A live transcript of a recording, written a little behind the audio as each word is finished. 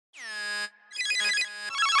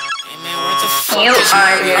You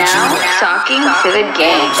are now talking to the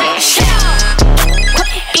gang.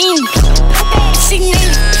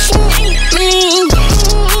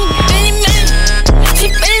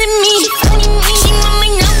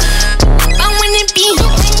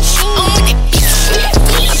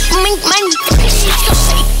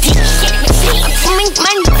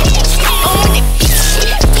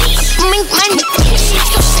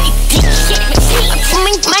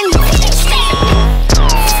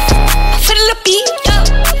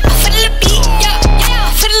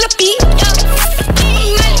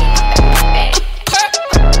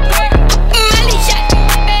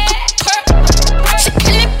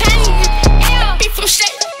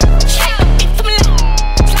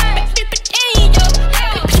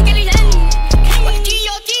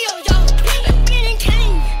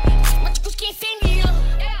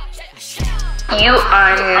 You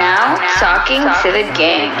are now talking to the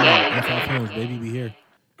gang. Baby, we here.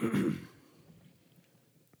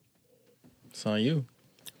 It's on you.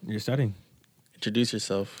 You're starting. Introduce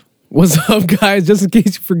yourself. What's up, guys? Just in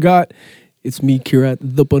case you forgot, it's me, Kirat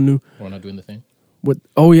the Banu. We're not doing the thing. What?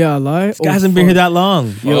 Oh yeah, I lie. This guy hasn't been here that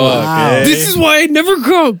long. Yo, okay. This is why I never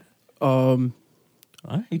come.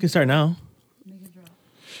 Alright, you can start now.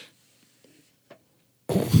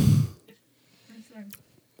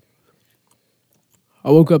 I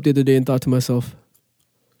woke up the other day and thought to myself,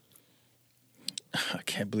 I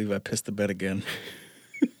can't believe I pissed the bed again.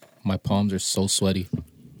 My palms are so sweaty.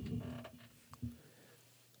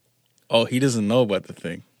 Oh, he doesn't know about the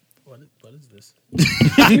thing. What is this?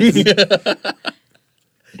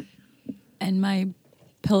 And my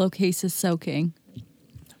pillowcase is soaking.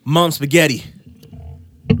 Mom spaghetti.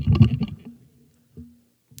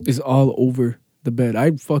 it's all over the bed.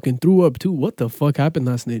 I fucking threw up too. What the fuck happened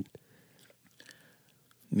last night?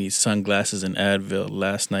 Need sunglasses and Advil.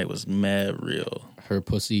 Last night was mad real. Her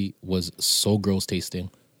pussy was so gross tasting.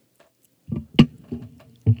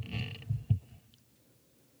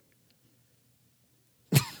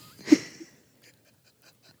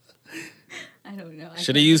 I don't know.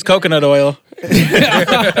 Should have used coconut oil. I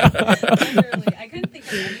couldn't think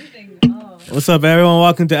of anything. Oh. What's up, everyone?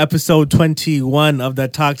 Welcome to episode 21 of the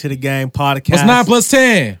Talk to the Gang podcast. What's 9 plus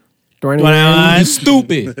 10? 29. You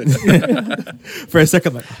stupid. For a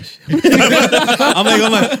second, I'm like, oh, shit.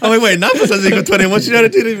 I'm like, wait, 9 plus 10 equals 20. What you gotta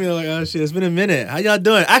do to me? I'm like, oh, shit, it's been a minute. How y'all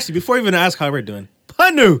doing? Actually, before we even ask how we're doing,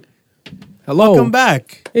 Panu, Hello. welcome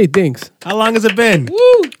back. Hey, thanks. How long has it been?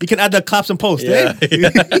 Woo. You can add the claps and post, Yeah. eh?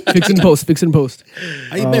 Fix and post. Fix and post.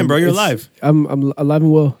 How you been, bro? You're alive. I'm alive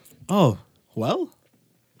and well. Oh, well?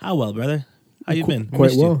 How well, brother? How you been? I Quite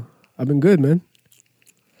missed you. well. I've been good, man.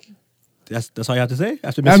 That's all you have to say?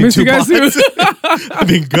 After I missing missed you guys too. I've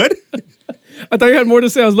been good? I thought you had more to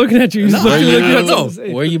say. I was looking at you. You just No, looked I like you had know. something to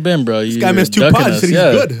say. Where you been, bro? This guy missed 2 ducking pods. He us, said he's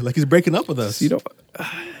yeah. good. Like he's breaking up with us. You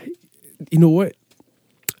know what?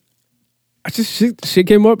 I just shit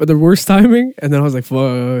came up at the worst timing, and then I was like,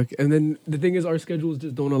 "Fuck!" And then the thing is, our schedules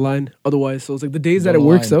just don't align otherwise. So it's like the days that it Don't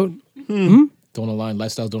works out. align. Don't align.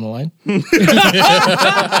 Lifestyles don't align.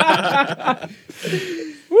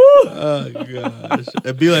 Oh, gosh.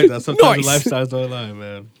 It'd be like that. Sometimes Nice. the lifestyles don't align,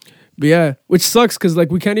 man. But yeah, which sucks because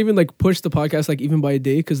like we can't even like push the podcast like even by a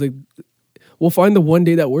day because like we'll find the one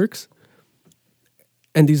day that works,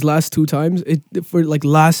 and these last 2 times it for like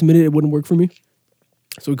last minute it wouldn't work for me,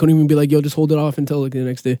 so we couldn't even be like, "Yo, just hold it off until like the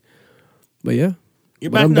next day." But yeah, You're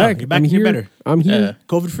but back I'm now. back. You're back I'm and here. you're better. I'm here. Yeah.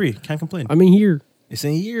 COVID free. Can't complain. I'm in here. It's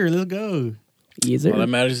a year. Let's go. Yes, All that sir.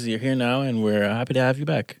 matters is you're here now, and we're happy to have you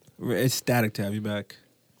back. We're ecstatic to have you back.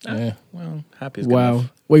 Yeah. Well, happy is good Wow.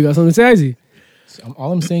 enough. What, you got something to say, Izzy?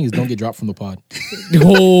 All I'm saying is don't get dropped from the pod.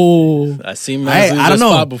 Oh, I seen man I don't know.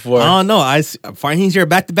 spot before. I don't know. Farheen's here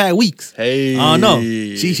back-to-back weeks. Hey. I don't know.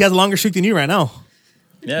 She has a longer streak than you right now.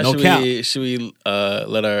 Yeah, No should we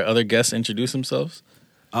let our other guests introduce themselves?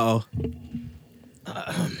 Uh-oh.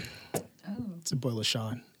 It's a boy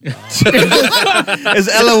LaShawn. It's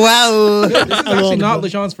LOL. This is actually not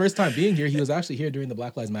LaShawn's first time being here. He was actually here during the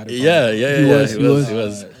Black Lives Matter. Yeah, podcast. yeah, He yeah. was, He he was. was. He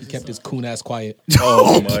was. He kept his coon ass quiet.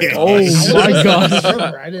 Oh my god. oh my God.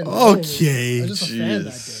 I didn't know. Okay. I was just a fan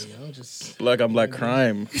that Jesus. day, just. Black on black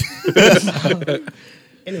crime.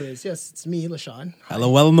 Anyways, yes, it's me, LaShawn.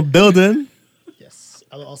 LOL in the building. Yes,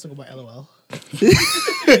 I'll also go by LOL.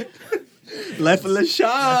 Life of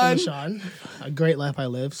LaShawn. LaShawn. A great life I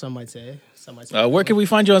live, some might say. Some might say. Where can we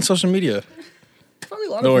find you on social media? Probably a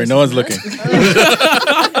lot of Don't worry, no one's looking. places,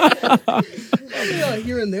 right?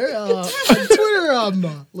 Here and there. On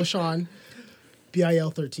Twitter, LaShawn,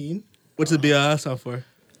 BIL13. What's the BIS sound for?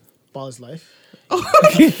 Ball is life.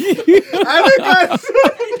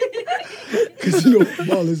 Because you know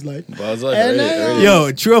ball is like Balls up, And right, I, right.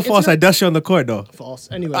 Yo, true or false? I dust you on the court though. false.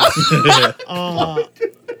 Anyway,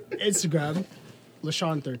 Instagram,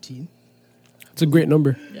 LaShawn13. It's a great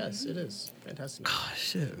number. Yes, it is fantastic.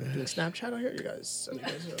 Shit, man. Doing Snapchat out here, you guys. Send you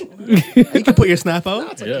guys You can put your snap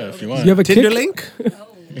out. Yeah, if you Do want. you have a Tinder kick? link.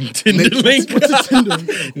 Tinder link?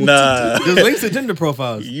 Nah. There's links to Tinder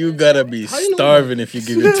profiles. You gotta be you know starving if you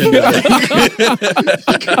give your Tinder link.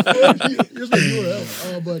 Here's my URL.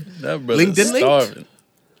 But That brother's LinkedIn link? starving.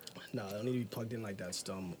 no, I don't need to be plugged in like that.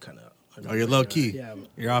 Still, I'm kind of. Oh, you're low key. Yeah,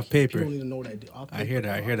 You're off people paper. don't even know what I do. Off I hear paper,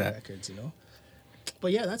 that, I off hear that. Records, you know.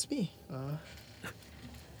 But yeah, that's me.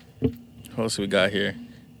 What else we got here?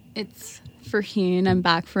 It's Farheen. I'm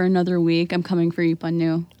back for another week. I'm coming for you,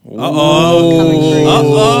 Panu. Uh-oh.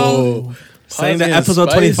 Saying that Pause episode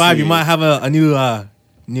getting 25, spicy. you might have a new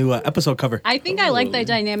episode cover. I think I like the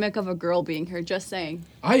dynamic of a girl being here. Just saying.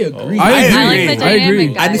 I agree. I I agree. like the I dynamic,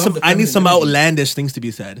 agree. guys. I need some outlandish things to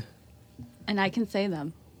be said. And I can say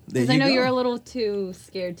them. There Because I you know go. you're a little too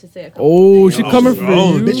scared to say a couple. Oh, she coming for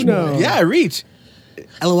oh, you bitch now. Yeah, reach.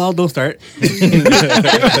 LOL, don't start.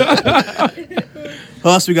 Who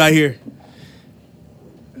else we got here?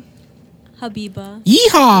 Habiba.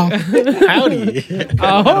 Yeehaw! Howdy.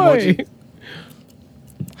 Ahoy.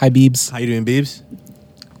 Hi, Beebs. How you doing, Beebs?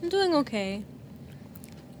 I'm doing okay.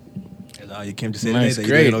 Hello, you came to say Nice,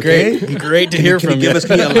 today that great, you're doing okay? great. Great to hear Can from you give you. us?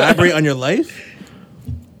 Can you elaborate on your life?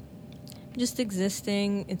 Just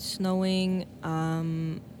existing. It's snowing.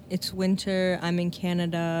 It's winter. I'm in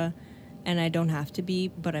Canada, and I don't have to be,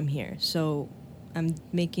 but I'm here. So I'm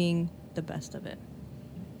making the best of it.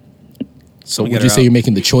 So Get would her you say out. you're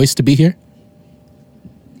making the choice to be here?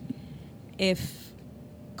 If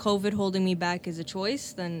COVID holding me back is a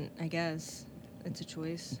choice, then I guess it's a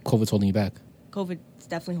choice. COVID's holding you back. COVID's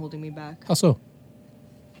definitely holding me back. How so?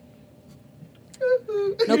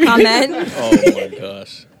 No comment. Oh my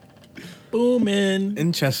gosh. Booming.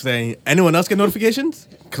 Interesting. Anyone else get notifications?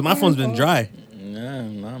 Because my phone's been dry.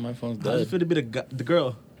 Nah, my phone's How does it dead. feel to be the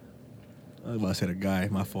girl? I was about to say the guy.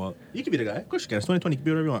 My fault. You can be the guy. Of course you can. It's 2020. You can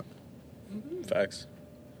be whatever you want. Facts.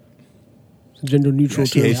 Gender neutral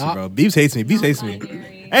She hates term. me, bro. Beebs hates me. Beebs hates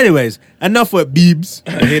me. Anyways, enough with Beebs.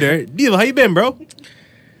 I hate her. Beebs, how you been, bro?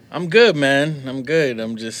 I'm good, man. I'm good.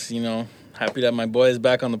 I'm just, happy that my boy is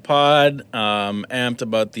back on the pod. Amped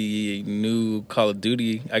about the new Call of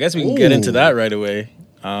Duty. I guess we can get into that right away.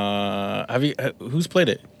 Who's played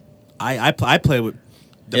it? I play with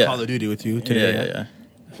the Yeah. Call of Duty with you today. Yeah.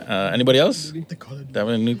 Anybody else? That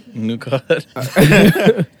was a new COD?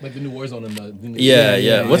 Like the new Warzone and the new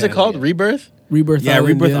Yeah. What's it called? Rebirth? Rebirth Yeah, Island,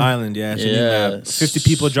 Rebirth yeah. Island. Yeah, it's a new Yeah, map. 50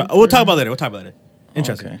 people drop. Oh, we'll talk about it later.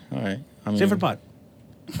 Interesting. Okay, all right. Same for the pod.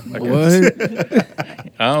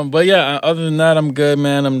 What? But yeah, other than that, I'm good,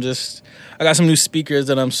 man. I got some new speakers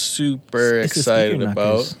that I'm super It's the excited speaker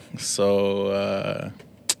about. knockers. So,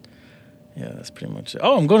 yeah, that's pretty much it.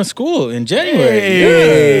 Oh, I'm going to school in January.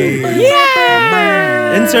 Hey.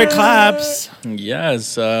 Insert claps.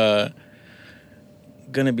 Yes, gonna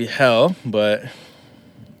be hell, but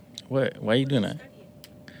why are you doing that?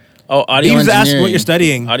 Oh, audio He was engineering. asking what you're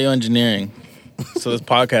studying. Audio engineering. So this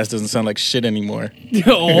podcast doesn't sound like shit anymore. This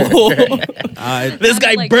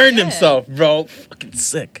guy like burned shit. himself, bro. Fucking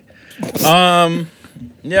sick.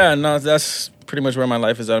 Yeah, no, that's pretty much where my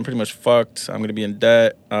life is at. I'm pretty much fucked. I'm gonna be in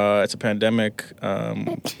debt. It's a pandemic.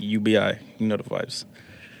 UBI, you know the vibes.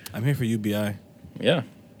 I'm here for UBI. Yeah,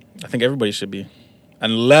 I think everybody should be,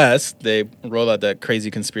 unless they roll out that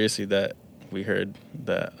crazy conspiracy that we heard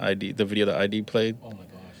that the video that ID played. Oh my gosh,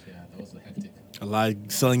 yeah, that was hectic. A lot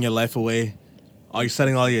selling your life away. You're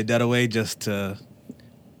selling all your debt away just to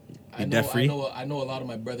be debt free. I know a lot of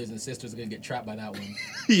my brothers and sisters are gonna get trapped by that one.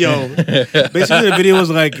 Yo, basically the video was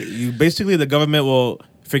like the government will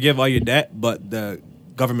forgive all your debt, but the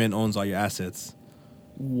government owns all your assets.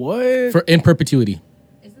 What? For in perpetuity.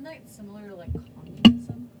 Isn't that similar to like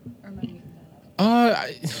communism? Or am I making that up?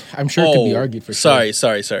 I'm sure it could be argued for sorry.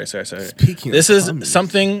 sure. Speaking This of is communism.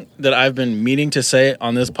 something that I've been meaning to say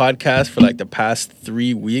on this podcast for like the past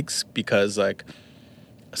 3 weeks because like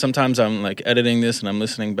sometimes I'm like editing this and I'm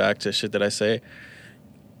listening back to shit that I say.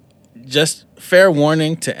 Just fair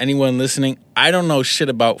warning to anyone listening, I don't know shit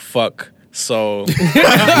about fuck. So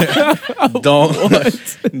don't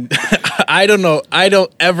I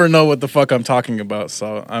don't ever know what the fuck I'm talking about.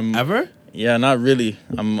 So I'm Ever? Yeah, not really.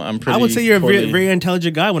 I'm pretty I would say you're a very, poorly- very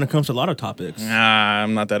intelligent guy when it comes to a lot of topics. Nah,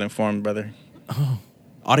 I'm not that informed, brother.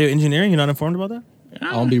 Audio engineering, you're not informed about that?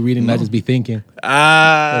 I won't be reading, I just be thinking.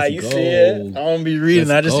 Ah, Let's you go. see it? I won't be reading.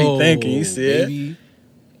 I just be thinking. You see it? baby.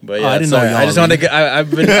 But Oh, yeah, I didn't know sorry. y'all I just want to leave.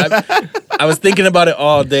 get. I was thinking about it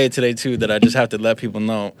all day today too. That I just have to let people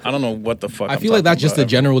know. I don't know what the fuck. I I'm feel like talking that's just a about.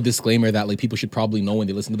 general disclaimer that like people should probably know when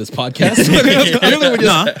they listen to this podcast.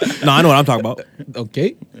 No, I know what I'm talking about.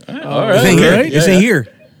 Okay. All This right, ain't here. right, This ain't here.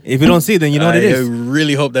 If you don't see it, then you know what it I is.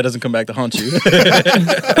 really hope that doesn't come back to haunt you.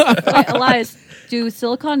 Wait, Elias, do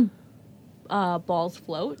silicon balls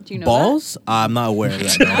float? Do you know Balls? I'm not aware of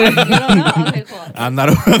that. No. that? You don't know? Okay, cool. I'm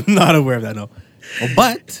not aware of that. No,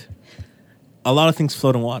 but a lot of things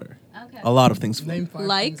float in water. Okay. A lot of things. Float. Name 5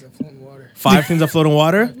 Like? things that float in water. 5 things that float in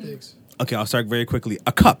water. Things. Okay, I'll start very quickly.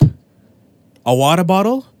 A cup, a water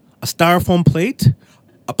bottle, a styrofoam plate,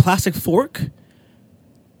 a plastic fork,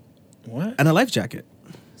 What? and a life jacket.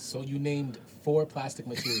 So you named 4 plastic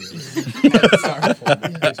materials.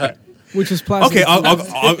 Styrofoam. Which is plastic. Okay,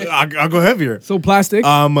 I'll go heavier. So plastic.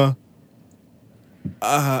 Okay,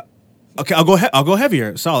 I'll go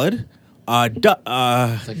heavier. Solid. Ducks.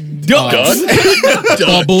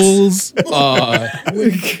 Bubbles.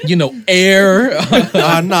 Air.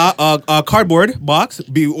 Cardboard box.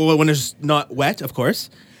 When it's not wet, of course.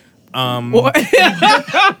 What?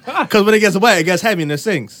 Because when it gets wet, it gets heavy and it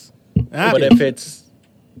sinks. But if it's,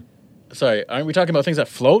 sorry, aren't we talking about things that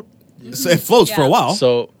float? So it floats for a while.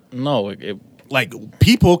 So no, Like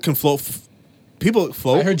people can float. People I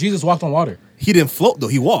float. heard Jesus walked on water. He didn't float though.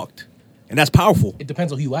 He walked, and that's powerful. It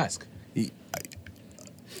depends on who you ask.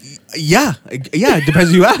 Yeah. It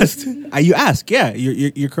depends who you asked. You ask. Yeah,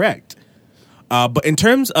 you're correct. But in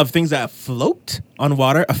terms of things that float on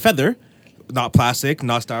water, a feather, not plastic,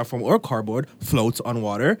 not styrofoam or cardboard, floats on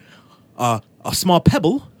water. A small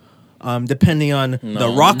pebble, depending on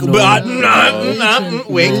the rock.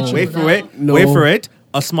 Wait for it. No. Wait for it.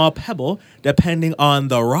 A small pebble, depending on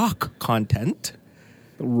the rock content,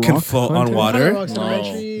 can Rock float content? on water.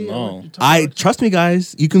 no. Trust me,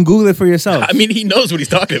 guys. You can Google it for yourself. I mean, he knows what he's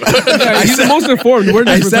talking about. Yeah, he's the most informed. We're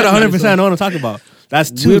I just said protecting 100%. I know what I'm talking about.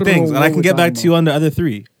 That's 2 We don't things, know and I what can we're get back talking to you on the other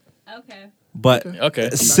 3. Okay. But Okay.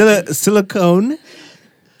 silicone,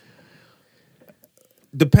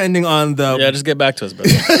 depending on the. Yeah, just get back to us, bro.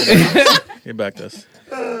 Get back to us.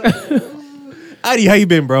 Adi, how you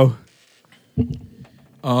been, bro?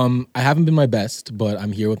 I haven't been my best, but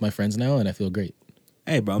I'm here with my friends now, and I feel great.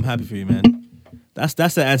 Hey, bro, I'm happy for you, man. That's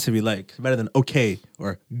the answer we like. It's better than okay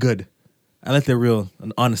or good. I like the real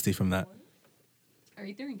and honesty from that. Are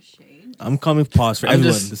you throwing shade? I'm calling pause for I'm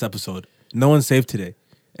everyone just- this episode. No one's safe today.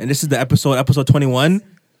 And this is the episode 21,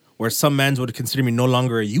 where some mans would consider me no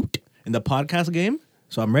longer a Ute in the podcast game.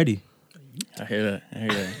 So I'm ready. I hear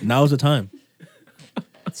that. Now's the time.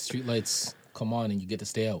 Streetlights come on, and you get to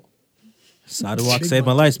stay out. Sidewalk saved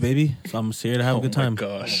my life, baby. So I'm here to have a good time. Oh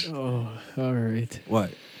my gosh. All right.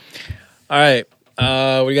 What? All right.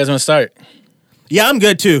 What do you guys want to start? Yeah, I'm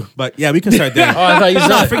good too. But yeah, we can start there. Oh, I thought you No,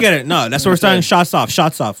 said. forget it. No, that's where we're starting. Shots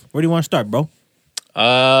off. Where do you want to start, bro?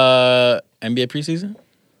 NBA preseason.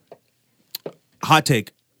 Hot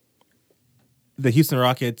take. The Houston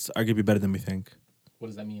Rockets are going to be better than we think. What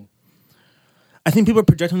does that mean? I think people are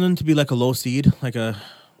projecting them to be like a low seed, like a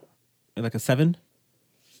 7.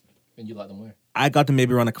 And you let them wear. I got them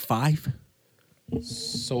maybe around like 5.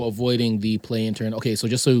 So avoiding the play-in turn. Okay, so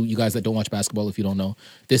just so you guys that don't watch basketball, if you don't know,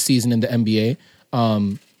 this season in the NBA,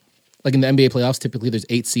 like in the NBA playoffs, typically there's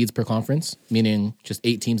 8 seeds per conference, meaning just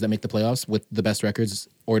 8 teams that make the playoffs with the best records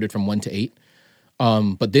ordered from 1 to 8.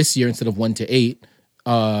 But this year, instead of 1 to 8,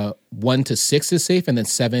 1 to 6 is safe, and then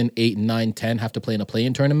 7, 8, 9, 10 have to play in a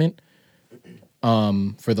play-in tournament.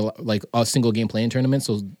 For the like a single game play-in tournament.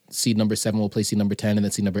 So seed number 7 will play seed number 10, and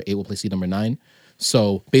then seed number 8 will play seed number 9.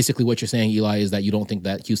 So basically, what you're saying, Eli, is that you don't think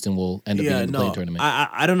that Houston will end up being in the play-in tournament.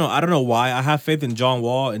 I don't know. I don't know why. I have faith in John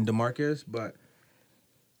Wall and DeMarcus, but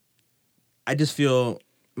I just feel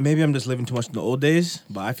maybe I'm just living too much in the old days.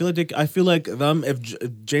 But I feel like them if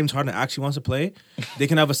James Harden actually wants to play, they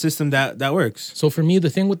can have a system that works. So for me, the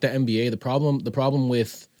thing with the NBA, the problem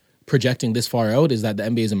with projecting this far out is that the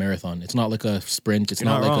NBA is a marathon. It's not like a sprint. It's You're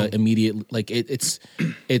not not like wrong. an immediate like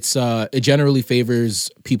it generally favors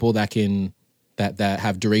people that can that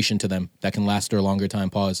have duration to them, that can last for a longer time.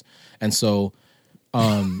 Pause. And so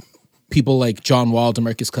people like John Wall,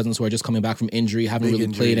 DeMarcus Cousins, who are just coming back from injury, haven't Big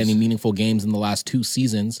really played injuries. any meaningful games in the last 2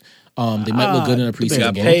 seasons. They might look good in a They preseason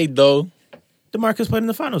got game. paid though. DeMarcus played in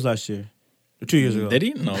the finals last year, or 2 years ago. Did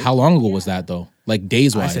he? No. How long ago was that though? Like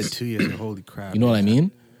days I wise. said 2 years ago. Holy crap! You know what I mean?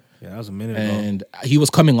 Yeah, that was a minute ago. And he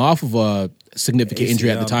was coming off of a significant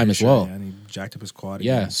injury at the ACL, time I'm as pretty well. sure, and he jacked up his quad.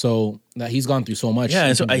 Yeah, again. so that he's gone through so much. Yeah,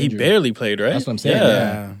 and so since he injury. barely played, right? That's what I'm saying,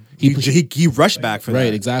 Yeah. yeah. He rushed back for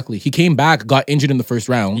Right, that. exactly. He came back, got injured in the first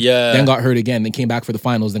round, Yeah. then got hurt again, then came back for the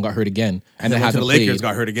finals, then got hurt again, and then went to hasn't the Lakers, played.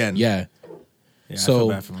 got hurt again. Yeah, Yeah, I feel So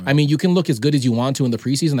bad for him. I mean, you can look as good as you want to in the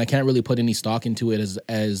preseason. I can't really put any stock into it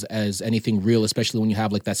as anything real, especially when you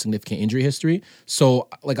have like that significant injury history. So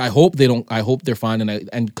like, I hope they're fine,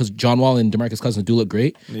 and because John Wall and DeMarcus Cousins do look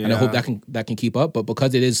great, and I hope Yeah. that can keep up. But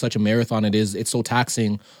because it is such a marathon, it's so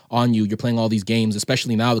taxing on you. You're playing all these games,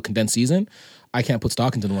 especially now the condensed season. I can't put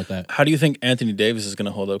stock into them like that. How do you think Anthony Davis is going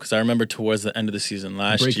to hold up? Because I remember towards the end of the season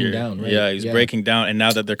last Breaking year, down, right? yeah, he's Yeah. breaking down, and now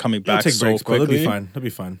that they're coming He'll back take so breaks, bro. quickly, He'll be fine. He'll be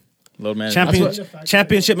fine. load management.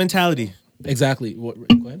 Championship mentality. Exactly. Go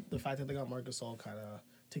ahead. The fact that they got Marcus Gasol kind of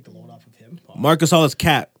take the load off of him. Marcus All is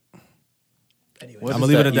cat. Anyway, What I'm does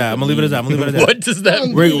gonna leave it that at that. I'm gonna leave it at that. I'm gonna leave it at that. What does that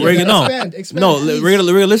mean? We're gonna Expand, no. please. We're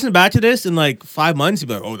gonna listen back to this in like 5 months. You'll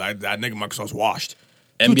be like, oh, that nigga Marcus All's washed.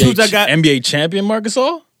 Two NBA, tunes I got. NBA champion Marcus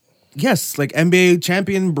All? Yes, like NBA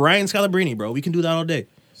champion Brian Scalabrine, bro. We can do that all day.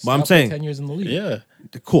 But I'm Stop playing saying, 10 years in the league. Yeah.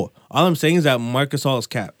 cool. All I'm saying is that Marcus All is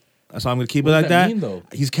cap. That's why I'm gonna keep it What like does that that. mean, though?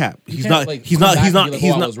 He's cap. You He's can't, not. like, He's come not. back He's and be not. like,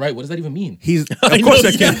 He's oh, I not. was right. What does that even mean? He's of course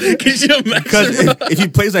I can. Could you imagine? Because if he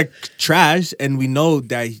plays like trash, and we know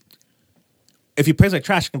that if he plays like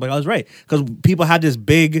trash, I can be like, I was right. Because people have this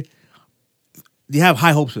big, they have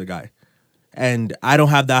high hopes for the guy, and I don't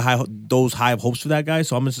have those high hopes for that guy.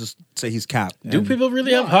 So I'm gonna just say he's capped. Do And people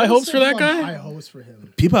really have high hopes for that High guy? hopes for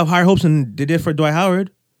him. people have higher hopes than they did for Dwight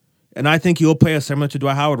Howard, and I think he'll play a similar to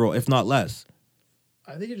Dwight Howard role, if not less.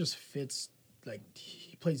 I think it just fits. Like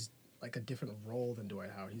he plays like a different role than Dwight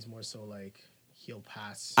Howard. He's more so like he'll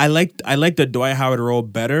pass. I like the Dwight Howard role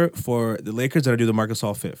better for the Lakers than I do the Marcus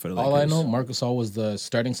All fit for the Lakers. All I know, Marc Gasol was the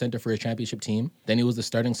starting center for his championship team. Then he was the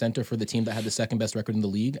starting center for the team that had the second best record in the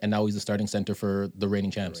league, and now he's the starting center for the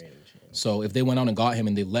reigning champs. So if they went out and got him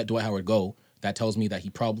and they let Dwight Howard go, that tells me that he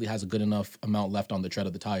probably has a good enough amount left on the tread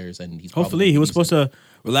of the tires, and he's Hopefully, he was supposed to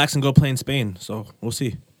relax and go play in Spain. So we'll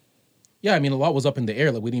see. Yeah, I mean, a lot was up in the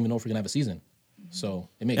air. Like we didn't even know if we're gonna have a season, so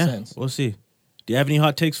it makes Yeah, sense. we'll see. Do you have any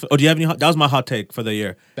hot takes? Do you have any? That was my hot take for the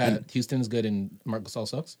year. That Houston's good and Marc Gasol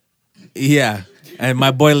sucks. Yeah, and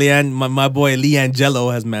my boy my boy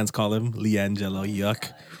Leangelo, as mans call him, Leangelo.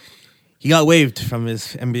 Yuck. He got waived from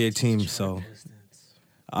his NBA team. So,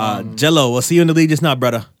 Jello, we'll see you in the league just now,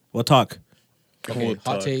 brother. We'll talk. Okay, Cool hot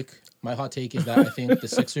talk. take. My hot take is that I think the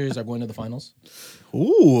Sixers are going to the finals.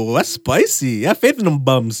 Ooh, that's spicy. You have faith in them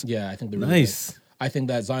bums. Yeah, I think they're really Nice. good. I think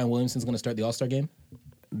that Zion Williamson's going to start the All-Star game.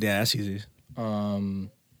 Yeah, that's easy.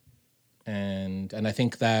 And I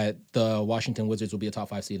think that the Washington Wizards will be a top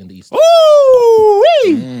 5 seed in the East.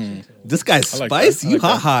 Ooh, this guy's I like spicy. that. I You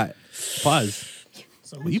like hot. Pause.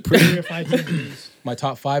 So you who's pretty- your 5 teams? My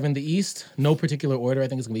top 5 in the East, no particular order. I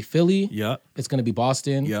think it's going to be Philly. Yeah. It's going to be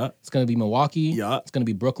Boston. Yeah. It's going to be Milwaukee. Yeah. It's going to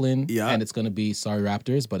be Brooklyn. Yeah. And it's going to be, sorry,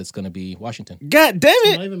 Raptors, but it's going to be Washington. God damn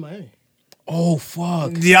Not it. even Miami. Oh,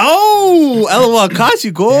 fuck. Yo, LOL caught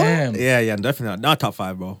you, go. Damn. Yeah, definitely not top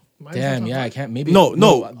 5, bro. Miami's Damn, not yeah, top I five. can't. Maybe. No.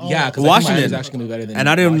 Yeah, because Washington. Miami's actually going to be better than And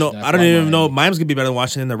I don't even know. Washington. I don't That's why even know. Miami- Miami's gonna be better than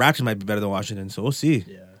Washington. The Raptors might be better than Washington. So we'll see.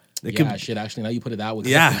 Yeah. It Yeah, could, shit, actually, now you put it that way.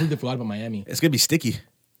 'cause Yeah. I completely forgot about Miami. it's gonna be sticky.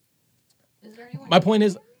 Is there anyone? My point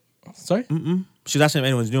is, sorry? She's asking if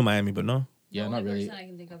anyone's new in Miami, but no. Yeah, The not only really. person I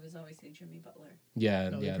can think of is obviously Jimmy Butler. Yeah,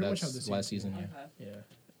 No, they yeah, pretty much have the that's same last team. season, yeah. Yeah.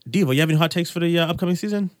 Diva, you have any hot takes for the upcoming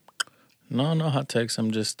season? No hot takes.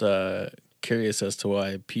 I'm just curious as to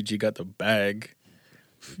why PG got the bag.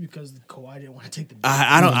 Because Kawhi didn't want to take the.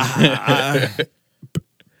 I don't.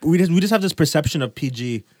 We just have this perception of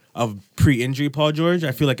PG of pre-injury Paul George.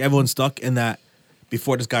 I feel like everyone's stuck in that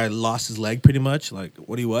before this guy lost his leg, pretty much like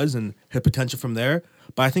what he was and his potential from there.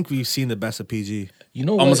 But I think we've seen the best of PG. You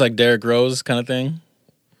know what? Almost like Derrick Rose kind of thing.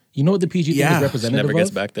 You know what the PG thing Yeah. is Just representative never gets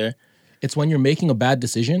of? back there. It's when you're making a bad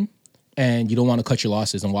decision and you don't want to cut your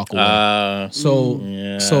losses and walk away. So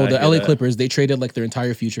yeah, so I the get LA that. Clippers, they traded like their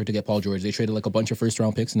entire future to get Paul George. They traded like a bunch of first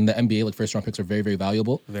round picks, and in the NBA, like first round picks are very, very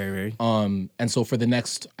valuable. Very, very. And so for the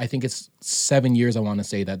next, I think it's 7 years, I want to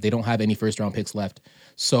say that they don't have any first round picks left.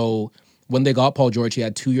 So when they got Paul George, he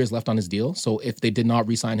had 2 years left on his deal. So if they did not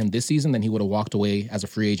re-sign him this season, then he would have walked away as a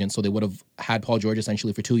free agent. So they would have had Paul George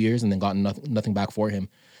essentially for 2 years and then gotten nothing back for him.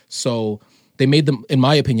 So they made them, in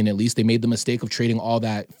my opinion at least, they made the mistake of trading all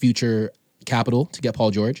that future capital to get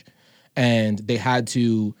Paul George, and they had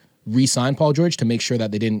to re-sign Paul George to make sure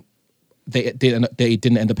that they didn't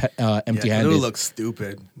end up empty-handed It looks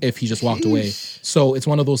stupid. if he just walked away. So it's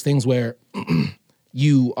one of those things where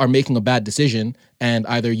you are making a bad decision, and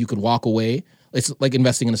either you could walk away. It's like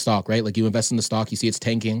investing in a stock, right? Like you invest in the stock, you see it's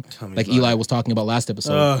tanking, me like about Eli it. was talking about last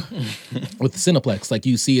episode with the Cineplex. Like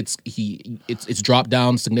you see it's dropped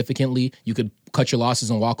down significantly. You could cut your losses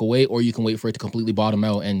and walk away, or you can wait for it to completely bottom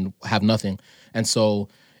out and have nothing. And so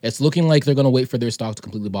it's looking like they're going to wait for their stock to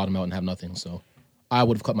completely bottom out and have nothing. So I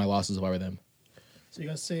would have cut my losses if I were them. So you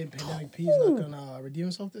guys say Pandemic P is not gonna redeem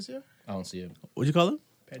himself this year? I don't see it. What'd you call him?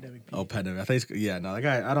 Pandemic P. Oh, Pandemic. I think no, that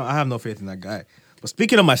guy. I have no faith in that guy. But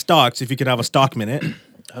speaking of my stocks, if you could have a stock minute,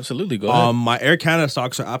 Absolutely, go ahead. my Air Canada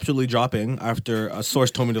stocks are absolutely dropping after a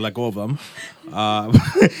source told me to let go of them.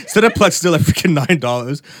 Cineplex still at freaking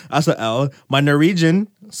 $9. That's an L. My Norwegian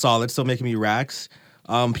solid still making me racks.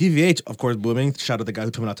 PVH, of course, booming. Shout out to the guy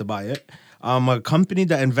who told me not to buy it. A company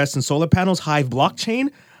that invests in solar panels, Hive Blockchain,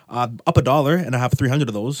 up $1, and I have 300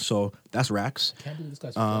 of those, so that's racks. I can't believe this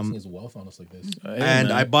guy's flexing his wealth on us like this. And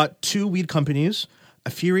man. I bought 2 weed companies,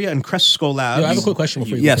 Aferia and Cresco Labs. Yo, I have a quick question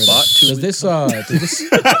before you Yes. go further.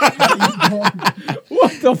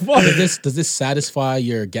 What the fuck? Does this satisfy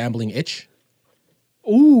your gambling itch?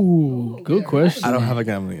 Ooh, good question. I don't have a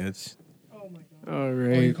gambling itch. All Oh, you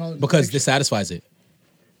right. call it Because addiction? this satisfies it.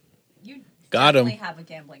 You Got him. definitely have a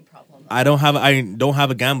gambling problem. I don't have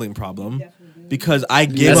a gambling problem because I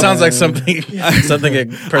That gave up. sounds like something a person I with a gave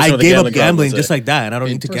up gambling problem gambling would just say. like that, and I don't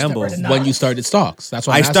need to First step gamble. right now. When you started stocks. That's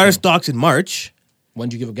why I I'm started asking. stocks in March, When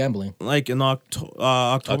did you give up gambling? like in October.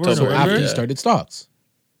 October. So November. after you Yeah. started stocks.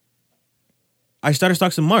 I started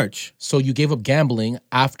stocks in March. So you gave up gambling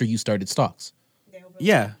after you started stocks.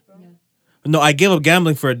 Yeah. No, I gave up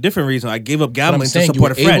gambling for a different reason. I gave up But I'm gambling to saying you support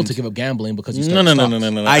were a friend. able to give up gambling because you No, started no, no, stocks. no,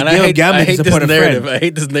 no, no. I And gave up hate- gambling I hate to this support a narrative. friend. I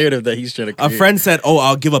hate this narrative that he's trying to A create. friend said, "Oh,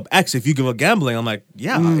 I'll give up X if you give up gambling." I'm like,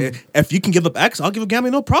 "Yeah, if you can give up X, I'll give up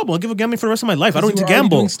gambling. No problem. I'll give up gambling for the rest of my life. I don't need to You were already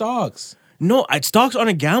gamble." doing stocks. No, stocks aren't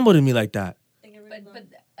a gamble to me like that.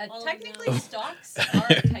 But technically, stocks are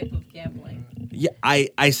a type of gambling. Yeah,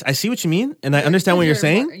 I see what you mean, and I understand what you're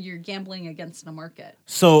saying. You're gambling against the market.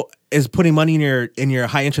 So, is putting money in your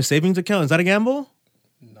high interest savings account, is that a gamble?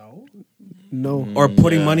 No. No. Or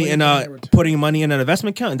putting Yeah. money in Well, a you can putting money in an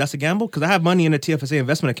investment account, and that's a gamble? Because I have money in a TFSA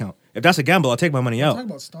investment account. If that's a gamble, I'll take my money Talk out.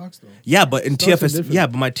 about stocks though. Yeah, but in Stocks are TFSA, different. yeah,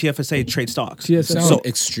 but my TFSA trade stocks. You TFSA. sound So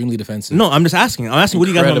extremely defensive. no, I'm just asking. I'm asking, what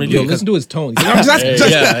do you guys want me to Yo, do? listen to his tone. I'm just asking.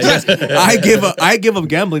 Yeah. I give up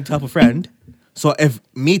gambling to help a friend. So if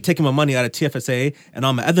me taking my money out of TFSA and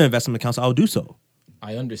all my other investment accounts, I'll do so.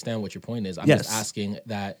 I understand what your point is. I'm Yes. just asking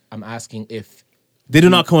that. I'm asking if. They do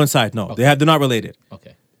not coincide. No, Okay. they're not related.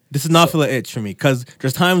 Okay. This is not feel an itch for me because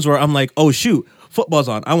there's times where I'm like, oh shoot, football's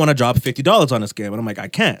on. I want to drop $50 on this game, and I'm like, I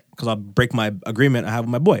can't because I'll break my agreement I have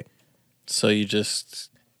with my boy. So you just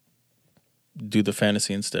do the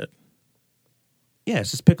fantasy instead. Yeah,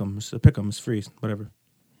 it's just pick 'em. It's a pick 'em. It's free, whatever.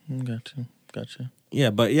 Gotcha. Yeah,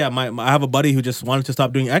 but yeah, I have a buddy who just wanted to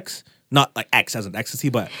stop doing X, not like X as an ecstasy,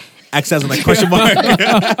 but X as in like question mark.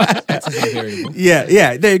 X is a variable.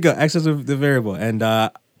 Yeah, there you go. X is the variable, and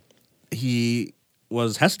he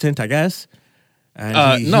was hesitant, I guess.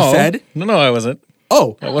 And he said, no, I wasn't.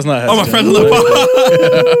 "Oh, I was not. oh, my hesitant. friend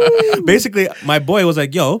Lupa." Basically, my boy was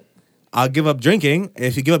like, "Yo, I'll give up drinking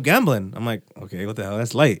if you give up gambling." I'm like, "Okay, what the hell?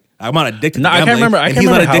 That's light. I'm not addicted No, to I can't gambling, remember- I and can't he's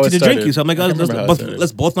not remember how addicted it to drinking." started. So I'm like, I can't remember how it started.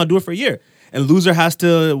 let's both not do it for a year." And loser has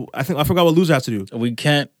to. I forgot what loser has to do. We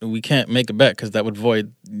can't make a bet because that would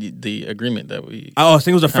void the agreement that we. Oh, I think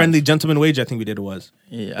it was a friendly gentleman wager. I think we did. It was.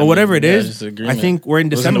 Yeah, But whatever it is, just an I agreement. think we're in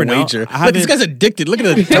It wasn't a December now. wager. I Look, this haven't- guy's addicted. Look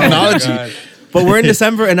at the technology. But we're in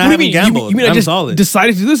December and I What do haven't you mean? gambled. You mean I I'm just solid.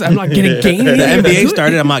 decided to do this? I'm not getting game. The NBA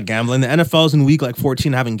started. I'm not gambling. The NFL's in week like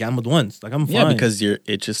 14. I haven't gambled once. Like I'm fine. Yeah, because your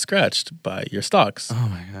itch is scratched by your stocks. Oh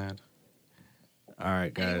my god. All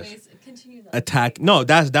right, guys. Anyways, continue that. Attack. No,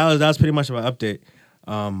 that was pretty much my update.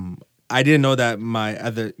 I didn't know that my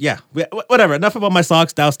other whatever. Enough about my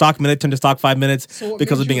stocks. That was stock minute turned to stock 5 minutes So what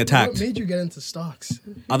because made of being you- attacked. What made you get into stocks?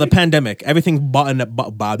 The pandemic. Everything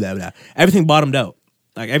everything bottomed out.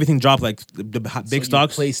 Like everything dropped. Like the big So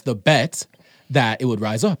stocks. You placed the bet that it would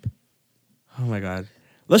rise up. Oh my god.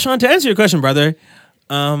 LeSean, to answer your question, brother,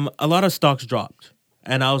 a lot of stocks dropped.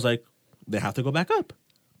 And I was like, they have to go back up.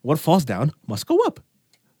 What falls down must go up.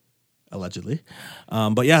 Allegedly.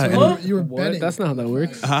 But yeah. So and- you were What? betting. That's not how that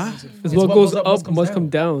works. huh? Because what goes up must come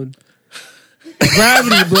down.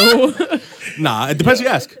 Gravity, bro. Nah, it depends who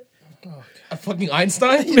you ask. A fucking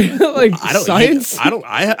Einstein? Like I don't science.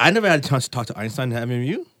 I never had a chance to talk to Einstein. Have any of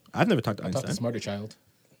you? I've never talked to Talk the Einstein. smarter child.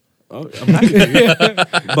 Oh, I'm happy for you.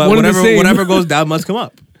 But One and the same. whatever goes down must come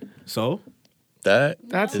up. So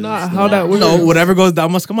That's is not how that works. no, whatever goes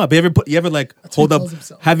down must come up. You ever like what hold he up? tells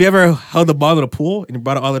himself. Have you ever held the bottom of the pool and you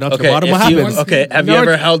brought it all the way down to the bottom? What happens? Have you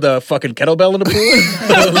ever held a fucking kettlebell in the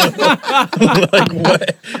pool? Like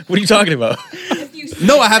what? What are you talking about? If you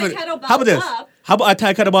No, I stick haven't. the kettlebell How about this? up, How about I tie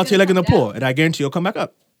a kettlebell to your leg in the It'll come pool and I guarantee you'll come back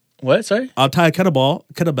up? What? Sorry. I'll tie a kettlebell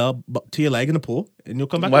to your leg in the pool, and you'll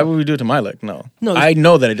come back. Why up. would we do it to my leg? No. No, I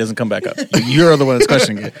know that it doesn't come back up. You're the one that's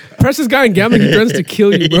questioning it. Press this guy in gambling. He threatens to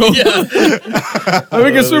kill you, bro. I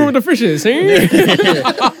make a swim with the fishes. Eh?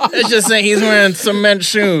 It's just saying he's wearing cement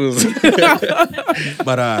shoes.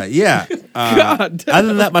 But yeah. God. Other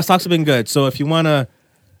than that, my stocks have been good. So if you want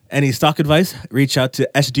any stock advice, reach out to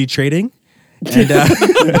SG Trading. And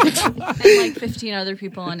And like 15 other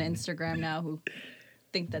people on Instagram now who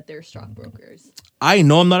think that they're stockbrokers. I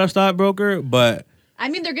know I'm not a stockbroker, but I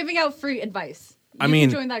mean, they're giving out free advice. I You mean,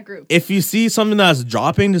 can join that group. if you see something that's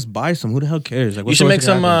dropping, just buy some. Who the hell cares? Like, You what's should the make worst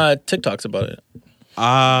that some can happen? TikToks about it.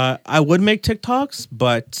 I would make TikToks,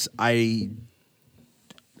 but I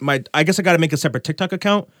guess I got to make a separate TikTok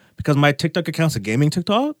account because my TikTok account's a gaming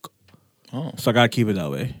TikTok. Oh. So I got to keep it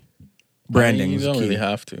that way. Branding You is don't key. really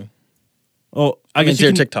have to. Oh, I mean, guess it's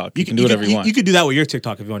your TikTok. You can do whatever you want. You could do that with your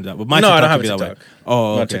TikTok if you want to do that. But my No, I TikTok don't have could a be that way. TikTok.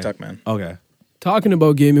 Oh, I'm not okay. a TikTok man. Okay. Talking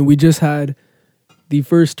about gaming, we just had the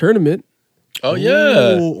first tournament. Oh,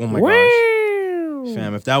 yeah. Oh my gosh. Wow.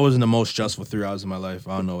 Fam, if that wasn't the most stressful 3 hours of my life,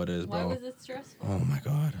 I don't know what it is, Why bro. was it stressful? Oh my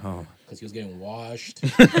god. Oh. Because he was getting washed. He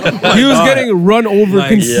was getting run over Like,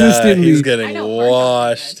 consistently. Yeah, he's I getting know,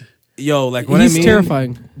 washed. Yo, like what He's I mean.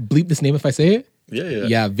 terrifying. Bleep this name if I say it. Yeah.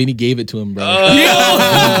 Yeah, Vinny gave it to him, bro. Yo,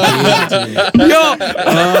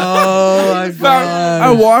 Oh my god.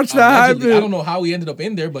 I watched that Allegedly. I happen. don't know how he ended up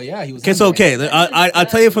in there, but yeah, he was. Okay, in so there. okay, I'll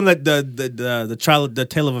tell you from the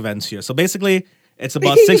tale of events here. So basically, it's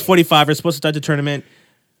about 6:45. We're supposed to start the tournament.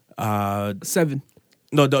 7.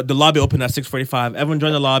 No, the lobby opened at 6:45. Everyone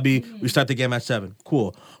joined the lobby. We start the game at 7.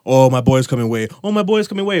 Cool. Oh, my boy's coming away. Oh, my boy's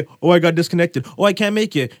coming away. Oh, I got disconnected. Oh, I can't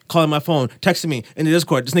make it. Calling my phone, texting me in the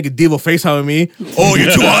Discord. This nigga Devo FaceTiming me. Oh,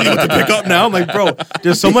 you're too on to pick up now. I'm like, bro,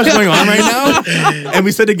 there's so much going on right now. And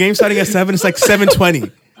we said the game starting at 7. It's like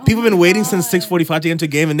 7:20. People have been waiting since 6:45 to get into a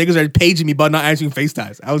game, and niggas are paging me but not answering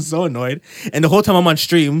FaceTimes. I was so annoyed. And the whole time I'm on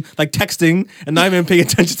stream, like texting and not even paying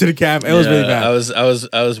attention to the cam. It was really bad. I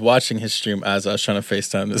was watching his stream as I was trying to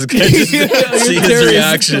FaceTime this guy just to see his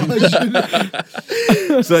reaction.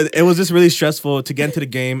 So it was just really stressful to get into the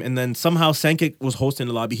game, and then somehow Sankik was hosting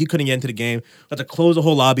the lobby. He couldn't get into the game. We had to close the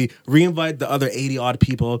whole lobby, re-invite the other 80 odd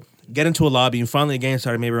people, get into a lobby, and finally the game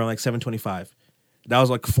started maybe around like 7:25. That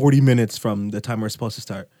was like 40 minutes from the time we were supposed to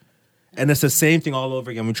start. And it's the same thing all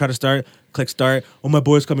over again. We try to start, click start. Oh, my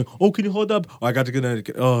boy's coming. Oh, can you hold up? Oh, I got to get in.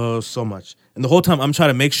 Oh, so much. And the whole time I'm trying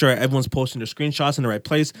to make sure everyone's posting their screenshots in the right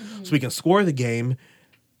place so we can score the game.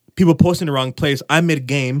 People posting the wrong place. I'm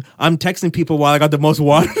mid-game. I'm texting people while I got the most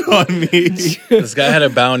water on me. This guy had a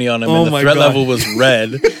bounty on him, Oh and the my threat God. level was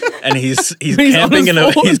red. And he's He's camping on in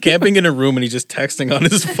his phone. he's camping in a room, and he's just texting on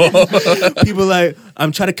his phone. People like,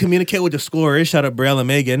 I'm trying to communicate with the scorers. Shout out Braille and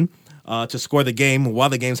Megan. To score the game while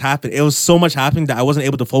the game's happened. It was so much happening that I wasn't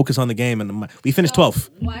able to focus on the game, and we finished 12th.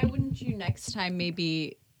 Why wouldn't you next time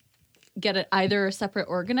maybe get either a separate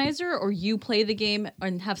organizer or you play the game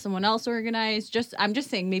and have someone else organize? I'm just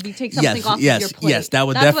saying maybe take something off of your plate. yes, that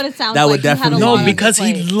would That's what it sounds that like. would You had a definitely lot No, on because your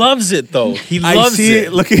he plate. loves it though. He I loves see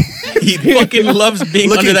it. looking He fucking loves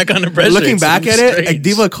being under that kind of pressure. Looking It's back at it, like strange.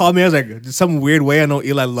 Diva called me. I was like, some weird way I know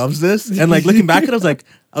Eli loves this, and like looking back at it, I was like,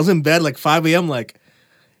 I was in bed like 5 a.m. like,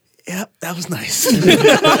 yep, that was nice.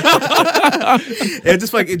 It's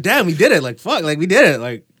just like, damn, we did it. Like, fuck, like we did it.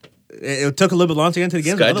 Like, it took a little bit long to get into the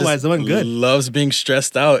game, This but guy otherwise it went good. Loves being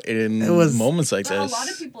stressed out in It was- moments like But this. a lot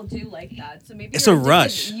of people do like that. So maybe It's you're a addicted-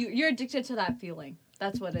 rush. You're addicted to that feeling.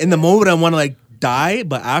 That's what it In the is. moment, I want to like die,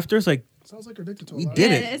 but after it's like, Sounds like you're addicted to a we lot.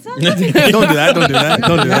 did Yeah, it. it sounds like Don't do that. Don't do that.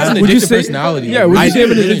 Don't do That's that. an Would you addictive say- personality. yeah, would you I say you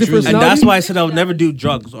have an Really, addictive truly. And personality? that's why I said I would never do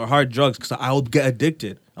drugs or hard drugs because I will get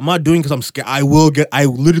addicted. I'm not doing because I'm scared. I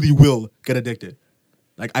literally will get addicted.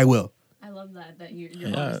 Like I will. I love that you're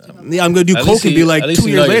Yeah. honest about Yeah, I'm gonna do At coke least and you- be like at least 2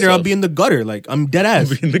 you years know later I'll yourself. be in the gutter. Like I'm dead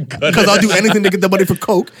ass. In the gutter. Because I'll do anything to get the money for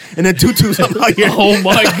coke, and then 2-2 I'm out here. Oh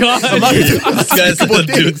my god! I'm out here doing This guy's unspeakable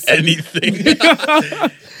gonna do things. anything.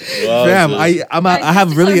 Wow, Fam, so- I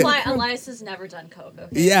have really. Elias has never done coke.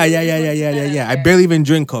 Okay? Yeah. I barely even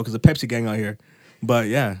drink coke because the Pepsi gang out here. But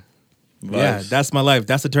yeah. Yeah, Vibes. that's my life.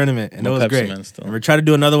 That's the tournament, and I'm it a was Pepsi great. man still. And we're trying to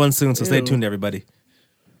do another one soon, so stay Ew. tuned, everybody.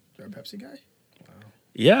 You're a Pepsi guy?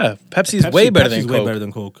 Yeah, Pepsi's way better Pepsi's than way Coke. better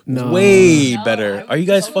than Coke. No. Way No, better. I Are you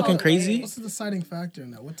guys would fucking go crazy? away. What's the deciding factor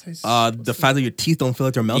in that? What tastes? The fact that your teeth don't feel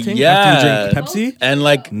like they're melting Yeah. after you drink Pepsi. And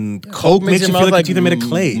like Coke makes you your feel mouth like your teeth are made of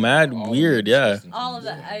clay. Mad weird, yeah. All of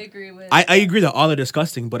that, I agree with. I agree that all are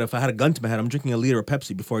disgusting, but if I had a gun to my head, I'm drinking a liter of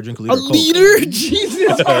Pepsi before I drink a liter A of Coke. liter?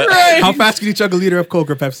 Jesus Christ. How fast can you chug a liter of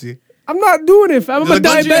Coke or Pepsi? I'm not doing it, fam. I'm a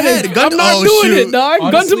Gun to your head. diabetic. Gun- I'm not oh, doing shoot. it, dog.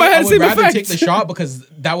 Gun Honestly, to my I head, would same rather effect. take the shot because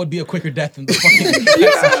that would be a quicker death than the fucking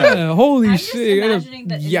Yeah, holy I'm just shit. imagining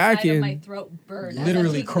the inside of my Yakking. throat burn. as I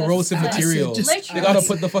literally take this corrosive step. material. Literally. They gotta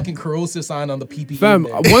put the fucking corrosive sign on the PPE. Fam,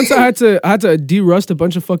 there. once I had to de-rust a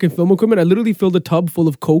bunch of fucking film equipment. I literally filled a tub full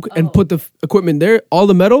of Coke and put the equipment there. All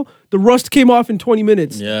the metal, the rust came off in 20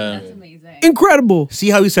 minutes. Yeah. That's amazing. Incredible. See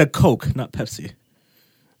how he said Coke, not Pepsi.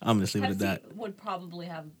 I'm just leave it at that. Pepsi would probably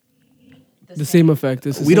have The same effect.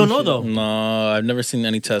 It's the We same don't know shit. though. No, I've never seen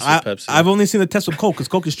any tests with Pepsi. I've only seen the test with Coke because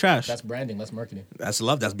Coke is trash. That's branding. That's marketing. That's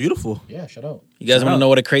love. That's beautiful. Yeah, shut up. You guys Shut want to up. know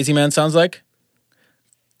what a crazy man sounds like?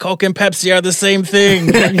 Coke and Pepsi are the same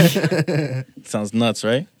thing. Sounds nuts,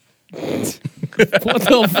 right? What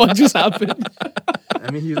the fuck just happened? I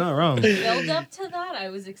mean, he's not wrong. build up to that. I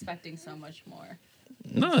was expecting so much more.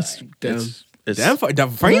 No, it's Damn,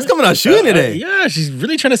 Frankie's coming out shooting today. Yeah, she's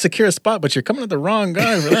really trying to secure a spot, but you're coming at the wrong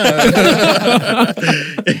guy for that.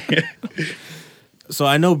 So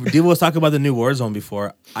I know Devo was talking about the new Warzone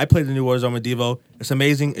before. I played the new Warzone with Devo. It's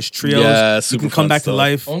amazing. It's trios. Yeah, you super can come fun back stuff. to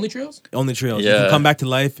life. Only trails? Only trios. You Yeah. can come back to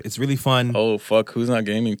life. It's really fun. Oh fuck, who's not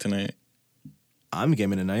gaming tonight? I'm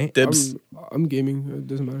gaming tonight. Dibs. I'm gaming. It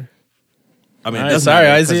doesn't matter. I mean, All it right, doesn't sorry,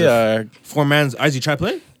 matter Izzy. because of four man's. Izzy, try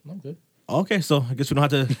play. I'm good. Okay, so I guess we don't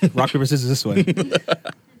have to rock paper scissors this one.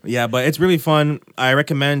 Yeah, but it's really fun. I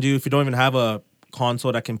recommend you if you don't even have a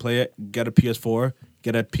console that can play it, get a PS4,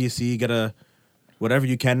 get a PC, get a whatever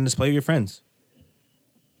you can and just play with your friends.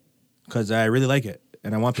 Because I really like it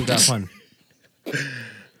and I want people to have fun.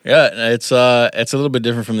 Yeah, it's a little bit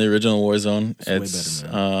different from the original Warzone. way It's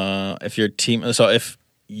better, if your team, so if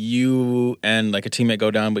you and like a teammate go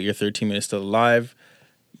down, but your third teammate is still alive,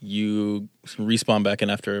 you respawn back in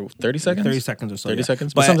after 30 seconds. 30 seconds or so. 30 yeah.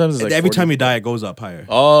 seconds? But But sometimes it's like every 40. time you die, it goes up higher.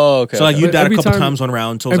 Oh, okay. So like okay. you But died a every couple time- times one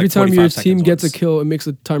round. So it was Every like time 45 your seconds team gets a once. kill, it makes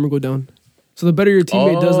the timer go down. So the better your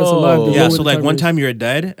teammate does that's alive, the Oh. lower Yeah, the so like timer one is. time you're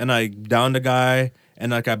dead and I downed a guy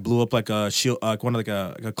and like I blew up like a shield, one like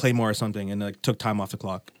a claymore or something and like took time off the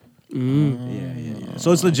clock. Yeah.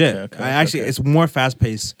 So it's legit. okay, I actually, okay. it's more fast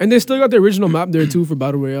paced. And they still got the original map there too for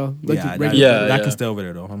Battle Royale. Like Yeah, the that, regular- Yeah, that yeah. can stay over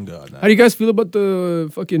there though. I'm good on How that. do you guys feel about the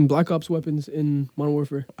fucking Black Ops weapons in Modern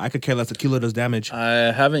Warfare? I could care less. A kilo does damage.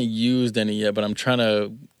 I haven't used any yet, but I'm trying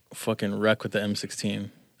to fucking wreck with the M16.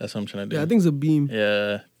 That's what I'm trying to do. Yeah, I think it's a beam.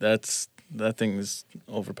 Yeah, that thing is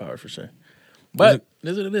overpowered for sure. But it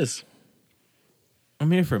is what it is. I'm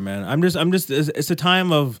here for it, man. I'm just. It's a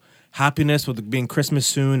time of happiness with it being Christmas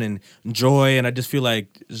soon and joy, and I just feel like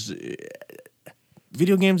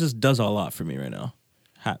video games just does a lot for me right now.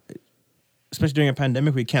 Especially during a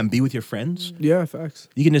pandemic where you can't be with your friends. Yeah, facts.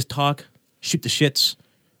 You can just talk, shoot the shits,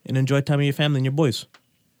 and enjoy time with your family and your boys.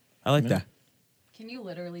 I like that. Can you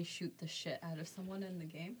literally shoot the shit out of someone in the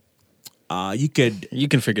game? You could. You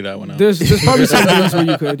can figure that one out. There's probably some games where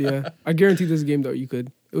you could, yeah. I guarantee this game though you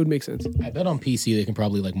could. It would make sense. I bet on PC they can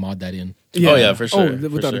probably like mod that in. Oh, yeah, for sure, for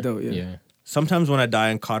without a sure. doubt, Yeah. yeah. Sometimes when I die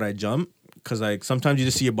in COD, I jump because like sometimes you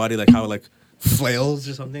just see your body like how it like flails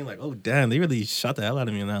or something. Like, oh damn, they really shot the hell out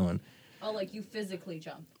of me in that one. Oh, like you physically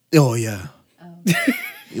jump. Oh yeah.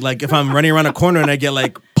 Like if I'm running around a corner and I get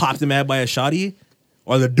like popped in the head by a shotty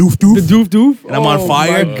or the doof doof, The doof doof. and I'm on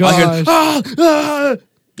fire. My I gosh. hear, ah!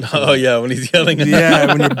 Oh yeah, when he's yelling. At Yeah,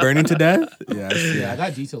 when you're burning to death. Yes, Yeah, yeah.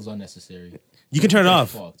 that detail's unnecessary. You can turn it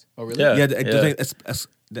off. Fucked. Oh really? Yeah. Yeah,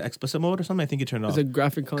 the explicit mode or something. I think you turn it off. It's a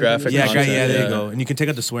graphic content. Graphic Yeah, content, yeah, there yeah. you go. And you can take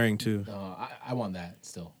out the swearing too. I want that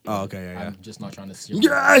still. Oh, okay, yeah, yeah. I'm just not trying to see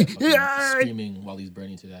screaming while he's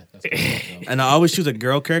burning to death. That's fucked up. And I always choose like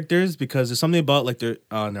girl characters because there's something about like their.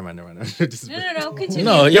 Oh, never mind. This is- No, continue.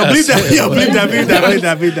 No, Yo, yeah. bleep that. Yo,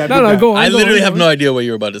 bleep that. No, no, go on. I go literally on, have go no on. idea what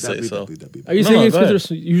you were about to say. So Are you No, saying it's go because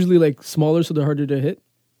they're usually like smaller, so they're harder to hit?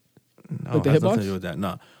 No, Like the it has hitbox? nothing to do with that.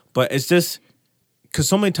 No, but it's just because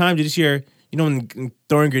so many times you just hear, you know, when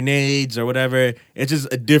throwing grenades or whatever, it's just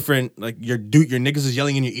a different like your niggas is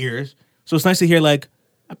yelling in your ears. So it's nice to hear like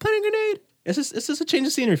I'm planting a grenade. It's just a change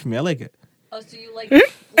of scenery for me. I like it. Oh, so you like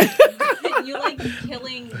you like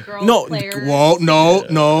killing girl No, players? whoa, no.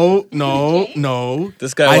 Okay.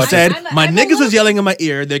 this guy. I watches- said I'm a- my I'm a niggas is woman. yelling in my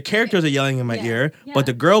ear. Their characters are yelling in my Yeah, ear, yeah. but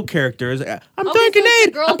the girl characters, I'm Okay, throwing a so it's the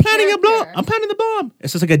grenade. girl I'm planting a bomb. character. I'm planting the bomb.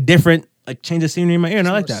 It's just like a different like change of scenery in my ear, and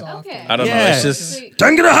I like that. Okay. I don't know. Yeah. It's just So-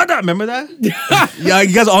 Tangada, remember that? Yeah,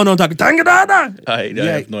 you guys all know I'm talking. Tangada. I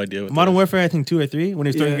have no idea. What Modern that is. Warfare, I think 2 or 3 when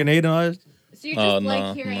he's throwing a Yeah. grenade and all that. So you're just Oh, like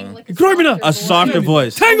no, hearing no. like a Throw me softer now. A softer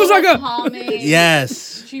voice. Tango little Saga. calming.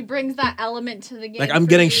 Yes. She brings that element to the game. Like I'm for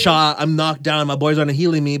getting you, shot. I'm knocked down. My boys aren't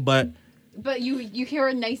healing me, but but you hear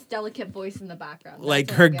a nice delicate voice in the background. That's like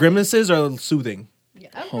what her I'm getting. grimaces are soothing.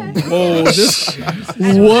 Oh, this. What?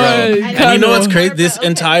 And you know what's crazy? This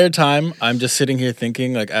entire time, I'm just sitting here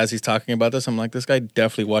thinking, like, as he's talking about this, I'm like, this guy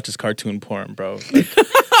definitely watches cartoon porn, bro.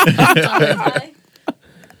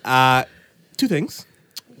 Two things.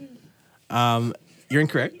 You're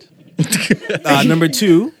incorrect. Number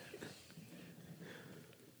two,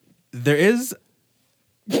 there is.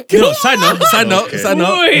 Side note.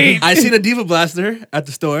 Wait. I seen a Diva Blaster at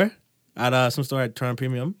the store, at some store at Toronto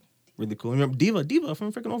Premium. Really cool. Remember Diva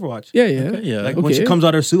from freaking Overwatch? Yeah. Yeah. Like when she comes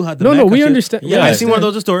out her suit, had the No, neck, we shit. understand. Yeah, Yeah, I seen one of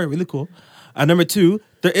those at the store. Really cool. Number two,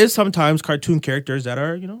 there is sometimes cartoon characters that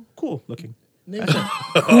are cool looking.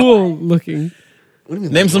 Cool looking. What do you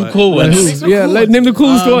mean? Name like some what? cool ones. Yeah, name the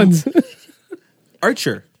coolest ones.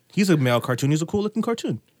 Archer. He's a male cartoon. He's a cool looking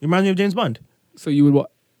cartoon. He reminds me of James Bond. So you would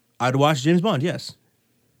what? I'd watch James Bond. Yes.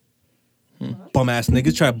 Bum ass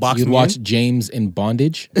niggas try to box You'd me watch in. James in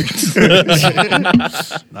bondage. No,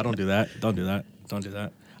 don't do that. Don't do that. Don't do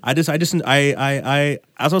that. As I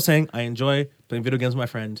was saying, I enjoy playing video games with my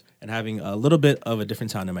friends and having a little bit of a different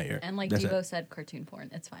sound in my ear. And like That's Devo it. said, cartoon porn.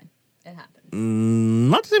 It's fine. It happens.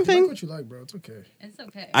 Not the same Like thing. what you like, bro. It's okay. It's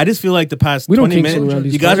okay. I just feel like the past We don't 20 kink shame around minutes,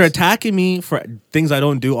 these you guys are parts. attacking me for things I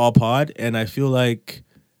don't do all pod, and I feel like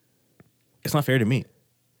it's not fair to me.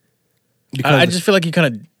 I just feel like you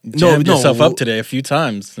kind of No, jammed no. yourself up today a few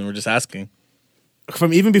times, and we're just asking.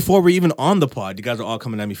 from even before we're even on the pod, you guys are all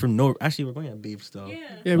coming at me from no. Actually, we're going at beef still. Yeah,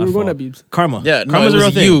 My we were going fault. at Beebs. Karma. Yeah, no, Karma's it a real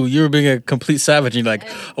was thing. you. You were being a complete savage. And you're like,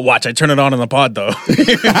 watch, I turn it on in the pod, though.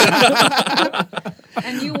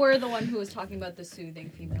 And you were the one who was talking about the soothing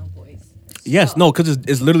female voice. Yes, So- no, because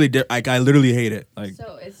it's literally like I literally hate it. Like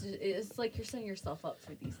So it's like you're setting yourself up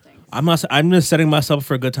for these things. I'm not. I'm just setting myself up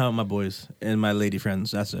for a good time with my boys and my lady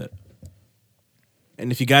friends. That's it.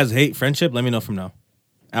 And if you guys hate friendship, let me know from now.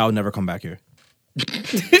 I'll never come back here.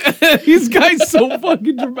 These guys so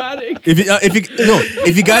fucking dramatic. If you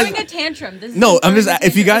Throwing a guys tantrum. This is no, I'm just throwing a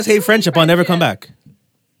if you tantrum. guys hate friendship, I'll never come back.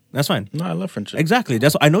 That's fine. No, I love friendship. Exactly.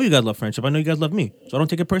 That's I know you guys love friendship. I know you guys love me, so I don't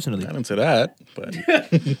take it personally. I didn't say that, but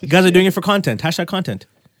You guys are doing it for content. Hashtag content.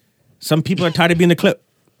 Some people are tired of being a clip.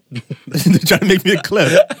 They're trying to make me a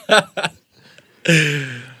clip.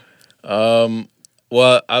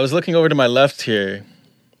 well, I was looking over to my left here.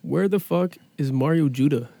 Where the fuck is Mario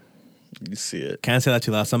Judah? You see it. Can't say that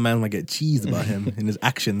too loud. Some man might get cheesed about him and his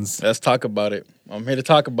actions. Let's talk about it. I'm here to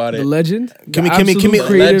talk about The it. legend? Can The we absolute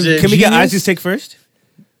creative legend. Can we get genius? Isaac's take first?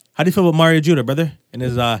 How do you feel about Mario Judah, brother? And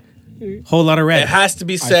his whole lot of red. It has to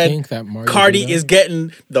be I said. think that Mario Cardi Judah- is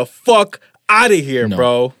getting the fuck out of here, No.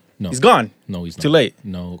 bro. No. He's gone. No, he's not. Too late.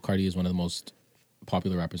 No, Cardi is one of the most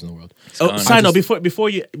popular rappers in the world. Oh, side note, before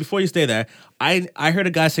you stay there, I heard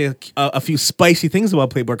a guy say a few spicy things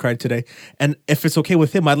about Playboy Cardi today, and if it's okay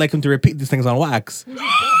with him, I'd like him to repeat these things on wax.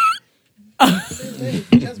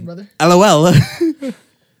 Yes, brother. LOL.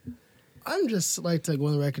 I'm just like to go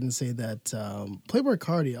on the record and say that Playboy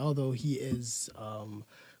Cardi, although he is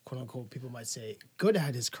quote unquote, people might say good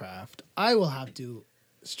at his craft, I will have to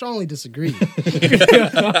strongly disagree.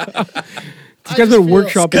 This guy's been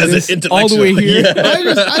workshopping Because this it's all the way here.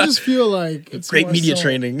 intellectual. I just feel like it's Great more media so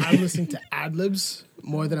training. I'm listening to ad libs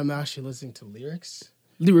more than I'm actually listening to lyrics.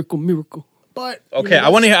 Lyrical miracle. But Okay, I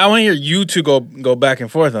want to hear you two go back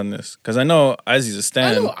and forth on this because I know Izzy's a I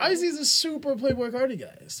stan. know Izzy's a super Playboy Cardi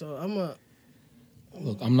guy, so I'm a.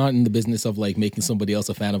 Look, I'm not in the business of like making somebody else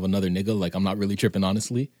a fan of another nigga. Like, I'm not really tripping,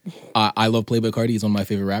 honestly. I love Playboy Cardi. He's one of my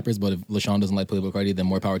favorite rappers. But if LaShawn doesn't like Playboy Cardi, then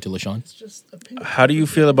more power to LaShawn. It's just opinion. How do you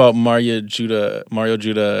feel about Mario Judah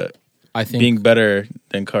I think being better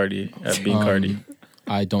than Cardi at being Cardi?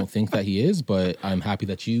 I don't think that he is, but I'm happy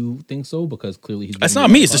that you think so because clearly he's. That's giving not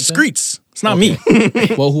you me. that It's the content. streets. It's not me.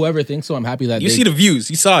 Well, whoever thinks so, I'm happy that You they- see the views.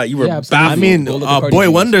 You saw it. You were Yeah, absolutely. I baffled. mean, Go look at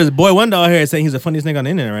Cardi's Boy Wonder out here saying he's the funniest nigga on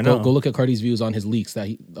the internet right now. Go look at Cardi's views on his leaks. That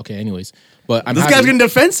he okay. Anyways, but I'm This happy. guy's getting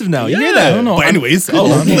defensive now. You hear that? No, no, But I'm- anyways,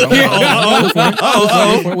 Hold on,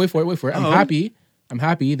 wait for it. I'm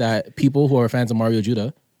happy that people who are fans of Mario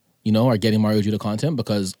Judah, are getting Mario Judah content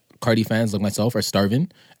because Cardi fans like myself are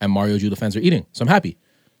starving and Mario Judah fans are eating. So I'm happy.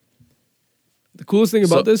 The coolest thing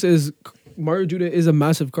about So- this is Mario Judah is a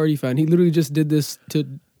massive Cardi fan. He literally just did this to.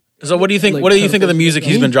 So what do you think? Like, What do you think of the kind of- music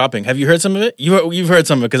he's been dropping? Have you heard some of it? You've heard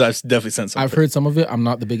some of it because I've definitely sent some. I've heard some of it. I'm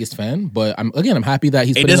not the biggest fan, but I'm happy that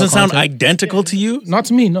he's. It putting doesn't out sound content. identical to you. Not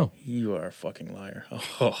to me, no. You are a fucking liar.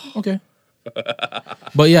 Oh. Okay.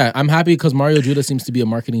 But yeah, I'm happy because Mario Judah seems to be a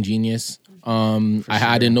marketing genius.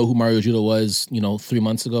 I didn't know who Mario Judah was, 3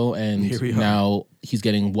 months ago, and Here we are. now he's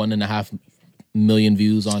getting 1.5 million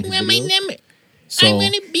views on his videos. So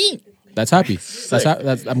that's happy.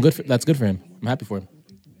 That's good for him. I'm happy for him.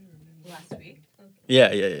 Last week. Yeah.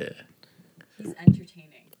 It's entertaining.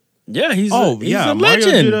 Yeah, he's Oh, he's yeah, a Mario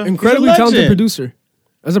legend. Judah. Incredibly He's a talented legend. producer.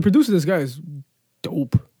 As a producer, this guy is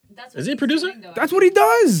dope. That's Is he a producer? That's what he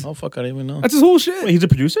does. Oh fuck, I didn't even know. That's his whole shit. Wait, he's a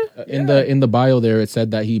producer? In the bio there, it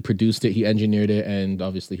said that he produced it, he engineered it, and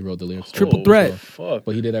obviously he wrote the lyrics. Triple Oh, threat. Fuck.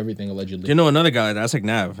 But he did everything allegedly. Do you know another guy that's like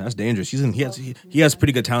Nav? That's dangerous. He has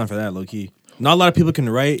pretty good talent for that, low key. Not a lot of people can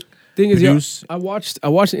write. Thing is, produce. I watched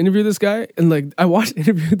an interview with this guy, and like I watched an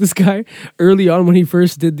interview with this guy early on when he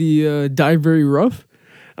first did the Dive Very Rough.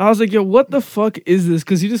 I was like, yo, what the fuck is this?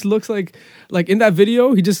 Because he just looks like in that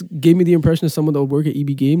video, he just gave me the impression of someone that would work at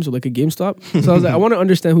EB Games or like a GameStop. So I was like, I want to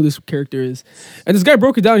understand who this character is. And this guy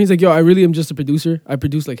broke it down. He's like, yo, I really am just a producer. I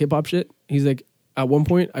produce like hip hop shit. He's like, at one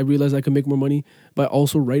point, I realized I could make more money by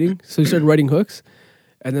also writing. So he started writing hooks.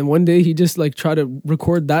 And then one day he just like tried to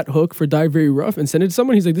record that hook for Die Very Rough and send it to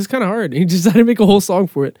someone. He's like, this is kind of hard. And he just decided to make a whole song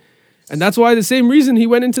for it. And that's why the same reason he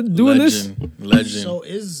went into doing this. Legend. So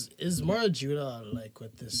is Mario Judah like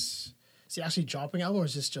with this? Is he actually dropping album, or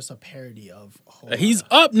is this just a parody of? He's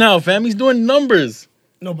up now, fam. He's doing numbers.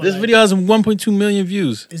 No, but This like, video has 1.2 million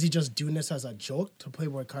views. is he just doing this as a joke to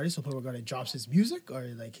Playboy Cardi? So Playboy Cardi drops his music, or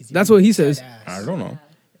like he's That's what he says. I don't know.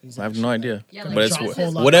 He's I have actually, no idea. Yeah, like But it's drop a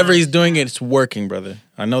whole lot whatever of- he's doing, it's working, brother.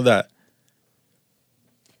 I know that.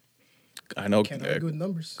 I know Can't argue with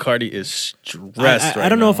numbers. Cardi is stressed. I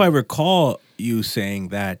don't know if I recall you saying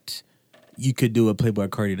that you could do what Playboy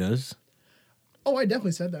Cardi does. Oh, I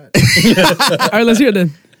definitely said that. All right, let's hear it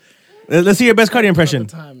then. Let's hear your best Cardi impression. Not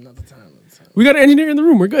the time. Not the time. We got an engineer in the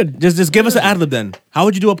room. We're good. Just give us an ad lib then. How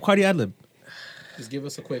would you do a Cardi ad lib? Just give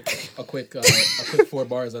us a quick 4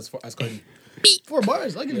 bars as Cardi. 4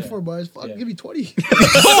 bars. I'll give you 4 bars. Fuck, give me 20.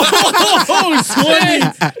 Oh,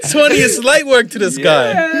 20 is light work to this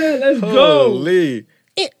guy. Let's Holy.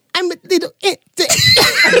 I'm a little.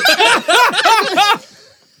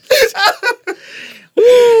 Hey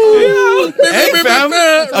fam,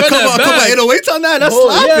 a couple 808s on that. That's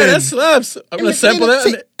slapping. Yeah, that slaps. I'm gonna sample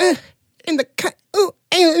that. In the cut. I'm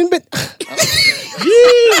He's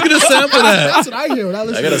gonna sample that. That's what I hear when I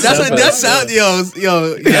listen. I gotta to That's sample what that. that sound. Yo.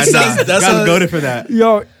 Yeah, That nah, sounds- that gotta sounds- go there for that.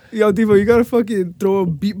 Yo, Devo, you gotta fucking throw a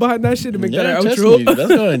beat behind that shit to make Yeah, that our trust outro. me, that's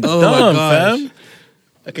going Oh my dumb, gosh. fam.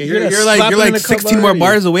 Okay, You're like 16 more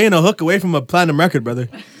bars away and a hook away from a platinum record, brother.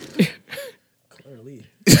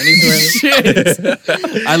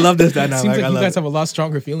 I love this dynamic. Seems like I you love guys it. have a lot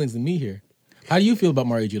stronger feelings than me here. How do you feel about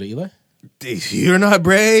Mario Judah, Eli? You're not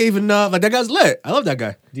brave enough. Like that guy's lit. I love that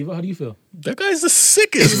guy. Devo, how do you feel? That guy's the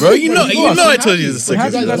sickest, bro. You know I told you he's the You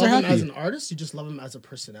sickest. guys guys love are him happy. as an artist. You just love him as a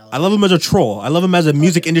personality. I love him as a troll. I love him as a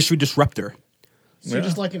music industry disruptor. So you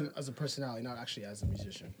just like him as a personality, not actually as a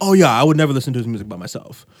musician. Oh yeah, I would never listen to his music by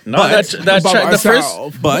myself. No, But- that track, the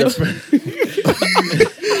first. But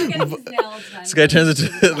This guy turns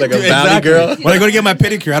into like a valley exactly. girl. When I go to get my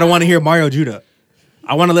pedicure, I don't want to hear Mario Judah.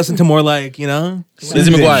 I want to listen to more like Lizzie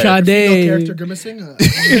soothing. McGuire. No character Sade. grimacing in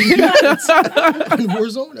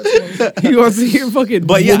Warzone. That's what He wants to hear fucking.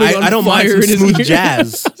 But yeah, woman on I don't mind fire some in his smooth ear.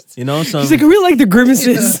 jazz. You know, some He's like, I really like the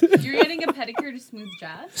grimaces. You're getting a pedicure to smooth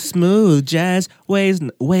jazz? smooth jazz wave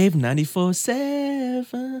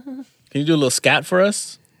 94.7. Can you do a little scat for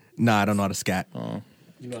us? Nah, I don't know how to scat.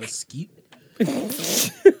 You know how to skeet?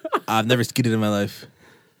 I've never skeeted in my life.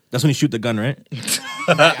 That's when you shoot the gun, right? Yes.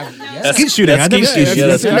 Skeet shooting. that's I never skeet skeet shooting. shooted. Yeah,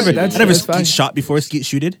 that's I never, that's- I never that's skeet fine. shot before. Skeet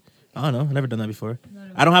shooted. I don't know. I've never done that before.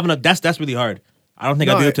 I don't have enough. That's really hard. I don't think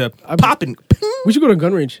No, I do it to I- pop and. We should go to a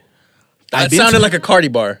gun range. That I've been sounded to- like a Cardi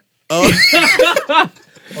bar. Or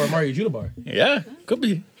a Mario Judah bar. Yeah, could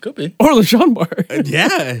be. Or LaShawn bar.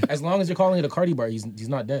 Yeah. As long as you're calling it a Cardi bar, he's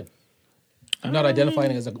not dead. I'm not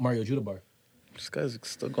identifying it as a Mario Judah bar. This guy's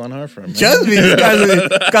still going hard for him. Man. Just me. This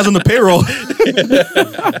guy's on the payroll.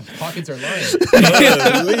 Pockets are lying.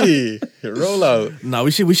 Holy. Roll out. No,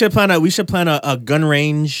 we should plan a gun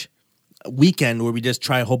range weekend where we just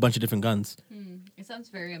try a whole bunch of different guns. It sounds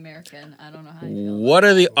very American. I don't know how you feel. What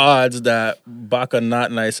are the odds that Baka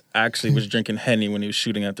Not Nice actually was drinking Henny when he was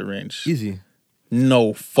shooting at the range? Easy.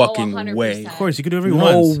 No fucking 100%. way. Of course, he could do whatever he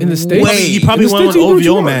No wants. In the States? He probably In the went on States, you do what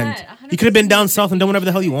you OVO, want. man. He could have been down south and done whatever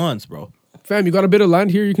the hell he wants, bro. Fam, you got a bit of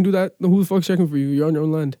land here. You can do that. Who the fuck's checking for you? You're on your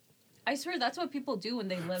own land. I swear that's what people do when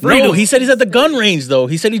they live. No, he said he's at the gun range though.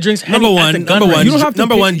 He said he drinks Henny at the gun Number one, range. You don't have to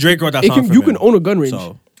number pick- one. Drake wrote that It song can, for you him. can own a gun range.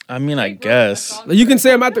 So I mean, I guess. Like, you can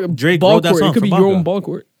say I'm at the Drake ball wrote that court. song It could for be Baka. your own ball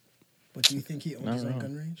court. But do you think he owns his own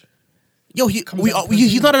gun range? yo,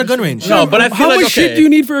 he's not at a gun range. No, but I feel How like much shit okay. do you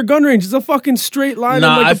need for a gun range? It's a fucking straight line.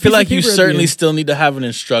 Nah, and like I a feel piece of like you paper at the certainly end. still need to have an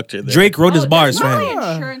instructor there. Drake wrote his Oh, bars, there's fam.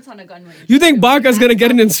 probably insurance on a gun range. You think Baka's gonna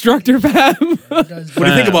get an instructor, fam? What do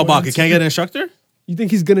you think about Baka? Can I get an instructor? You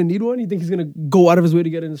think he's gonna need one? You think he's gonna go out of his way to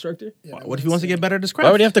get an instructor? What if he wants to get better at his Why would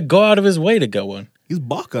craft? he have to go out of his way to get one? He's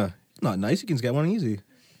Baka. Not nice. You can get one easy.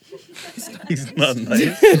 He's not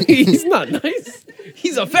nice. He's not nice.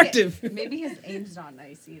 He's effective. Maybe his aim's not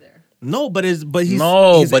nice either. No, but he's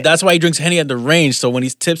but that's why he drinks Henny at the range. So when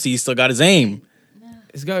he's tipsy, he's still got his aim.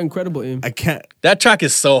 He's got incredible aim. I can't, That track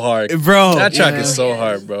is so hard, bro. That track Yeah. is so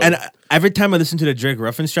hard, bro. And every time I listen to the Drake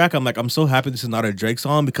reference track, I'm like, I'm so happy this is not a Drake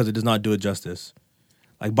song because it does not do it justice.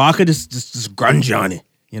 Like Baca just grunge on it.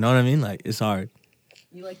 You know what I mean? Like it's hard.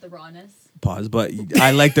 You like the rawness? Pause, but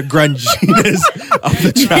I like the grunginess of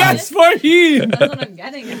the track. Yes, for him. That's what I'm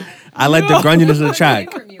getting at. I like the grunginess of the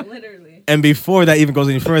track. From you, literally. And before that even goes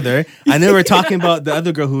any further, I know we're talking about the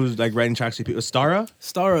other girl who's like writing tracks for people, Stara.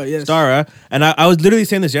 Yes. Stara. And I was literally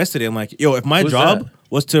saying this yesterday. I'm like, yo, if my Who's job that?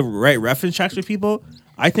 was to write reference tracks for people,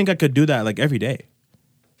 I think I could do that like every day.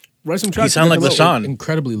 Write some You tracks. sound like and get them out. LaShawn.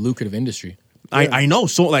 Incredibly lucrative industry. I know.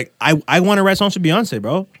 So like I want to write songs for Beyonce,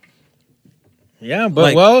 bro. Yeah, but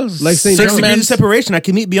Like- well, like St. certain 6 degrees of men's- separation. I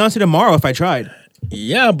can meet Beyonce tomorrow if I tried.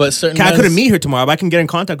 Yeah, but certain I couldn't men's- meet her tomorrow, but I can get in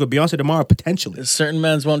contact with Beyonce tomorrow potentially. certain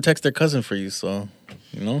men's won't text their cousin for you, so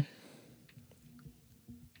you know,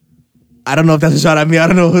 I don't know if that's a shot at me. I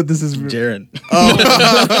don't know who this is. Jared.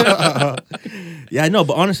 Yeah, I know,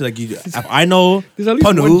 but honestly, like, if I know There's at least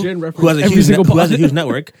one Panu, Jen reference who has a every huge single who has a pod. huge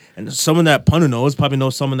network, and someone that Panu knows probably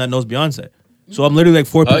knows someone that knows Beyonce. So I'm literally like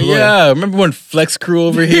 4 Oh people. away. yeah, remember when Flex Crew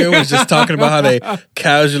over here was just talking about how they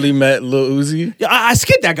casually met Lil Uzi? Yeah, I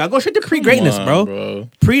skipped that guy. Go straight to pre-greatness, Come on, bro.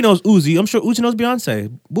 Pre knows Uzi. I'm sure Uzi knows Beyonce.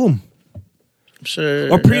 Boom. I'm sure.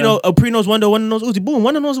 Or yeah. Pre knows Wonder. Wonder knows Uzi. Boom.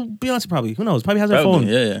 Wonder knows Beyonce. Probably. Who knows? Probably has her Probably,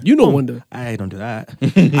 phone. yeah. You know Boom. Wonder. I don't do that.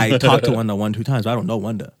 I talked to Wonder 1-2 times, but I don't know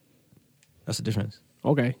Wonder. That's the difference.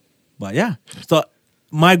 Okay. But yeah. So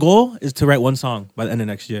my goal is to write one song by the end of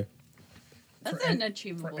next year. That's an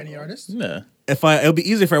achievable. For any goal. artist? Yeah. It'll be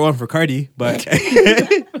easy if I went for Cardi, but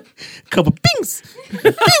couple pings,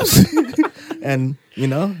 and you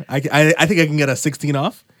know, I think I can get a 16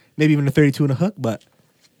 off, maybe even a 32 and a hook. But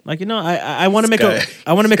like you know, I want to make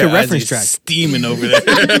a reference track. Steaming over there.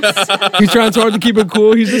 He's trying so hard to keep it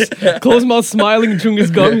cool. He's just closed mouth smiling and chewing his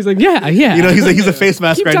gum. He's like, yeah. You know, he's a face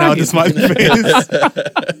mask Keep right now with a talking. smiling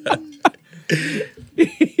face.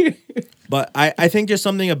 But I think there's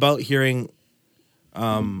something about hearing,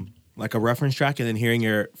 like a reference track and then hearing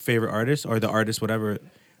your favorite artist or the artist, whatever,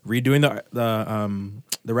 redoing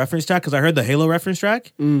the reference track. Because I heard the Halo reference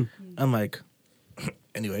track. I'm like,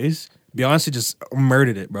 anyways, Beyonce just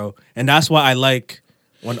murdered it, bro. And that's why I like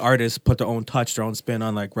when artists put their own touch, their own spin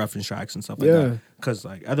on like reference tracks and stuff like Yeah. that. Because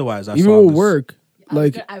like otherwise, I Even saw with this- Work.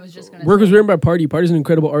 Like, I was just gonna. Work was say, written by Party. Party's an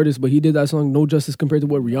incredible artist, but he did that song no justice compared to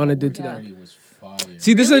what Rihanna did to that. Was fire.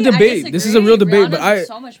 See, this Really? is a I debate. This is a real disagree. debate, but Rihanna's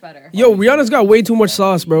so much better. Yo, Rihanna's got way too much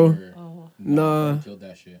sauce, bro. Nah. Killed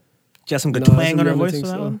that shit. She has some good Nah, twang on her Rihanna voice thinks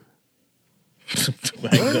for that so. one.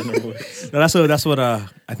 No, that's what I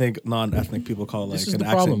think non-ethnic people call like This is an the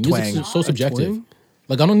accent problem. twang. Music is so subjective. twang?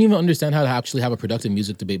 Like I don't even understand how to actually have a productive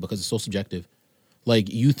music debate because it's so subjective. Like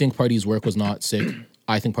you think Party's work was not sick.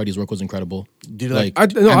 I think Party's work was incredible. Do you like? I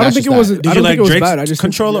and don't that's think just it was. that. I Did you don't like think it was Drake's bad. I just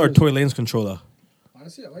think controller or Rihanna's- Tory Lane's controller?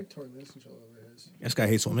 Honestly, I like Tory Lanez control over his. This guy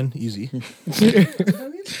hates women. Easy.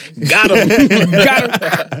 Got him.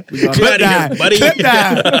 Get out of here, buddy.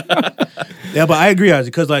 Yeah, but I agree, Ozzy,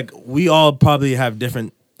 because like we all probably have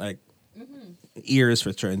different like ears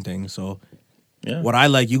for certain things. So Yeah. what I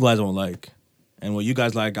like, you guys won't like, and what you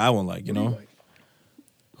guys like, I won't like. You know.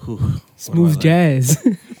 Whew. What do I Smooth like? jazz.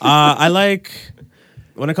 I like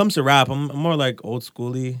when it comes to rap. I'm more like old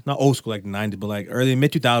schooly, not old school like '90s, but like early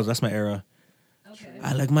mid 2000s. That's my era. Okay.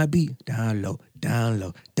 I like my beat down low, down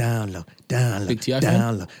low, down low, down low, Big T.I.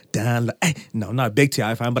 down low, down low. Hey, no, I'm not a big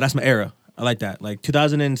T.I. fan, but that's my era. I like that. Like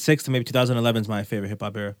 2006 to maybe 2011 is my favorite hip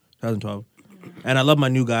hop era. 2012, and I love my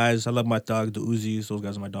new guys. I love my dogs, the Uzis. Those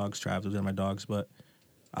guys are my dogs. Trav, those are my dogs. But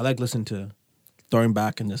I like listening to throwing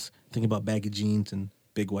back and just thinking about baggy jeans and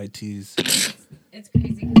big white tees. It's crazy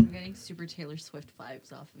because I'm getting super Taylor Swift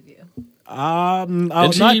vibes off of you.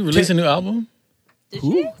 Did she release a new album? Did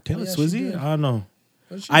Who? she? Taylor Yeah, she Swizzy? did. I don't know.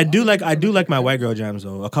 What she I do got? like my white girl jams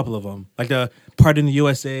though. A couple of them, like the Part in the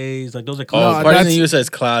USA's, like those are Oh, classic. Party in the that's- USA is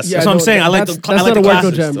classic. That's what I'm saying. I like that's, the- that's I like not the a white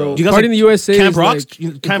girl classics, jam, bro. though. Do you guys Party like in the USA Camp is Rocks,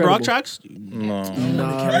 like Camp Rock incredible. tracks. No.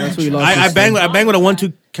 Nah, that's what you lost. I us. bang with a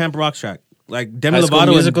 1-2 Camp Rock track, like Demi High School Lovato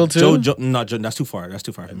Musical and too? Joe. That's too far. That's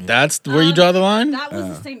too far for me. That's where you draw the line? That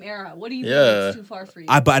was the same era. What do you Yeah. think? It's too far for you.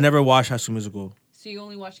 But I never watched High School Musical. So you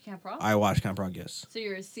only watched Camp Rock? I watched Camp Rock. Yes. So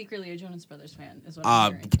you're secretly a Jonas Brothers fan, is what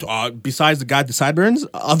I'm hearing. Besides the guy with the sideburns,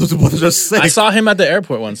 others both just sick. I saw him at the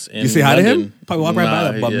airport once. In You say hi to him? London. Probably walk right by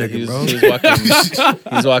Nah, that bum yeah, nigga, bro. He's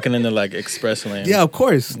walking. He's walking into like express lane. Yeah, of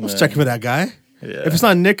course. I was Yeah. checking for that guy. Yeah. If it's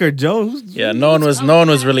not Nick or Joe, who's Yeah, no one was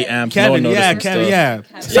really amped. no one Kevin. Yeah, noticed Kevin. stuff. Yeah.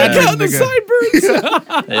 Yeah. Sideburns,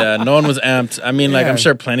 nigga. Yeah, no one was amped. I mean, like, Yeah. I'm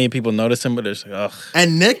sure plenty of people noticed him, but it's like, ugh.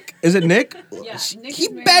 And Nick, is it Nick? Yeah, Nick He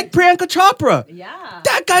is married. bagged Priyanka Chopra. Yeah.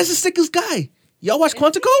 That guy's the sickest guy. Y'all watch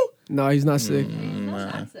Quantico? No, he's not sick.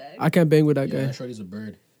 That's it. I can't bang with that Yeah, guy. Shorty's a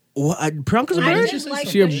bird. What? Priyanka's a I bird? didn't like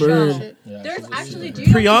She a the bird. show. Yeah, There's she's a actually, bird. do you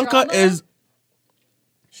know the Priyanka drama? is.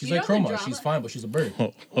 She's You like know the Chroma. drama? She's fine, but she's a bird.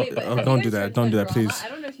 Wait, but Oh, have don't you do guys that. heard Don't the do that, drama? please. I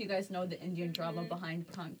don't know if you guys know the Indian drama behind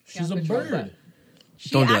She's a Priyanka Chopra. bird. She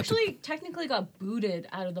Don't do that actually technically got booted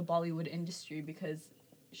out of the Bollywood industry because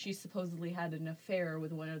she supposedly had an affair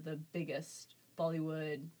with one of the biggest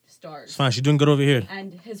Bollywood stars. It's fine. She's doing good over here.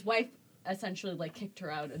 And his wife essentially like kicked her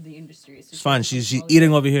out of the industry. So It's fine. She's Bollywood.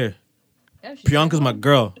 eating over here. Yeah, she's Priyanka's eating my well.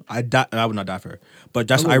 girl. I would not die for her. But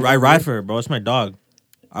that's I ride for her, bro. It's my dog.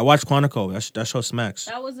 I watch Quantico. That show smacks.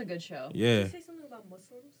 That was a good show. Yeah.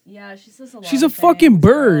 Yeah, she says a lot. She's of a fucking things,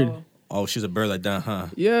 bird. bro. Oh, she's a bird like that, huh?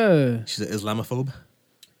 Yeah. She's an Islamophobe.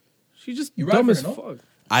 She's just You ride dumb for as her, no? fuck.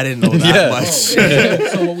 I didn't know that Yeah.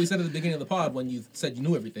 much. So what we said at the beginning of the pod when you said you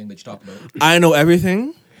knew everything that you talked about. I know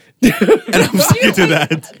everything, and I'm sticking to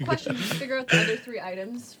that. Question: Did you figure out the other 3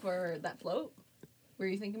 items for that float? Were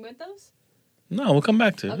you thinking about those? No, we'll come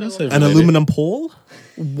back to it. Okay, That's well- it An for later. aluminum pole,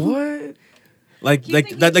 What? like Keep like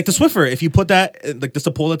thinking- that, like the Swiffer. If you put that, like just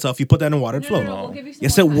the pole itself, you put that in water, it'd float. We'll give you some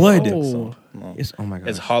Yes, it more time. would. Oh. No. Yes. Oh my god.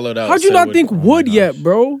 It's hollowed out. How'd you so not it think would- wood gosh. yet,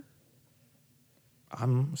 bro?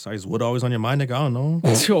 I'm sorry. Is wood always on your mind, nigga? I don't know.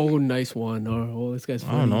 Oh, nice one. Oh, this guy's I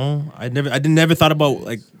funny. don't know. I never thought about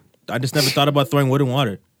like. I just never thought about throwing wood in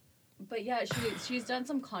water. But yeah, she's done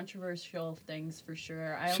some controversial things for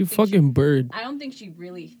sure. I don't She think fucking bird. I don't think she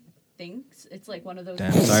really thinks. It's like one of those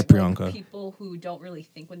Damn, people, sorry, Priyanka. people who don't really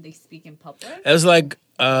think when they speak in public. It was like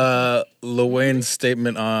Lil Wayne's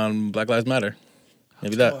statement on Black Lives Matter.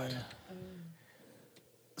 Maybe that.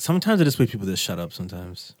 Sometimes I just wish people just shut up.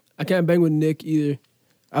 Sometimes I can't bang with Nick either.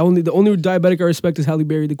 The only diabetic I respect is Halle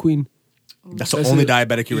Berry, the queen. that's the That's only it.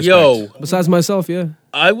 diabetic you respect. Yo, Besides myself, yeah.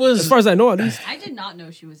 I As was. far as I know, at least. I did not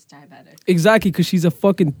know she was diabetic. Exactly, because she's a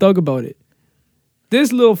fucking thug about it.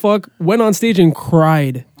 This little fuck went on stage and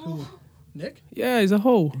cried. Nick? Yeah, he's a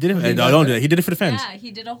hoe. He did it. No, don't do that. He did it for the fans. Yeah,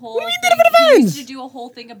 he did a whole. What do you thing. mean he did it for He used fans? to do a whole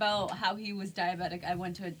thing about how he was diabetic. I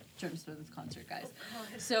went to a German Smith's concert, guys.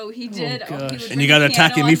 So he did. gosh. he would And bring you guys a are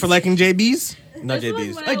attacking piano me on for liking JBs? Not This was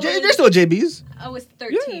JBs. when Like, I J- was- they're still JBs. I was Yeah,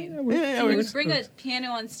 13. we're- Yeah, He we're- would bring a piano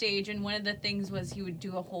on stage, and one of the things was he would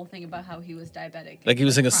do a whole thing about how he was diabetic. Like he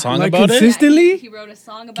was singing a song Like about it? consistent- Consistently? He wrote a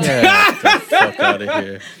song about Yeah, it, get the fuck out of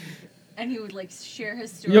here. and he would like share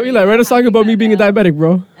his story. Yo, Eli, write a song about me being a diabetic,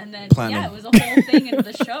 bro. And then Platinum. yeah, it was a whole thing in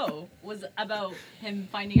the show was about him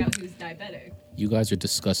finding out he was diabetic. You guys are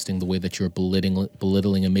disgusting the way that you're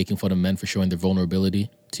belittling and making fun of men for showing their vulnerability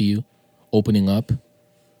to you, opening up.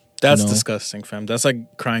 That's No. disgusting, fam. That's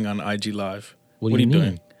like crying on IG Live. What What do are you you mean?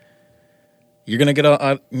 doing? You're gonna get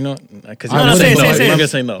out, you know, because I you're gonna wouldn't. say no. Say it. You're gonna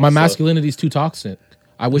say no. My so- masculinity is too toxic.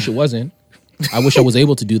 I wish it wasn't. I wish I was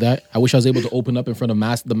able to do that. I wish I was able to open up in front of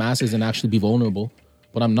the masses and actually be vulnerable.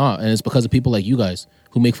 But I'm not. And it's because of people like you guys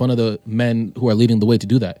who make fun of the men who are leading the way to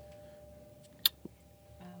do that.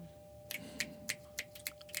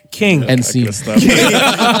 King. And see. Good stuff. King,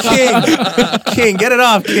 get it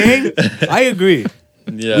off, King. I agree.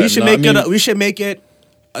 Yeah, we should no, I mean, we should make it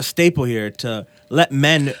a staple here to let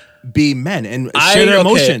men be men and I, share their okay,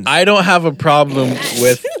 emotions. I don't have a problem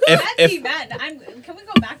with Men be if men. Can we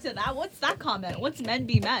go back to that? What's that comment? What's men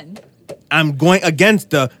be men? I'm going against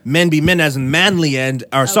the men be men as in manly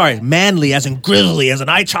manly as in grizzly, as in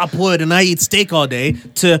I chop wood and I eat steak all day,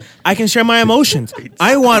 to I can share my emotions.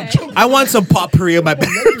 I want some potpourri in my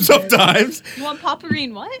bedroom sometimes. You want potpourri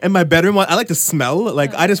and what? In my bedroom, I like to smell.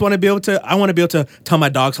 Like I just want to be able to. I want to be able to tell my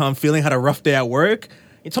dogs how I'm feeling. Had a rough day at work.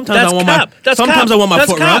 Sometimes that's I want cap. my. Sometimes I want my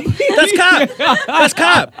That's foot cap. rubbed. That's cap. That's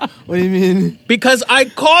cap. What do you mean? Because I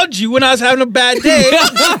called you when I was having a bad day, and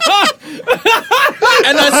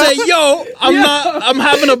I said, "Yo, I'm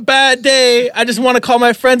having a bad day. I just want to call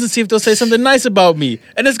my friends and see if they'll say something nice about me."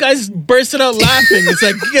 And this guy just bursted out laughing. It's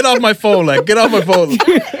like, "Get off my phone! Like, get off my phone!"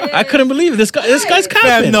 I couldn't believe it. This guy's Fam,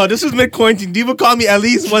 capping. no, this is mid quarantine. Diva call me at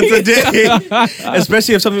least once a day,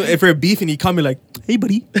 especially if we're beefing. He call me like, "Hey,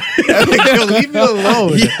 buddy," I'm like, yo, leave me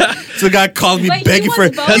alone. Yeah. So the guy called me But he begging was for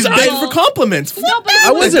vulnerable. he's begging for compliments. No, but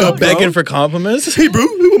I wasn't Bro. begging for compliments. Hey, bro,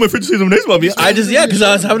 you want my friend to say something nice about me? Because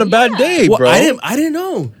I was having a bad day, Well, bro. I didn't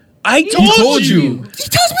know. I told you. He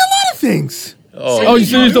tells me a lot of things. Oh, you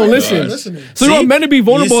just don't listen. Listening. So you See? want men to be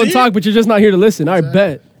vulnerable You and see? talk, but you're just not here to listen. I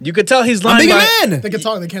bet. You could tell he's I'm lying. being a man. They can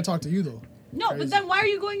talk. They can't talk to you though. No, but then why are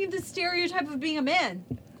you going into the stereotype of being a man?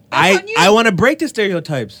 on you. I want to break the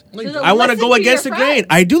stereotypes. So I want to listen go to against the your grain. friends.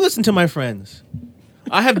 I do listen to my friends.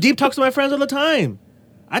 I have deep talks with my friends all the time.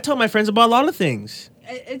 I tell my friends about a lot of things.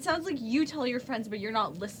 It sounds like you tell your friends, but you're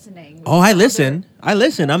not listening. Oh, I listen. I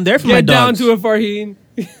listen. I'm there for my Get down dogs. to it, Farheen.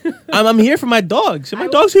 I'm here for my dogs. And I my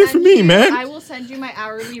will dog's here for send me, you- man. I will send you my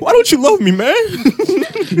hourly. Why don't you love me,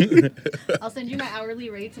 man? I'll send you my hourly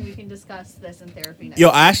rates, and we can discuss this in therapy next. Yo,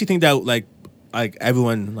 I actually think that like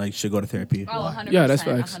everyone like should go to therapy. Oh, 100%. Yeah, that's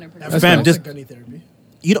facts. 100%. That's Fam, fine. just Like any therapy.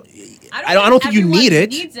 you don't. I don't think you everyone need it,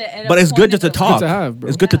 needs it at a but it's good point just to in their talk. life. Good to have, bro.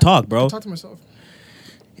 It's good to talk, bro. Talk to myself.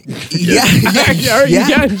 Yeah, Yeah, you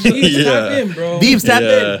can. Jeez. Yeah. Tap in, bro. Beeps, tap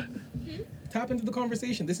Yeah. in. Tap into the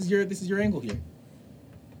conversation. This is your angle here.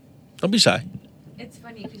 Don't be shy. It's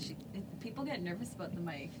funny because people get nervous about the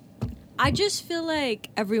mic. I just feel like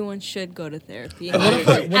everyone should go to therapy. What if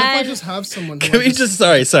I And- just have someone? Who Can we just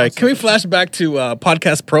sorry. Can we flash back to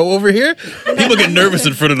Podcast Pro over here? People get nervous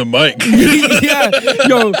in front of the mic. Yeah,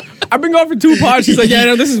 yo, I've been going for 2 pods. She's like, yeah,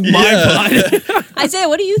 no, this is my pod. Isaiah,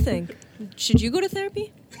 what do you think? Should you go to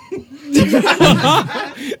therapy?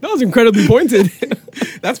 That was incredibly pointed.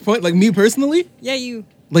 That's point. Like me personally, Yeah, you.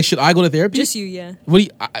 like should I go to therapy? Just you, yeah. What do you,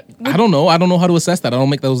 I don't know. I don't know how to assess that. I don't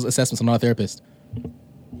make those assessments. I'm not a therapist.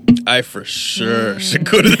 I for sure should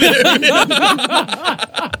go to therapy.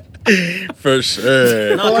 For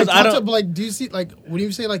sure. No, But like, 'cause I talk to, don't. but like, do you see like when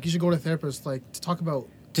you say like you should go to a therapist, like to talk about?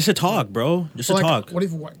 Just to talk, bro. Just to But, like, talk. What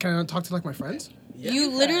if? What, can I talk to like my friends?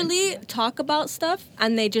 You literally talk about stuff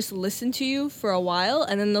and they just listen to you for a while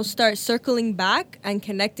and then they'll start circling back and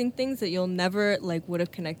connecting things that you'll never like would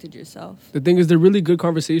have connected yourself. The thing is, they're really good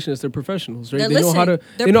conversationalists. They're professionals, right? They're They know how to. listening.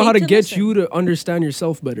 They're They know how paid to to get listen. you to understand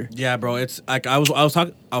yourself better. Yeah, bro. It's like I was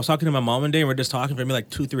talking to my mom one day, and we're just talking for maybe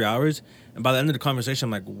like 2-3 hours, and by the end of the conversation,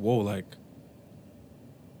 I'm like, whoa, like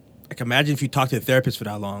imagine if you talked to a therapist for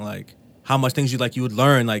that long, like how much things you would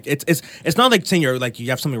learn. Like it's not like saying you're like you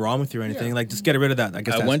have something wrong with you or anything. Yeah. Like just get rid of that. I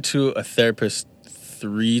guess I that's- went to a therapist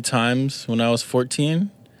 3 times when I was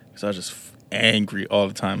 14 because I was just angry all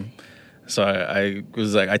the time. So I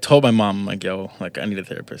was like, I told my mom, like, yo, like I need a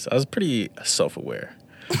therapist. I was pretty self-aware,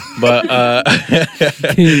 but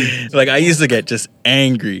like I used to get just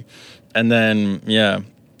angry, and then I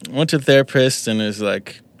went to a therapist, and it was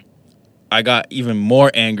like I got even more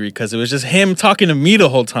angry because it was just him talking to me the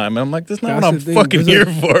whole time, and I'm like, that's not That's what I'm the thing. fucking There's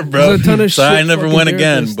here for, bro. there's a ton of So I shit never fucking went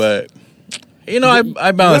again, therapists. but. You know,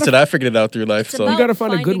 I balanced it. I figured it out through life. It's So about gotta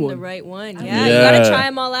find a good finding one. the right one. Yeah, Yeah. you gotta try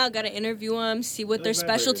them all out. Gotta interview them, see what their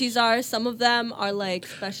specialties are. Some of them are like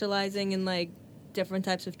specializing in like different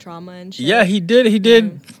types of trauma and shit. yeah, he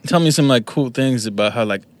did tell me some like cool things about how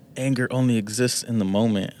like anger only exists in the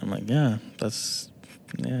moment. I'm like, yeah,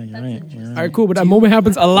 you're right. All right, cool, but that moment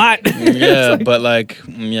happens a lot. Yeah, but like,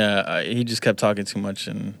 he just kept talking too much,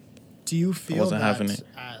 and Do you feel wasn't that having it.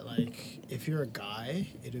 like if you're a guy,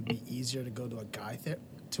 it would be easier to go to a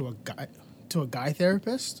guy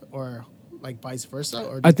therapist, or like vice versa?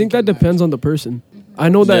 Or do I you think it that depends matters? on the person. I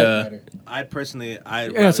know that. yeah. I personally, I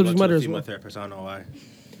Yeah, subject matter as female well. therapist. I don't know why.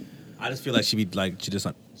 I just feel like she just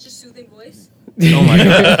not. It's just soothing voice. Oh my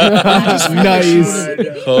god.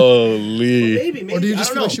 Nice. Holy. Or do you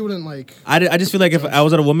just feel like she wouldn't like? I just feel like if I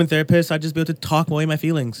was at a woman therapist, I'd just be able to talk away my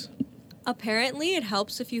feelings. Apparently, it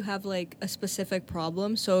helps if you have like a specific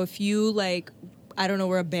problem. So if you like, I don't know,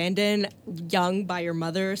 were abandoned young by your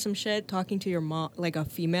mother or some shit, talking to your mom, like a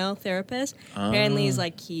female therapist, apparently is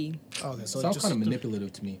like key. Okay, so Sounds just kind of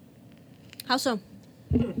manipulative to me. How so?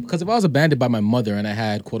 Because if I was abandoned by my mother and I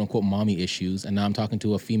had quote unquote mommy issues, and now I'm talking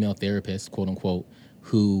to a female therapist, quote unquote,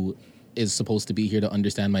 who is supposed to be here to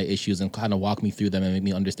understand my issues and kind of walk me through them and make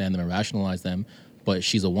me understand them and rationalize them, but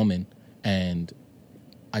she's a woman, and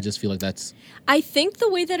I just feel like that's I think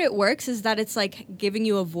the way that it works is that it's like giving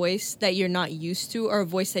you a voice that you're not used to or a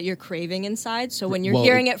voice that you're craving inside. So when you're Well,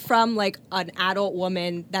 hearing it from like an adult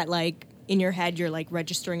woman, that like in your head, you're like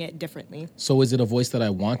registering it differently. so. Is it a voice that I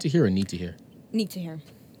want to hear or need to hear? Need to hear.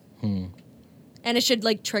 And it should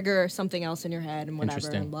like trigger something else in your head and whatever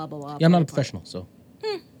Interesting. and blah, blah, blah. Yeah, I'm not a blah, blah. professional, so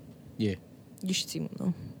yeah. You should see one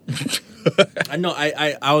though. I know.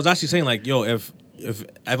 I was actually saying like, yo, if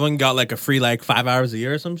everyone got like a free like 5 hours a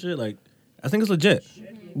year or some shit, like I think it's legit.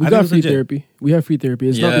 We I got think it's free legit. therapy. We have free therapy.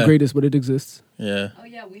 It's not the Yeah. greatest, but it exists. Yeah. Oh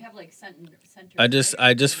yeah, we have like center. I just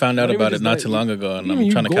found out Not even about it just not that, too long ago, and even I'm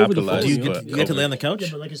you trying to go over the capitalize. phone, Do you but get, you get to lay on the Yeah,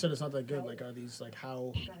 couch? but like you said, it's not that good. Like, are these like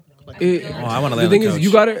how? Like, Oh, I want to lay The on thing the is, couch.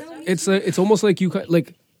 you gotta. It's almost like you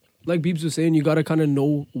like Beebs was saying. You gotta kind of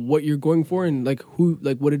know what you're going for and like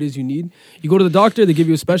what it is you need. You go to the doctor, they give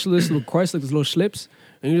you a specialist, little Christ, like those little slips,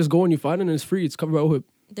 and you just go and you find it, and it's free. It's covered by OHIP.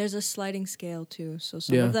 There's a sliding scale too. So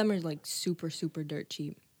some Yeah. of them are like super, super dirt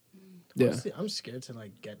cheap. Yeah. Honestly, I'm scared to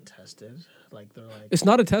like get tested. Like they're like, It's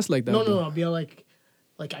not a test like that. no, though. I'll be like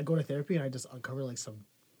I go to therapy and I just uncover like some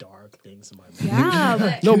dark things in my mind. Yeah,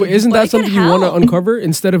 but No, but isn't But that it could something you want to help. uncover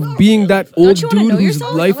instead of being that old you wanna dude know whose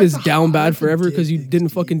yourself? life I is like down to bad hide forever the because you dick didn't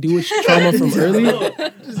fucking do it trauma from early?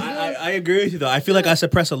 I agree with you though. I feel like I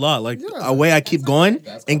suppress a lot. Like a way I keep going,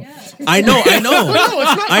 and I know. No, it's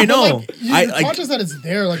not. I know. But, like, I you're like. conscious that it's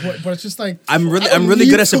there. Like, what, but it's just like I'm really I don't good need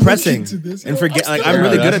at to look suppressing into this. and forget. Like still- I'm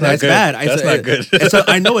really good at that. that's It's not bad. good. That's not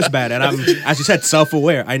good. I know it's bad, and I'm, as you said,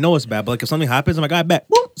 self-aware. I know it's bad, but like if something happens, I'm like, I bet.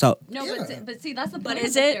 Whoop, so No, but see, that's the But point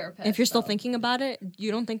is of a it? therapist, If you're still though. thinking about it,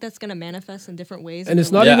 you don't think that's gonna manifest in different ways? And in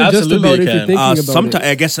it's your not life? Yeah, even just absolutely about it if you're can. thinking about sometimes it.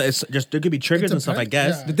 I guess it's just there could be triggers and stuff. I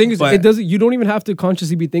guess. Yeah. The thing is, But- it doesn't. You don't even have to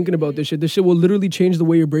consciously be thinking about this shit. This shit will literally change the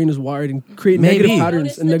way your brain is wired and create Maybe. negative patterns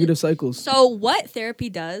Notice and that negative cycles. So what therapy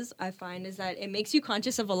does, I find, is that it makes you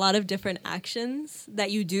conscious of a lot of different actions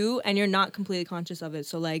that you do, and you're not completely conscious of it.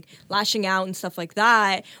 So like lashing out and stuff like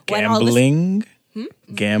that. When all this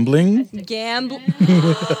Gambling. gamble,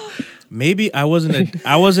 Maybe I wasn't.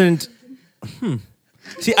 I wasn't.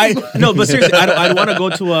 See, but seriously, I don't want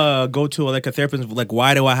to go to like a therapist. Like,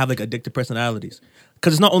 why do I have like addictive personalities?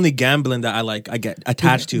 Because it's not only gambling that I get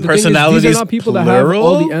attached to. The thing is, Personalities, these are not people that have all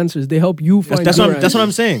plural? the answers. They help you find. That's your what I'm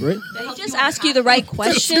answers, saying. right? they just ask you the right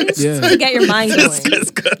questions Yeah. to get your mind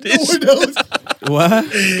going.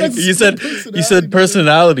 What? You said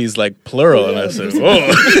personalities like plural, and I said,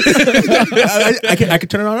 whoa. I can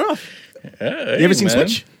turn it on and off. You ever seen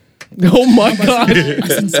Switch? Oh my god!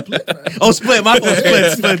 Oh, Split. My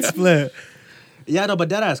fault. Split. Yeah, no, but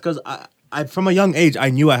deadass, because I from a young age I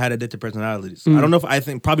knew I had addictive personalities. I don't know if I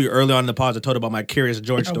think probably early on in the pause I told about my Curious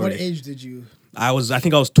George At story. what age did you? I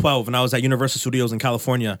think I was 12 and I was at Universal Studios in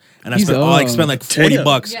California and I He's spent young. spent like $40 Damn.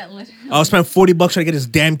 bucks. Yeah, literally. I was spending $40 trying to get this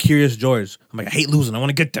damn Curious George. I'm like, I hate losing. I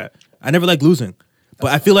want to get that. I never like losing,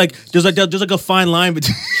 but I feel like there's like a fine line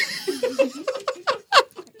between.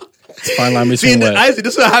 Fine line See, between what? Isaac,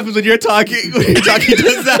 this is what happens when you're talking. When you're talking,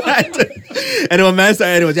 does that. And when man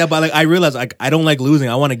started, anyways, yeah, but like I realized like I don't like losing.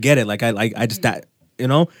 I want to get it. Like I just that. You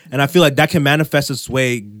know, and I feel like that can manifest its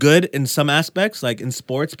way good in some aspects, like in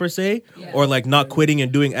sports per se, Yeah. or like not quitting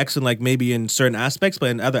and doing excellent, like maybe in certain aspects, but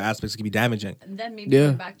in other aspects it can be damaging. And then maybe Yeah.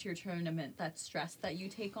 going back to your tournament, that stress that you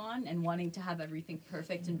take on and wanting to have everything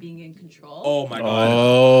perfect and being in control. Oh my god,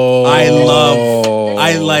 Oh,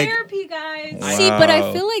 I like. Therapy, guys. See, but I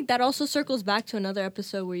Wow. feel like that also circles back to another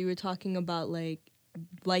episode where you were talking about like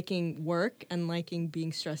liking work and liking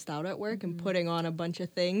being stressed out at work and putting on a bunch of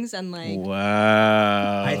things and like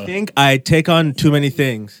Wow. I think I take on too many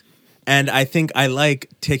things, and I think I like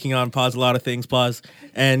taking on a lot of things,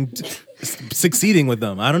 and succeeding with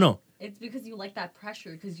them. I don't know. It's because you like that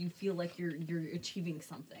pressure because you feel like you're achieving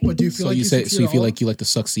something. What do you feel So like you say, so you succeed feel all? like you like to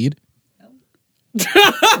succeed? What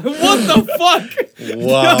the fuck?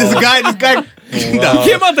 Wow. This guy. He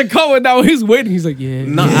came out the cut with that. He's waiting. He's like, yeah.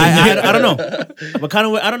 No, I don't know. What kind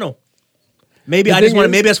of way? I don't know. Maybe The I just thing want.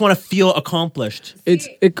 is- Maybe I just want to feel accomplished.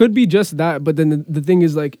 It could be just that, but then the thing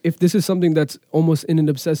is like if this is something that's almost in an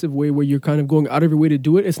obsessive way where you're kind of going out of your way to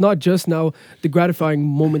do it, it's not just now the gratifying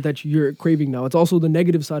moment that you're craving now. It's also the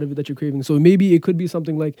negative side of it that you're craving. So maybe it could be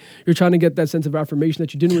something like you're trying to get that sense of affirmation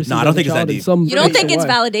that you didn't receive. No, I don't as a think it's that child in deep. some you don't X or think it's Y.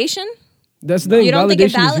 validation? That's the thing. You don't think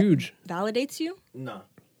it Validation is huge. validates you? Nah.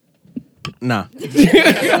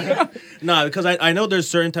 Nah, because I know there's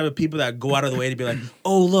certain type of people that go out of the way to be like,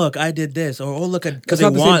 oh look, I did this, or oh look, because It's they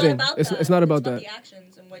not the same want. thing. It's not about that. the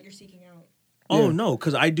actions and what you're seeking out. Oh Yeah. no,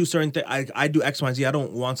 because I do certain things. I do X, Y, and Z. I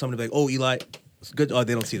don't want someone to be like, oh Eli, it's good. Oh,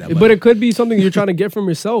 they don't see that. But it could be something you're trying to get from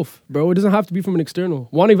yourself, bro. It doesn't have to be from an external.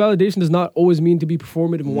 Wanting validation does not always mean to be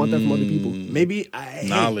performative and want that from other people. maybe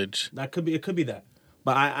Knowledge. That could be. It could be that.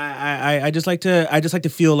 But I just like to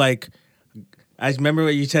feel like. I remember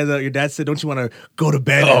what you said. Your dad said, "Don't you want to go to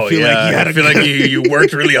bed Oh and feel yeah, like you had I feel like you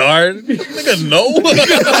worked really hard. Nigga, no. What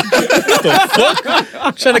the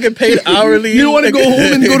fuck? Trying to get paid hourly. You don't want to go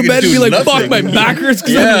home and go to bed and Do be like, nothing. fuck, my back hurts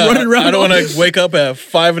because Yeah, I'm running around. I don't want to wake up at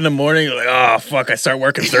 5 a.m. Like, oh fuck, I start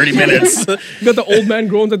working 30 minutes. You got the old man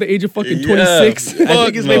groans at the age of fucking Yeah. 26. I think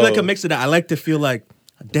Fuck it's maybe no. like a mix of that. I like to feel like,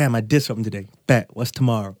 damn, I did something today. Bet. What's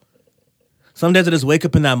tomorrow? Some days I just wake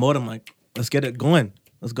up in that mode. I'm like, let's get it going.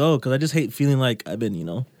 Let's go. Because I just hate feeling like I've been,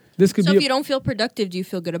 This could So be if you don't feel productive, do you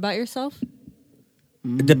feel good about yourself?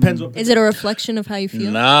 It depends. What Is it a reflection of how you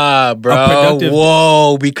feel? Nah, bro. productive-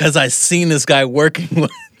 Whoa, because I seen this guy working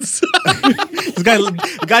once. this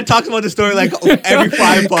guy talks about the story like every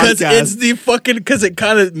 5 Because podcasts. it's the fucking. Because it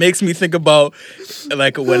kind of makes me think about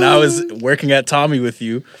like when I was working at Tommy with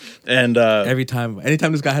you, and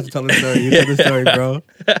Anytime this guy has to tell the story, you tell the story, bro.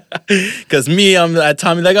 because me, I'm at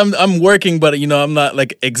Tommy, like I'm working, but I'm not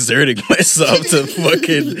like exerting myself to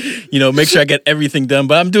fucking make sure I get everything done,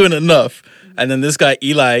 but I'm doing enough. And then this guy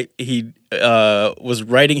Eli, he was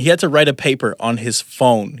writing. He had to write a paper on his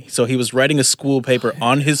phone, so he was writing a school paper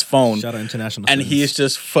on his phone. Shout out international. And he is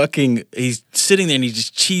just fucking. He's sitting there and he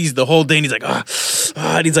just cheesed the whole day. And he's like,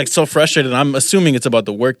 and he's like so frustrated. And I'm assuming it's about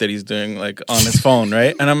the work that he's doing, like on his phone,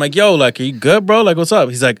 right? And I'm like, yo, like, are you good, bro? Like, what's up?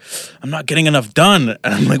 He's like, I'm not getting enough done.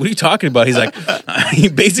 And I'm like, what are you talking about? He's like, he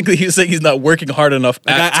was saying he's not working hard enough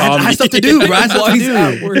at Tommy. I had stuff to do, bro. I had stuff While he's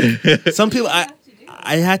at to do. work. Some people,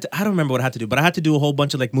 I had to. I don't remember what I had to do, but I had to do a whole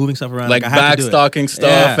bunch of like moving stuff around, like I had to do it. backstocking stuff,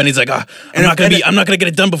 Yeah. and he's like, I'm not gonna get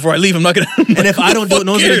it done before I leave. I'm not gonna. And if I don't do it,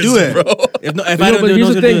 no one's gonna do it. Bro. If But I don't but do it, no here's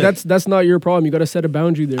one's the gonna thing. do it. That's not your problem. You got to set a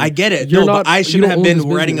boundary there. I get it. You're No, not- but I you shouldn't don't have own been this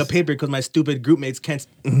writing a business. paper because my stupid group mates can't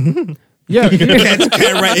Yeah.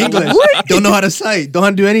 can't write English. Don't know how to cite. Don't know how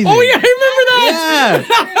to do anything. Oh yeah, I remember that.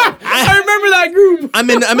 Yeah. I remember that group. I'm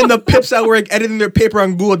in the pips at work editing their paper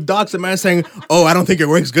on Google Docs, and man saying, "Oh, I don't think your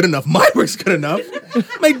work's good enough. My work's good enough." I'm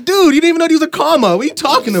like, dude, you didn't even know to use a comma. What are you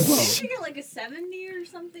talking about? You get like a 70 or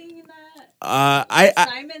something in that I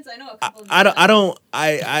assignments. I know a couple. I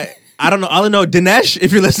don't know. All I know, Dinesh,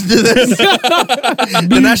 if you're listening to this,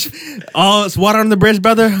 Dinesh, all it's water on the bridge,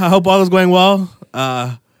 brother. I hope all is going well.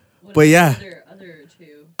 But yeah, Other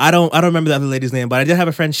two. I don't remember the other lady's name, but I did have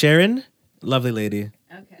a friend, Sharon, lovely lady.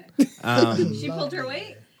 Okay. She pulled her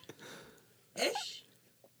weight. Ish.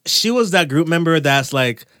 She was that group member that's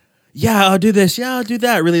like, yeah, I'll do this, yeah, I'll do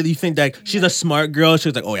that. Really, you think that she's a smart girl? She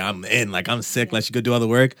was like, oh yeah, I'm in, like I'm sick, like she could do all the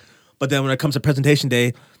work. But then when it comes to presentation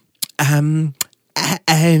day, and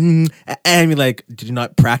you're like, did you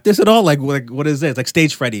not practice at all? Like what is this? Like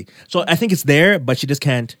stage Freddy. So I think it's there, but she just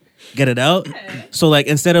can't get it out. Okay. So like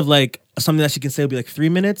instead of like something that she can say will be like 3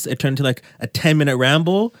 minutes, it turned to like a 10-minute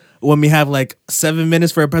ramble. When we have like 7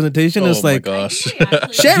 minutes for a presentation, it's Oh my like, gosh.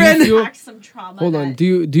 Sharon! Do you feel- Some trauma. Hold on. that-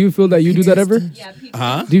 Do you feel that you do that ever? Yeah. People,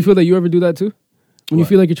 huh? Do you feel that you ever do that too? When you What?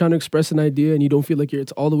 feel like you're trying to express an idea and you don't feel like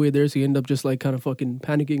it's all the way there, so you end up just like kind of fucking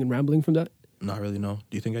panicking and rambling from that? Not really, no.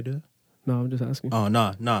 Do you think I do that? No, I'm just asking. Oh,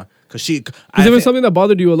 nah. Because she... Because if it was something that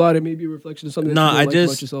bothered you a lot, it may be a reflection of something that No, you don't I like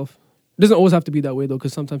just- about yourself. It doesn't always have to be that way though,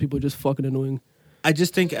 because sometimes people are just fucking annoying. I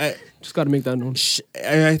just think... Just got to make that known.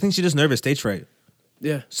 I think she's just nervous, stage fright.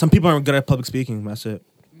 Yeah, Some people aren't good at public speaking. That's it.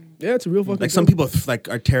 yeah, it's a real fucking. Like some thing. people like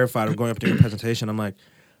are terrified of going up to doing a presentation. I'm like,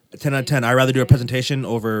 10 out of 10. I'd rather do a presentation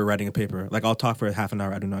over writing a paper. Like I'll talk for half an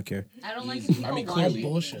hour. I do not care. I don't like people lying.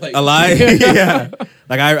 Bullshit. A lie? Yeah.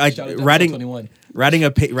 Like I Shout out to writing 21. writing a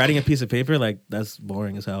piece of paper, like that's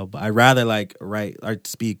boring as hell. But I rather like write or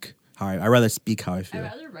speak how I rather speak how I I'd feel.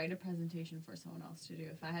 rather write a presentation for someone else to do.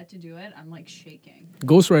 If I had to do it, I'm like shaking.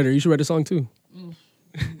 Ghostwriter. You should write a song too.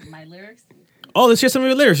 My lyrics. Oh, let's hear some of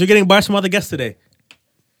your lyrics. You're getting bars from other guests today.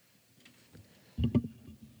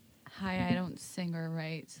 Hi, I don't sing or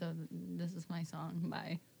write, so this is my song.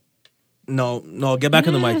 Bye. No, get back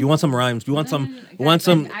on the mic. You want some rhymes. We want some no, we want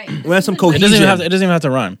some I- we want some It doesn't cohesion. even have to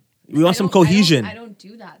rhyme. We want some cohesion. I don't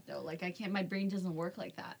do that though. Like I can't. My brain doesn't work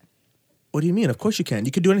like that. What do you mean? Of course you can.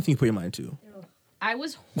 You could do anything you put your mind to. I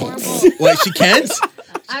was horrible. Wait, she can't?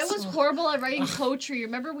 I was horrible at writing poetry.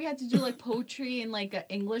 Remember we had to do like poetry in like an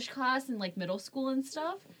English class in like middle school and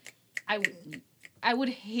stuff. I would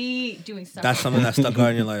hate doing stuff. That's like something that stuck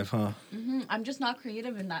out in your life, huh? that. I'm just not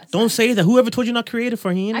creative in that. Don't sense. say that. Whoever told you not creative,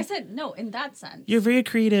 Farheen? I said no in that sense. You're very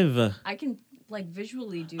creative. I can like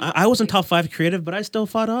visually do. I wasn't top 5 creative, but I still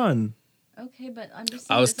fought on. Okay, but I'm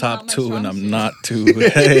just. I was this is not top my 2 strong and I'm suit. not 2.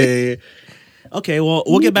 Hey. Okay, well,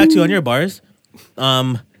 we'll get back to you on your bars.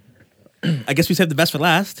 I guess we saved the best for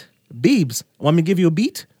last. Beebs, want me to give you a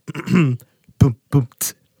beat? Boom, boom,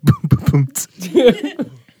 tsk, boom, boom, boom, tsk.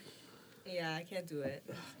 Yeah, I can't do it.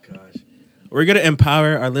 We're going to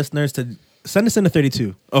empower our listeners to send us in a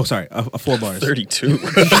 32. Oh, sorry, a 4 bars. 32.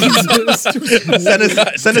 Send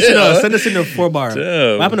us in a 4 bar.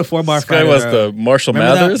 Damn. What happened to 4 bar This guy Friday, was bro? the Marshall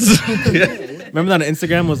Remember Mathers. Remember that on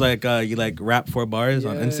Instagram was like, you like rap 4 bars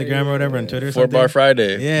on Instagram or whatever on Twitter or 4 something? Bar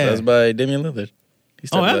Friday. Yeah. That was by Damian Lillard. He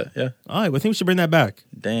said Oh, yeah? that. Yeah. All right, well, I think we should bring that back.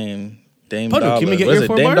 Dame Puddle, Dollar. can we get Was your it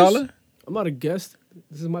 4 Dame bars? Dollar? I'm not a guest.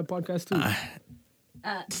 This is my podcast too.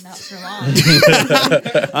 Not for long.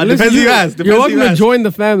 Depends who you ask. You're Depends who welcome you to ask. join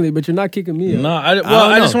the family, but you're not kicking me out. No, don't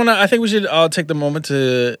I just know. want to. I think we should all take the moment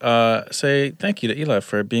to say thank you to Eli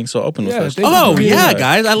for being so open with Yeah, us. thank you Oh for being yeah,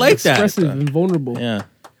 guys, I like that. expressive and vulnerable. Yeah.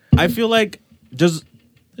 I feel like just.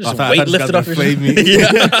 Just I thought weight this guy lifted was off gonna your flame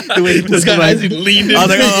me. The way he This put guy the as he mic. leaned in. I was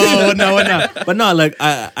like, oh no, no. But no, like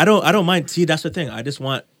I don't mind. See, that's the thing. I just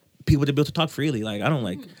want people to be able to talk freely. Like I don't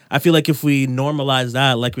like. I feel like if we normalize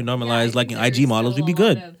that, like we normalize like in IG models, we'd be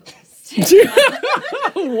good.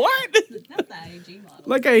 What? Not the IG model.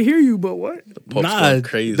 Like I hear you, but what? Pope's Nah, going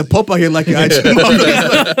crazy. the Pope out here like your IG models.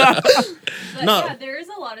 But No. yeah, there is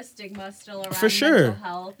a lot of stigma still around For sure. mental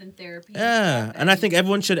health and therapy. Yeah, stuff, and I think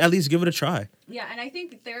everyone should at least give it a try. Yeah, and I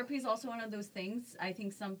think therapy is also one of those things. I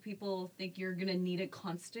think some people think you're gonna need it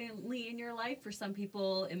constantly in your life. For some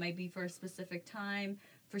people, it might be for a specific time.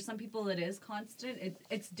 For some people, it is constant.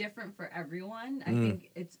 It's different for everyone. I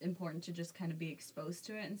think it's important to just kind of be exposed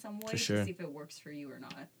to it in some way sure. to see if it works for you or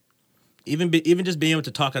not. Even just being able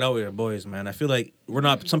to talk it out with your boys, man. I feel like we're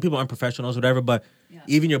not. Some people aren't professionals, whatever. But Yeah.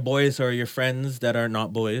 even your boys or your friends that are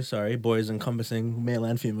not boys. Sorry, boys encompassing male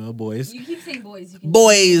and female boys. You keep saying boys. You can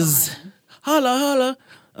Boys. just move Holla, holla.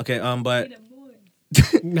 Okay, on. but Freedom,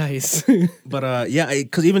 boys. Nice. yeah,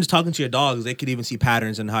 because even just talking to your dogs, they could even see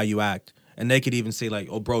patterns in how you act, and they could even say like,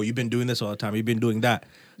 "Oh, bro, you've been doing this all the time. You've been doing that."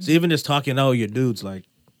 So even just talking out with your dudes, like,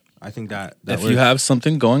 I think that if works. you have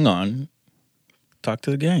something going on, talk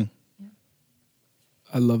to the gang.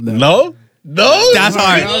 I love that. No, that's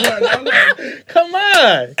hard. Come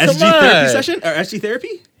on, SG therapy session or SG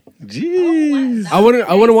therapy? Jeez. I wouldn't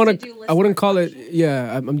want to do to. I wouldn't call it.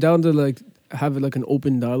 Yeah, I'm down to like have it like an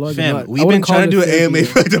open dialogue. Fam, I we've been wouldn't call trying to it do an therapy, AMA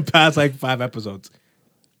though. for the past like 5 episodes.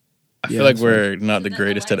 I feel Yeah, like that's we're not the That's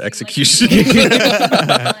greatest at Alex, execution.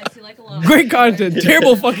 Alex, you like a lot of Great content.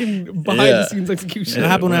 Terrible fucking behind Yeah. the scenes execution. It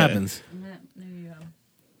happens when it man. happens. There you go.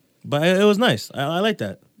 But it was nice. I like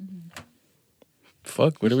that.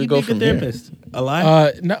 Fuck, where do we He'd go be a good from here? therapist.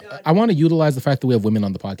 Alive? No, I want to utilize the fact that we have women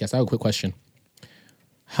on the podcast. I have a quick question.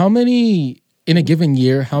 How many in a given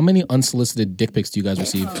year? How many unsolicited dick pics do you guys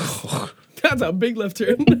receive? That's a big left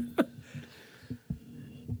turn.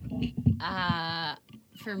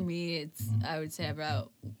 For me, it's I would say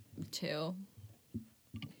about 2.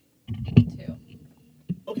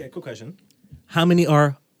 Okay, cool question. How many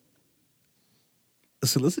are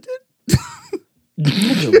solicited?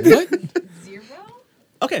 What? 0?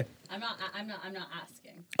 Okay. I'm not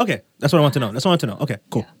asking. Okay. That's what I want to know. Okay,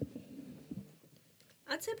 cool.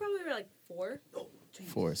 I'd say probably like 4.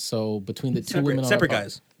 4. So between the two women, Separate on our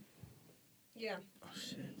guys. Yeah.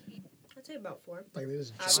 I'd say about 4. Like they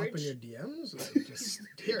just drop Average. in your DMs. Like, just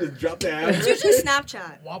here. Drop the It's usually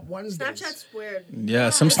Snapchat. WAP Wednesdays. Snapchat's weird. Yeah,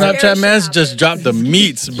 some Scary Snapchat shit mans just happens. dropped the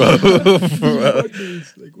meats, bro.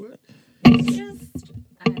 Wednesdays. Like what? It's just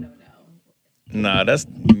I don't know. Nah, that's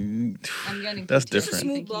I'm getting That's confused different.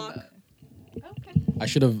 thinking Smooth block. about it. Okay. I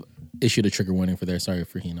should have issued a trigger warning for there. Sorry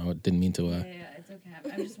for I didn't mean to. Yeah, it's okay.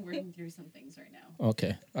 I'm just working through some things right now.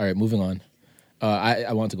 Okay. All right. Moving on.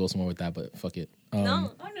 I want to go somewhere with that, but fuck it.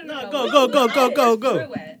 No. Oh no, No, no, go, no. go, go, go, go.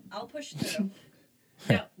 Through it. I'll push through.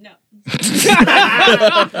 No.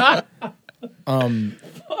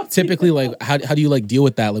 Typically, like, how do you like deal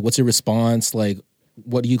with that? Like, what's your response? Like,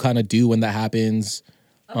 what do you kind of do when that happens?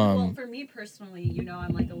 Well, for me personally,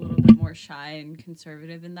 I'm like a little bit more shy and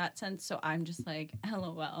conservative in that sense. So I'm just like,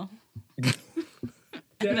 LOL. And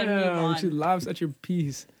then move Damn, on. she laughs at your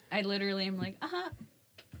piece. I literally am like,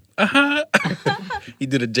 you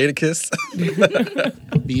did a Jada kiss.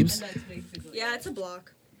 Beebs? That's basically. Yeah, it's a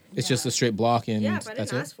block. It's just a straight block, and Yeah, if I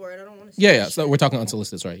that's didn't it. ask for it, I don't want to. Yeah. So we're talking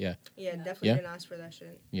unsolicited, right? Yeah. Yeah, definitely Yeah? didn't ask for that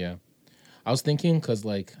shit. Yeah. I was thinking because,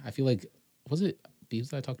 like, I feel like was it Beebs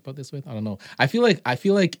that I talked about this with? I don't know. I feel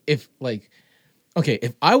like if like. Okay,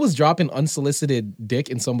 if I was dropping unsolicited dick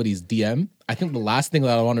in somebody's DM, I think the last thing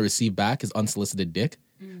that I want to receive back is unsolicited dick.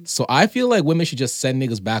 So I feel like women should just send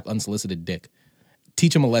niggas back unsolicited dick.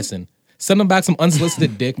 Teach them a lesson. Send them back some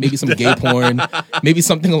unsolicited dick, maybe some gay porn, maybe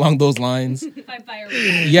something along those lines. If I fire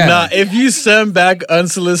with Yeah. Nah, if you send back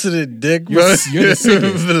unsolicited dick, bro, You're the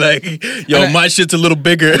sickest. like, yo, my shit's a little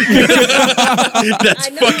bigger. That's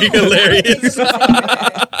fucking hilarious.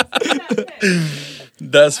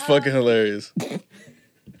 That's fucking hilarious.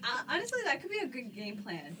 honestly, that could be a good game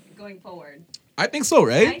plan going forward. I think so,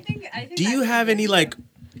 right? I think. Do you that have could be any good.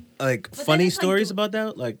 like then funny it's, like, stories the- about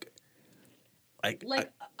that? Like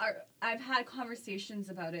I've had conversations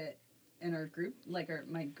about it in our group, like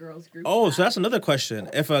my girls group. oh, so chat. that's another question.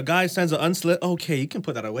 If a guy sends an unslit, okay, you can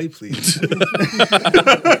put that away, please.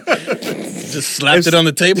 Just slapped it on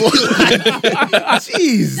the table.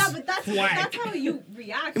 Jeez. No, but that's how you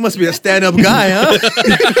react. He must be a stand-up guy, huh?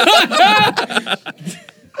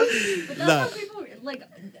 But that's how people like.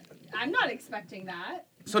 I'm not expecting that.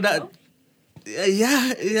 So you that, know?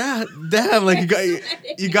 yeah, damn, like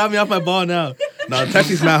you got me off my ball now. No, the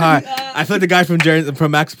Techies mad hot. I feel like the guy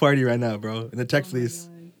from Mac's party right now, bro. In the tech fleece,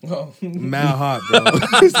 Oh. mad hot, bro.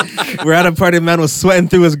 We're at a party, man was sweating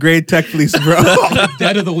through his gray tech fleece, bro.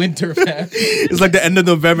 Dead of the winter, man. It's like the end of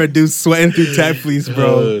November, dude, sweating through tech fleece,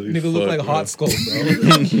 bro. Nigga look like Hot Skull,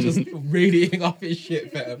 bro. Just radiating off his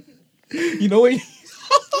shit, fam. You know what?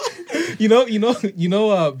 You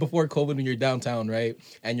know, before COVID, when you're downtown, right,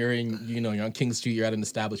 and you're on King Street, you're at an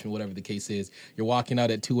establishment, whatever the case is. You're walking out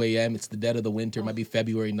at 2 a.m. It's the dead of the winter. It might be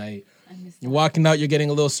February night. You're walking out. You're getting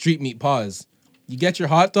a little street meat. Pause. You get your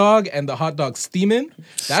hot dog, and the hot dog steaming.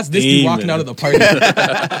 That's this dude walking out of the party.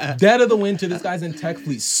 Dead of the winter. This guy's in tech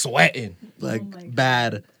fleece, sweating. Like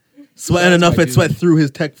bad, sweating enough it sweat through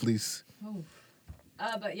his tech fleece.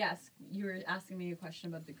 But yes, you were asking me a question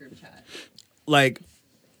about the group chat. Like,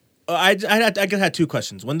 I guess I had two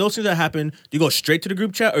questions. When those things that happen, do you go straight to the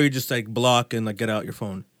group chat or you just like block and like get out your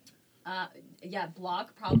phone? Yeah,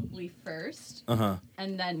 block probably first,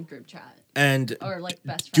 and then group chat. And Or like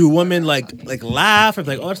best do friends, women whatever like I'm like laugh or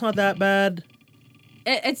like, oh, it's not that bad?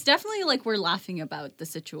 It's definitely like we're laughing about the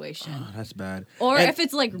situation. Oh, that's bad. Or And- if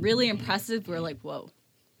it's like really impressive, we're like, whoa.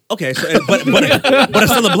 okay, so but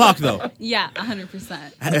it's still a block though. Yeah,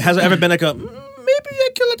 100%. Has there ever been like a maybe I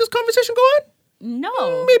can let this conversation go on?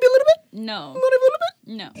 No. Maybe a little bit. No. Not even a little bit.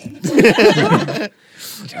 No.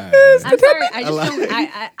 I'm sorry. I just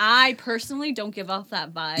don't. I personally don't give off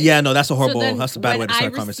that vibe. Yeah, no, that's a So horrible. then That's a bad way to start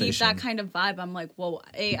a when I receive conversation. that kind of vibe, I'm like, well,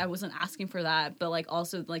 I wasn't asking for that, but like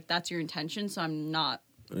also like that's your intention, so I'm not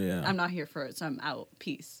here for it, so I'm out.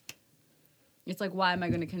 Peace. It's like, why am I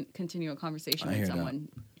going to continue a conversation I hear with that. someone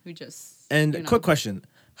who just? And you know. quick question: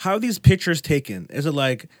 how are these pictures taken? Is it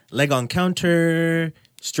like leg on counter,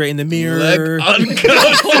 straight in the mirror? Leg on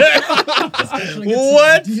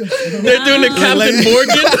What? They're doing the Captain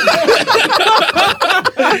Morgan?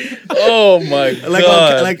 Oh my like,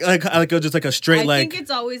 god! like just like a straight I like. think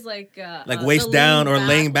it's always like waist the down lean or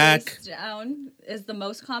laying back. Waist down is the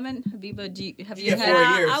most common. Habiba, have you Yeah, had? for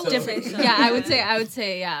a year, I so- would say so. Yeah, I would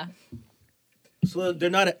say yeah. So they're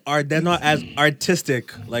not as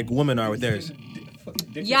artistic like women are with theirs.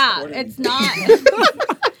 Yeah, it's not.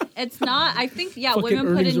 It's not. I think Fucking women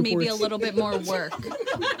put earnings in maybe a reports. little bit more work.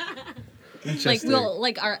 Like Interesting. we'll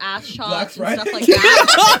like our ass shots and Friday. stuff like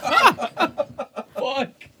that. Fuck.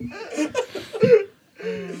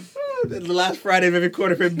 The last Friday of every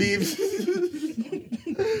quarter for Beebs.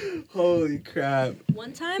 Holy crap!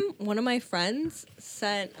 One time, one of my friends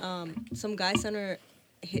sent some guy sent her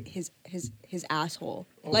his asshole.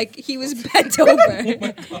 Like he was bent over.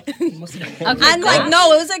 Okay, And like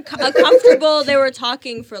no, it was like a comfortable. They were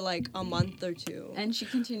talking for like a month or two. and she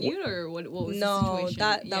continued, or what was No, the situation?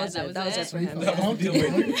 that Yeah, was it. That was it for him.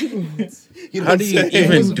 How do you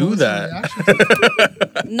even do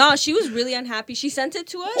that? No, she was really unhappy. She sent it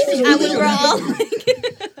to us, and we were all like,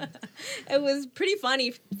 it was pretty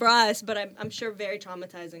funny for us, but I'm sure very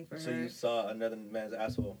traumatizing for her. saw another man's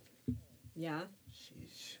asshole. Yeah.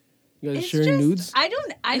 You guys It's sharing just, nudes? I It's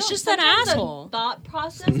don't. just an sometimes the asshole. Thought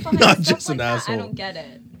process behind Not stuff just like an that, asshole. I don't get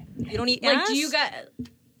it. You don't eat Like, ass? do you get?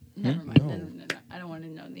 Never mind. No. I don't want to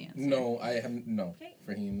know the answer. No, I haven't. No,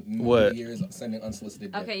 Fahim. What? Years sending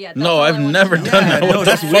unsolicited. dick. Okay, yeah. No, that's all I I've want to never know. done that. no, What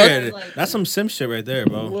that's the weird. Like- That's some simp shit right there,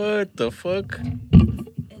 bro. What the fuck?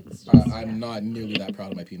 It's just, I'm not nearly that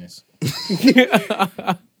proud of my penis. Hey,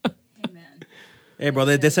 man. Hey, bro,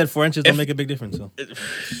 they said 4 inches don't make a big difference. So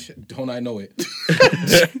Don't I know it?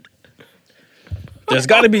 There's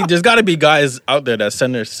gotta be guys out there that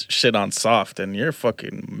send their shit on soft, and you're a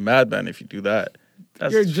fucking madman if you do that.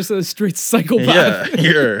 That's, You're just a straight psychopath.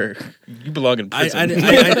 yeah, you belong in I prison.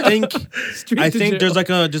 think Straight I to think jail. there's like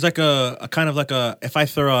a kind of like a if I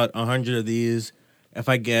throw out 100 of these, if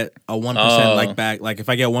I get a 1% Oh. like back, like if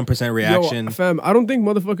I get 1% reaction, Yo, fam, I don't think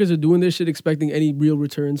motherfuckers are doing this shit expecting any real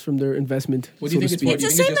returns from their investment. What do you so think to it's for? speak. Do you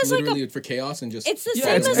It's think the it's just same as, like, literally for chaos and just? It's the Yeah,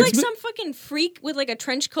 same it's as like exhi- some fucking freak with like a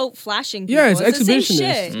trench coat flashing people. Yeah, it's the same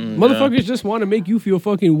exhibitionist. shit. Motherfuckers just want to make you feel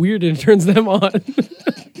fucking weird and it turns them on.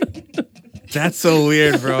 that's so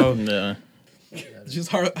weird, bro. yeah. It's just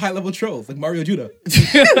high level trolls like Mario Judah.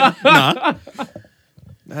 Nah,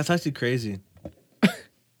 that's actually crazy.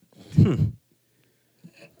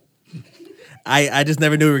 I just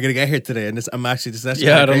never knew we were gonna get here today, and I'm actually just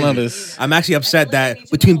Yeah, I don't crazy. know this. I'm actually upset that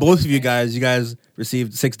between both of you guys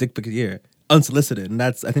received 6 dick pics a year unsolicited, and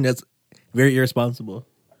I think that's very irresponsible.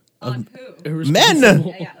 On who? Men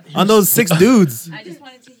Yeah. on those 6 dudes. I just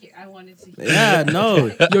wanted to hear. I wanted to hear. Yeah, no.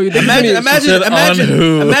 Yo, you think Imagine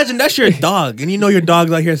that's your dog, and you know your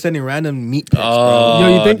dog's out here sending random meat pics, bro.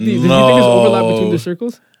 Yo, you think did you think there's overlap between the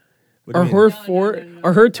circles? What do you Are mean? her 4?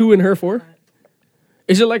 Are her 2 and her 4?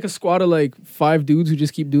 Is it like a squad of like 5 dudes who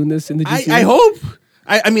just keep doing this in the GTA? I hope.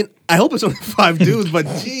 I mean, I hope it's only 5 dudes, but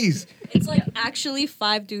jeez. It's like actually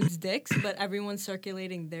 5 dudes' dicks, but everyone's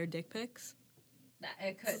circulating their dick pics.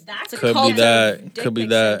 That It's a Could be cult of that. dick Could be pic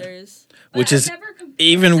that. senders. Which is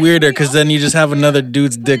even weirder because then you just have another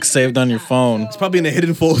dude's dick saved on your phone. It's probably in a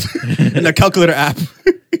hidden fold in the calculator app.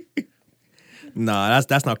 Nah,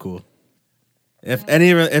 that's not cool. If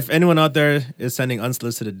anyone out there is sending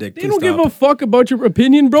unsolicited dick, They please don't stop. give a fuck about your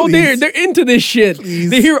opinion, bro. Please. They're into this shit. Please.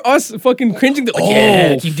 They hear us fucking cringing. They're like,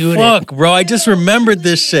 yeah, keep doing fuck, bro. I just remembered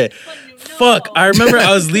this shit. Fuck. I remember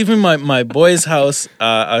I was leaving my boy's house.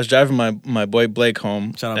 I was driving my boy Blake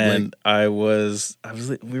home. Shout out and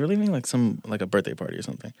Blake. we were leaving like a birthday party or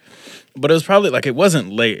something. But it was probably like, it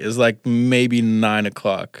wasn't late. It was like maybe 9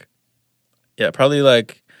 o'clock. Yeah, probably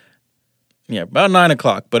like, yeah, about 9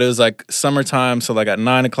 o'clock. But it was like summertime. So like at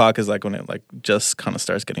 9 o'clock is like when it like just kind of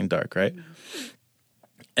starts getting dark, right?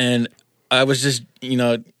 And I was just,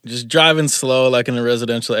 just driving slow, like in a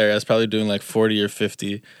residential area. I was probably doing like 40 or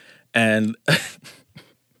 50. And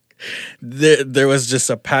there was just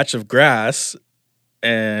a patch of grass,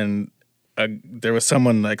 and there was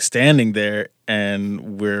someone like standing there,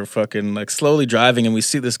 and we're fucking like slowly driving, and we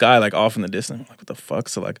see this guy like off in the distance. I'm like, what the fuck?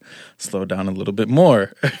 So like slow down a little bit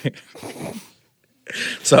more.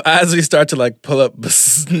 So as we start to like pull up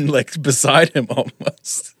beside him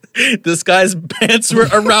almost, this guy's pants were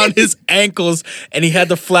around his ankles, and he had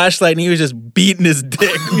the flashlight, and he was just beating his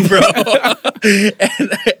dick, bro.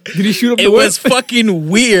 And Did he shoot up the it whip? was fucking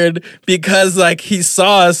weird because like he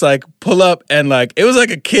saw us like pull up, and like it was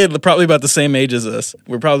like a kid probably about the same age as us.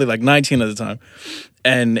 We're probably like 19 at the time,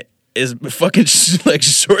 and his fucking like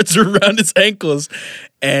shorts were around his ankles,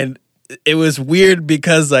 and it was weird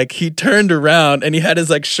because like he turned around and he had his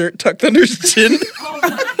like shirt tucked under his chin.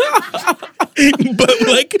 But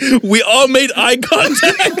like we all made eye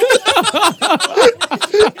contact.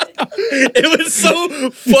 It was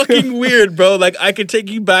so fucking weird, bro. Like I could take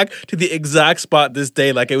you back to the exact spot this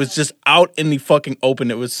day. Like it was just out in the fucking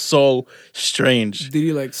open. It was so strange. Did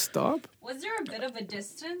he like stop? Was there a bit of a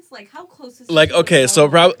distance? Like how close is it Like to okay, the so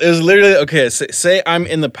road? probably it was literally okay. Say I'm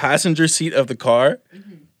in the passenger seat of the car.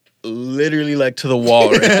 Literally like to the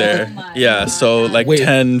wall right there. my Yeah, so like Wait,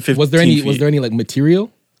 10, 15 Was there any feet. like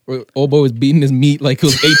material? Or old boy was beating his meat like it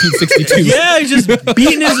was 1862. Yeah, he's just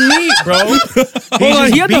beating his meat, bro. Hold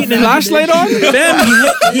on, he had the flashlight on?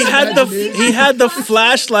 Fam, he had the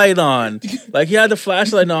flashlight on. Like he had the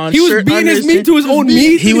flashlight on. He was shirt beating under his meat to his own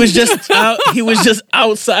meat? He was just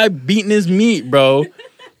outside beating his meat, bro.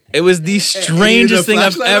 It was the strangest thing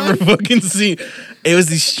I've flashlight ever fucking seen. It was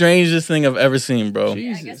the strangest thing I've ever seen, bro. I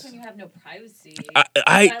guess when you have no privacy.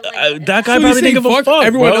 That guy So probably you didn't saying give a fuck fuck,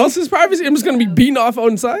 everyone bro. else's privacy? I'm just gonna be beaten off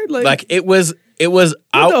outside? Like it was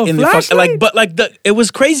out the in the fuck, flashlight? it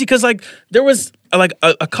was crazy because like there was like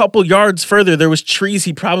a couple yards further there was trees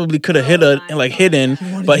he probably could have hidden,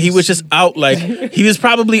 but he was just out like he was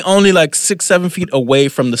probably only like 6-7 feet away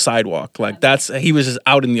from the sidewalk. Like he was just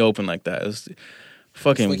out in the open like that. It was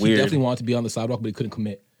fucking Like he weird. definitely wanted to be on the sidewalk, but he couldn't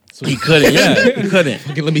commit. So He couldn't, yeah, he couldn't.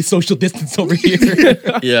 okay, let me social distance over here.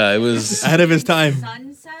 Yeah, it was. Ahead of his time.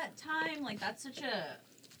 Sunset time, like that's such a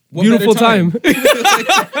One beautiful better time.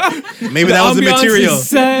 Maybe that was the ambiance material. is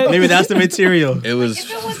set. Maybe that's the material. if It was.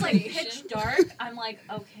 it was like pitch dark, I'm like,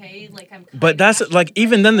 okay, like I'm But that's like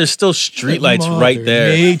even then there's still streetlights right Mother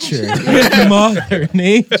there. Nature. Mother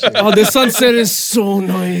nature. Oh, the sunset is so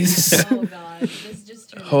nice. oh god, this just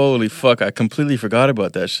turned Holy fuck! I completely forgot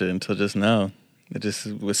about that shit until just now. It just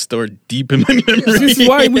was stored deep in my memory. This is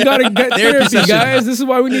why we gotta get therapy, session. guys. This is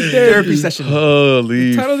why we need Therapy therapy. session.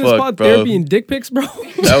 Holy Title of this fuck, pod, bro! therapy and dick pics, bro.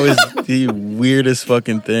 That was the weirdest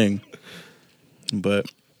fucking thing. But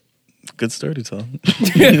good story to tell.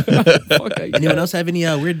 Fuck, Anyone else have any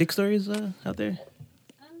weird dick stories out there?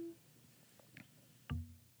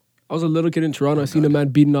 I was a little kid in Toronto. I seen a man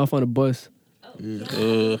beating off on a bus.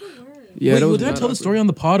 Yeah, Wait, that was did I mad tell the awkward. story on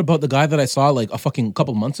the pod about the guy that I saw like a fucking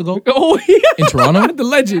couple months ago Oh yeah, in Toronto? the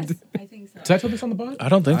legend. I think so. Did I tell this on the pod? I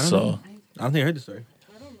don't think so. I don't think I heard the story.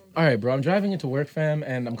 All right, bro. I'm driving into work, fam,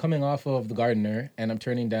 and I'm coming off of the Gardiner, and I'm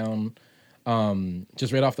turning down,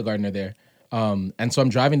 just right off the Gardiner there. And so I'm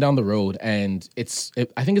driving down the road, and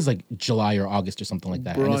I think it's like July or August or something like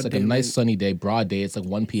that. And Broad it's like day, a nice right? sunny day, broad day. It's like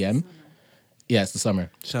 1 p.m. Yeah, it's the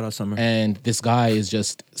summer. Shout out Summer. And this guy is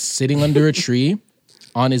just sitting under a tree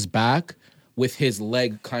on his back with his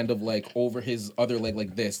leg kind of like over his other leg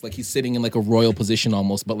like this. Like he's sitting in like a royal position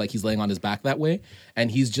almost, but like he's laying on his back that way.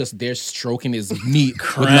 And he's just there stroking his meat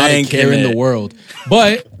with not a care in the world.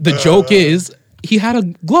 But the joke is he had a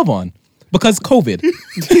glove on because COVID.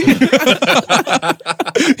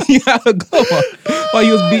 He had a glove on while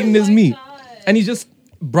he was beating his meat. God. And he just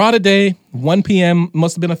brought a day, 1 p.m.,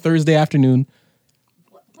 must have been a Thursday afternoon.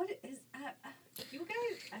 What is you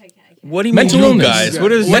guys? I can't. What do you Mental mean, you illness. guys?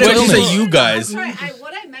 What is? Mental What did you say, illness. you guys? Sorry,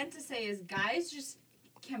 what I meant to say is guys just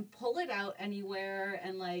can pull it out anywhere,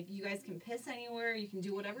 and like you guys can piss anywhere. You can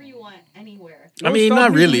do whatever you want anywhere. I mean,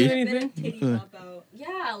 not really. And then titty pop out.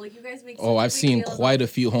 Yeah, like you guys make. Oh, I've seen quite a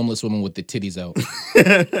few homeless women with the titties out.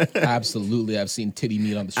 Absolutely, I've seen titty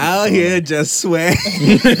meat on the street. Out here just swear.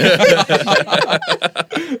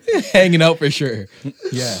 Hanging out for sure.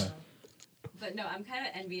 Yeah. But no, I'm kind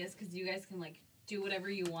of envious because you guys can like do whatever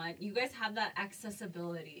you want. You guys have that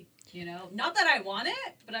accessibility. You know, not that I want it,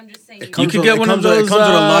 but I'm just saying. You could get one of It those. comes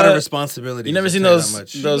with a lot of responsibility. You never seen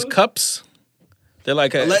those cups? They're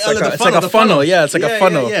like a, it's the like a funnel. Yeah, it's like a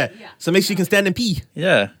funnel. Yeah. Yeah. So make sure you can stand and pee.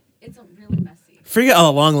 Yeah. It's really messy. Forget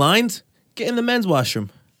all the long lines. Get in the men's washroom.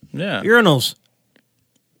 Yeah. Urinals.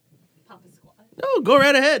 Papa squat. No, go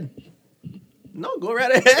right ahead. No, go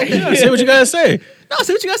right ahead. Yeah, say what you gotta say. No,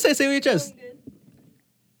 say what you gotta say. Say what you just. Good.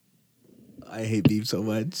 I hate beef so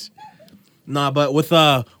much. Nah, but with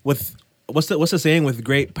what's the saying? With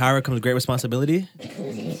great power comes great responsibility. You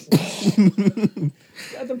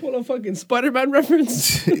have to pull a fucking Spider-Man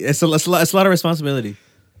reference. it's a lot of responsibility.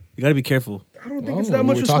 You gotta be careful. I don't think Well, it's that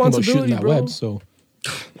much we're talking about shooting responsibility, that bro. web, so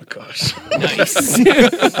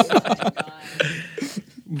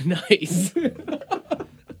Nice.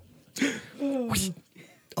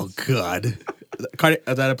 Oh God. Cardi,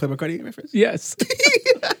 is that a Playboy Cardi reference? Yes.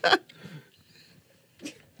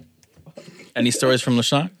 Any stories from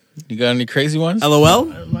LaShawn? You got any crazy ones? LOL.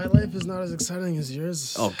 My life is not as exciting as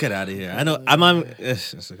yours. Oh, get out of here. I know. I'm on.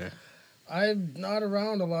 It's okay. I'm not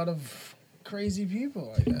around a lot of crazy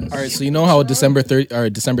people, I guess. all right, so you know how December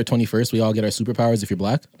 21st we all get our superpowers if you're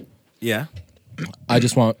black? Yeah. I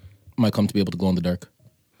just want my cum to be able to glow in the dark.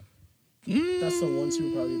 That's the one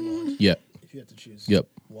superpower you'd want Yeah. if you had to choose. Yep.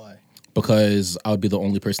 Why? Because I would be the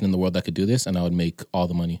only person in the world that could do this and I would make all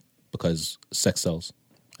the money because sex sells.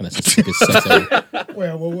 And that's the cheapest sex ever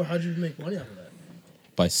Wait, well, how'd you make money off of that?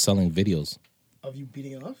 by selling videos. Of you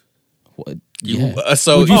beating it off? What? You, Yeah.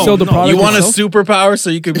 so Would you sell the product you want a itself? superpower so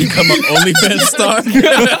you could become an OnlyFans star?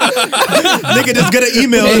 Nigga, just get an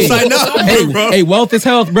email and sign up. Hey, wealth is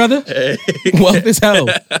health, brother. Wealth is health.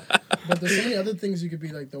 But there's so many other things you could be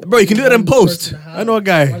like. The Bro, you can do that in one post. person to have. I know a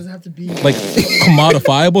guy. Why does it have to be Like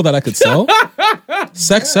commodifiable that I could sell.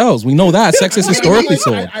 Sex sells. We know that. Sex is historically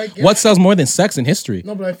sold. I get What it. sells more than sex in history?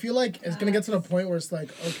 No, but I feel like it's gonna get to the point where it's like,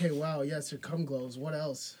 okay, wow, yes, your cum glows. What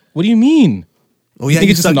else? What do you mean? Oh yeah, think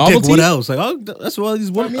you it's just a suck dick. novelty? What else? Like, oh, that's what all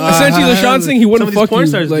these women. Essentially, LaShawn saying he wouldn't some of these fuck porn you.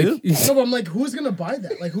 stars Like, do. No, but I'm like, who's gonna buy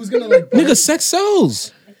that? Like, who's gonna like? buy Nigga, it? sex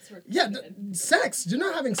sells. Yeah, sex. You're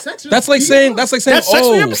not having sex. You're That's just like beating saying. off. That's like saying. That's sex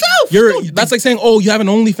for yourself. You're. That's like saying. Oh, you have an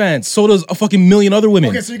OnlyFans. So does a fucking million other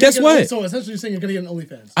women. Okay, so you're Guess gonna get, what? So essentially, you're saying you're gonna get an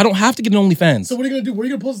OnlyFans. I don't have to get an OnlyFans. So what are you gonna do? What are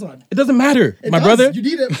you gonna post it on? It doesn't matter, It my does. brother. You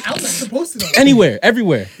need an outlet to post it on. Anywhere,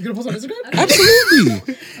 everywhere. You're gonna post it on Instagram.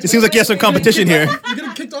 Absolutely. It seems like you have some competition here. You're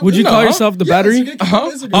getting kicked off. would you Instagram. call yourself the Yeah, so battery? you're getting kicked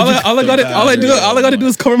off Instagram. All I gotta do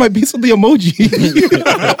is cover my beats with the emoji.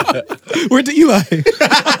 Where'd the Eli?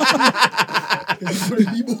 Put an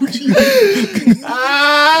emoji.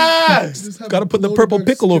 Just have Gotta a put the bloated purple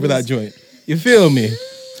burger pickle over that skills. joint. You feel me? I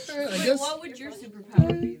Wait, guess what would your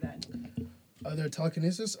superpower be then? either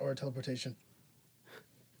telekinesis or teleportation.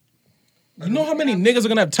 You know how many niggas are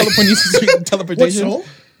gonna have telekinesis and What teleportation? so?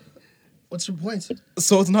 What's your point?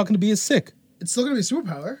 So it's not gonna be as sick. It's still gonna be a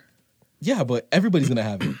superpower. Yeah, but everybody's gonna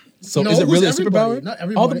have it. So No, is it who's really a everybody? superpower? Not All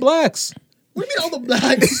everybody. the blacks. What do you mean all the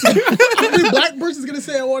blacks? Every black person's gonna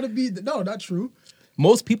say I want to be. No, not true.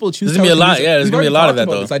 Most people choose. There's gonna be a lot- telekinesis. yeah, there's We've gonna be a already lot of talked that,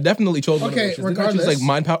 about though. this. I definitely chose one of Okay, those. Didn't I choose regardless. like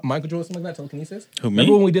mind control or something like that, telekinesis. Who, me?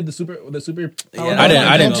 Remember when we did the super? I I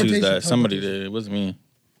didn't choose Teleportation, that. Somebody teleportation. did. It wasn't me.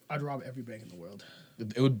 I'd rob every bank in the world.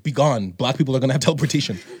 It would be gone. Black people are gonna have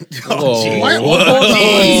teleportation. Oh, Why?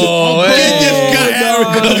 oh,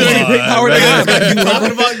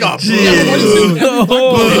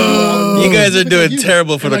 you guys are doing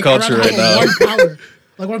terrible for the culture right now.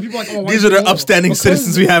 Like when people are like, oh, These are the upstanding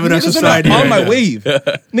citizens we have in our Niggas are society. not on my wave.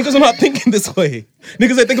 Niggas are not thinking this way.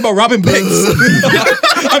 Niggas are thinking about robbing banks.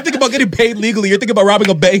 I'm thinking about getting paid legally. You're thinking about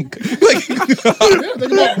robbing a bank. Like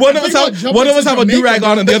one of us have a do rag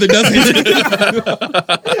on and the other doesn't.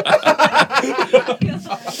 I'm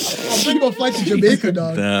thinking about flight to Jamaica,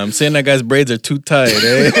 dog. Damn, I'm saying that guy's braids are too tight,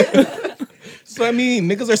 eh? what I mean.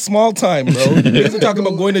 Niggas are small time, bro. Niggas are talking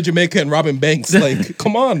about going to Jamaica and robbing banks. Like,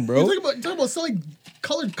 come on, bro. You're talking about selling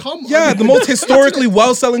colored cum. Yeah, the most historically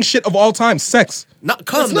well-selling shit of all time, sex. Not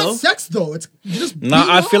cum It's though. not sex though. It's just. No,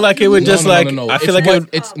 I feel like it would just like. I feel like it would.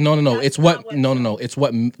 It's no. It's what It's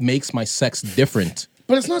what makes my sex different.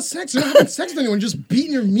 But it's not sex. You're not having sex with anyone. You're just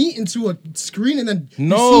beating your meat into a screen and then.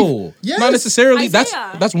 No, Yes. not necessarily.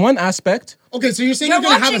 Isaiah. That's one aspect. Okay, so you're saying You're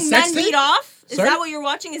you're gonna have a watching sex men tape? beat off? Is Sorry? that what you're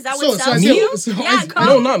watching? Is that So- what so sounds I to see- you? so Yeah, I- come.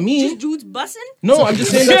 No, not me. Just dudes busting? No, I'm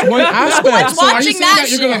just saying that's one aspect. Watch- So are you Watching saying that that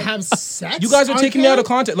you're gonna shit. have sex? You guys are on taking me out of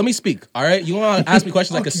camera? context. Let me speak. All right, you want to ask me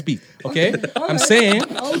questions I can speak. Okay, I'm saying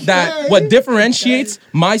Okay. that what differentiates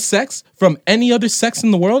my sex from any other sex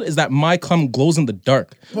in the world is that my cum glows in the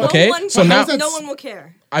dark. Okay, No one, so now that- no one will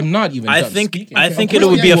care. I'm not even. I done think. speaking. I think Of it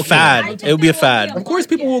course would be people a will fad. It would be a fad. Of course,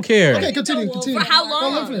 people will care. Okay, continue. For how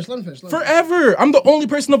long? Let him finish. Forever. I'm the only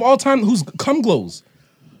person of all time whose cum glows.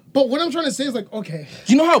 But what I'm trying to say is like, okay,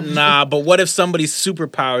 You know how? Nah, but what if somebody's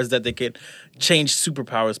superpowers that they could change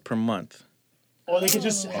superpowers per month? Or they could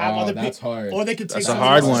just have other that's people. hard. Or they could take That's a someone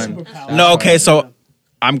hard else's one. superpower. No, okay, so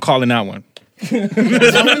I'm calling that one.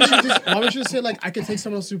 why would you say like I could take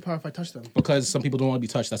someone else's superpower if I touch them? Because some people don't want to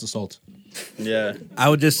be touched. That's assault. Yeah, I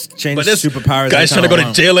would just change but this superpowers. guy's trying to go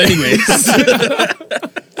to jail anyways.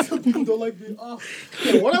 People don't like me. Oh,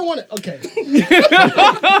 okay, what I want to. Okay,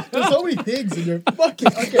 there's so many things in your fucking.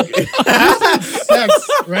 Okay, you said sex,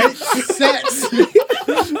 right? Sex.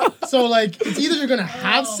 So like, it's either you're gonna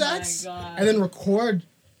have sex and then record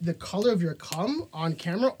the color of your cum on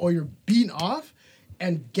camera, or you're beating off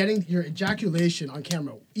and getting your ejaculation on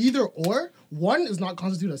camera. Either or. One is not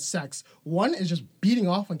constituted as sex. One is just beating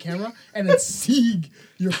off on camera and then seeing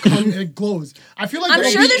your cum and it glows. I feel like I'm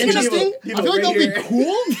that sure would be there's gonna- interesting. I feel like that would be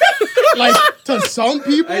cool. Like to some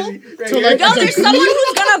people. To like No, as a there's someone comedian.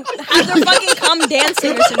 who's gonna have their fucking cum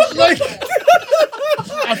dancing or some shit. Like,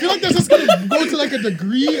 I feel like that's just gonna go to like a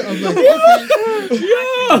degree of like, okay.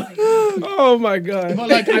 Oh my god. But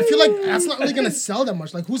like, I feel like that's not really gonna sell that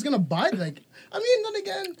much. Like, who's gonna buy it? Like, I mean, then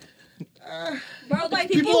again, Bro, like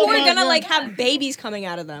People people who are are gonna not- like have babies coming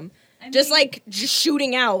out of them. Just like just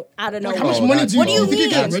shooting out of like nowhere. how much Oh, money that's do you, What do you think you mean?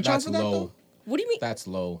 get That's, rich that's off of that? low. Though? What do you mean? That's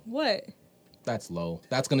low. What? That's low.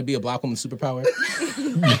 That's gonna be a black woman's superpower.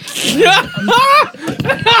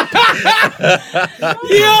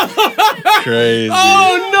 Crazy.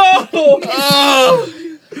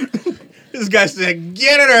 This guy said,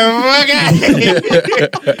 "Get it or fuck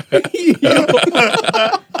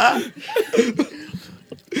out."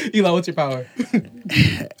 Eli, what's your power?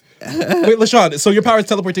 Wait, LaShawn, so your power is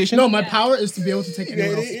teleportation? No, my power is to be able to take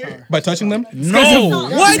anyone else's power. By touching them? No,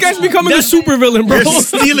 This guy's becoming a That's- supervillain, bro.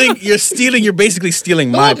 You're stealing. You're basically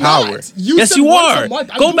stealing my I'm not. power. You Yes, said you once a are.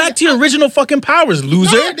 month. I'm Go doing back it. to your original fucking powers,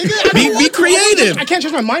 loser. Nah, nigga, I don't Be want to. creative. I can't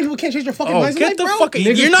change my mind. People can't change their fucking Oh, minds. get the bro. fuck.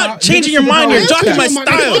 Niggas You're power- not changing niggas your mind. You're superpower. jocking my I'm changing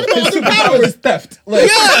style. my mind. Other powers. Theft. Yeah,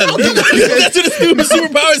 that's what the stupid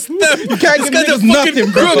superpowers theft. You can't this give guy's a niggas fucking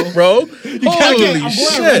nothing, bro. crook, bro. Okay, Holy I'm going on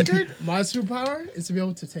shit. record. My superpower is to be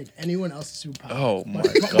able to take anyone else's superpower. Oh my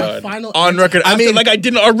But god. final On answer- record, I mean, like I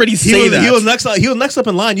didn't already He say was, that. he was next. He was next up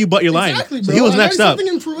in line. You butt your line. Exactly, So bro. he was I next had up. something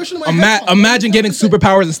in fruition in my head. Imagine getting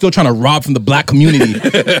superpowers and still trying to rob from the black community.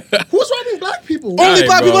 Who's robbing black people? Only Right,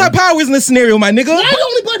 black bro. people have powers in this scenario, my nigga. Why do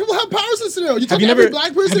only black people have powers in this scenario? You talking you every never-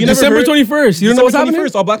 black person? have you never December heard- 21st. You don't know what's happening?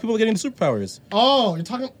 All black people are getting the superpowers. Oh, you're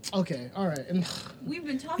talking. Okay, all right. And We've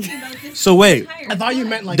been talking about this. So wait, I thought you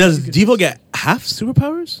meant like. does you could- Devo get half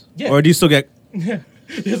superpowers? Yeah. Or do you still get?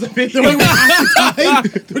 There's a video. Don't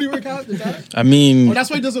he work out? Is that? I mean, Oh, that's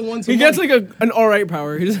why he does it once. He gets like an alright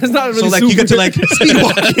power. He's not really So like you get to like speed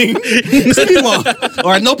walking, speed walk,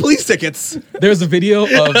 or no police tickets. There's a video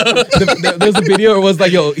of there's a video. It was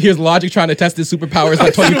like, yo, here's Logic trying to test his superpowers on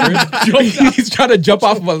 21st. He's trying to jump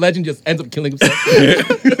off of a ledge and just ends up killing himself.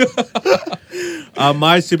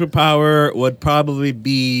 My superpower would probably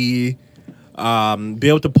be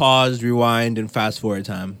able to pause, rewind, and fast forward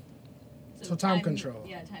time. So time control.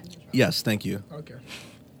 Yeah, time control. Yes, thank you. Okay.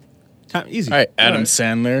 Time easy. all right, Adam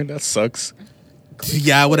Sandler, that sucks.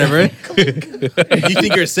 Yeah, whatever. You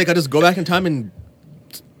think you're sick? I'll just go back in time and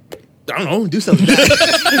I don't know, do something. You're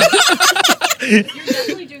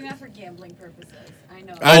definitely doing that for gambling purposes. I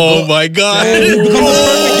know. Oh my god.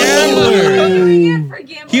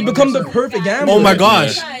 He'd become the perfect gambler. Oh my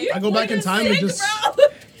gosh. I go back in time and just.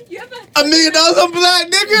 You have $1 million on black,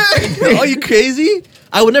 nigga. Are you crazy?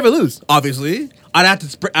 I would never lose. Obviously, I'd have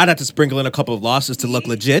to sprinkle in a couple of losses to look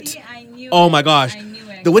legit. I knew Oh it. my gosh, I knew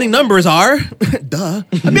it. the winning numbers are duh.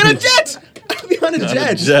 I'd be on a jet. I'd be on a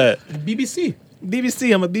jet. Jet. BBC.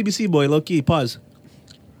 BBC. I'm a BBC boy. Low key. Pause.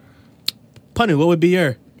 Punu, what would be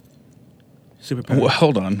your? Superpower. Well,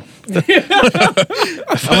 hold on. I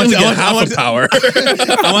want to get half a power.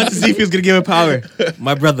 I want to see if he was gonna give it power.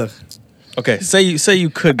 My brother. Okay, say you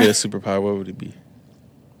could get a superpower. What would it be?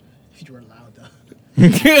 If you were allowed, though.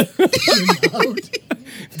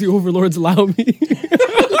 If the overlords allow me.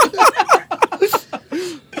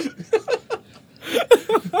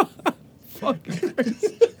 Fucking Christ.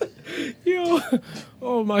 Yo.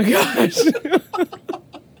 Oh my gosh.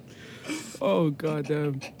 Oh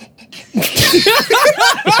goddamn. Why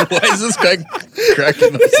is this guy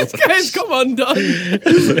cracking up? This guy's come undone.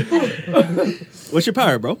 What's your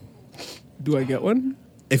power, bro? Do I get one?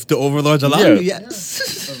 If the overlords allow Yeah. you,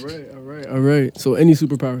 yes. All right. So any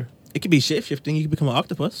superpower. It could be shape shifting. You could become an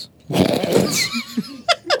octopus. You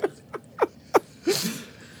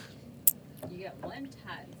get one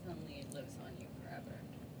tat and suddenly it lives on you forever.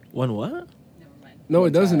 One what? Never mind. No,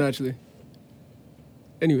 it doesn't actually.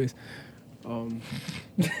 Anyways,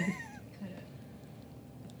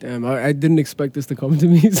 damn, I didn't expect this to come to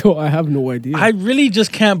me, so I have no idea. I really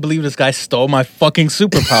just can't believe this guy stole my fucking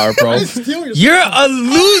superpower, bro. Steal your You're a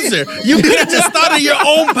loser. You could have just thought of your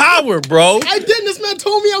own power, bro. I didn't. This man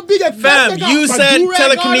told me how big I Fam, you said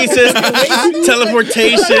telekinesis,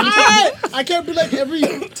 teleportation. I can't be like every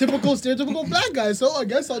typical, stereotypical black guy, so I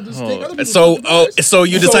guess I'll just take other people's So superpowers.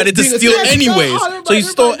 you decided to steal Yes, anyways. no, So you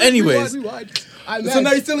stole rewind, anyways. rewind. So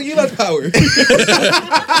now you're stealing Elon's power.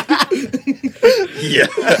 Yeah.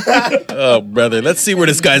 Oh, brother. Let's see where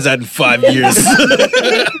this guy's at in 5 years.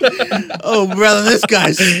 Oh, brother, this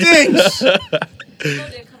guy stinks. People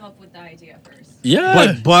did come up with the idea first.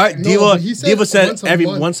 Yeah. But No, Diva, but he said Diva said once a every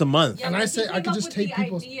month. once a month. Yeah, And but I he said I came could up just with take the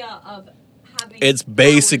people's- idea of having It's powers.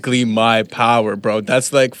 basically my power, bro.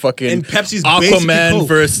 That's like fucking And Pepsi's basically Aquaman Coke.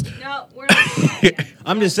 versus. No, we're not doing that yet.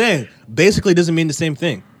 I'm just saying, basically doesn't mean the same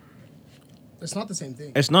thing. It's not the same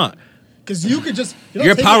thing. It's not. Because you could just you're not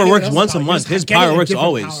Your taking power anyone works else's once a power, month. you're His just getting power a works different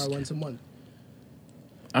always. power once a month.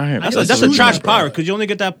 All right, That's let's a choose trash one. power because you only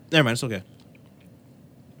get that. Never mind, it's okay.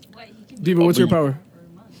 What, he can Diva, do what's your for a power?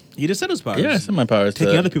 month. You just said his power. Yeah, it's in my power. It's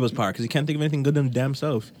Taking the- other people's power because you can't think of anything good than damn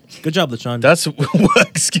self. Good job, LaShawn. That's what?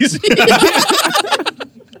 Excuse me.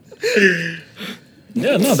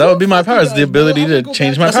 Yeah, no, that would be my power. Is the ability to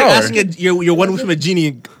change my That's like power. asking your one wish from a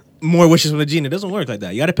genie, more wishes from a genie. It doesn't work like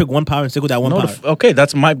that. You got to pick one power and stick with that one No, power. okay,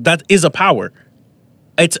 that is a power.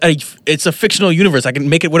 It's a fictional universe. I can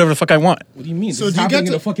make it whatever the fuck I want. What do you mean? So This is do you get happening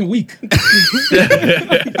in to- a fucking week.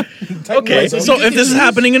 Okay, So so you get if to this is choose-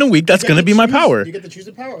 happening in a week, that's You going to get be my choose- power. You get to choose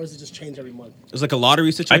the power, or does it just change every month? It's like a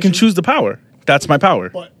lottery situation. I can choose the power. That's my power.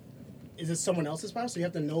 But is it someone else's power? So you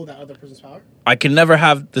have to know that other person's power. I can never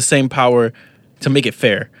have the same power to make it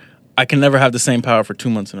fair. I can never have the same power for 2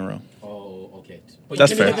 months in a row. Oh, okay. But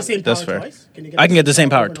That's can fair. You get the same That's power fair. Twice? Can you I can get the same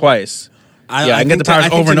power over and over? twice. Yeah, I can get the powers I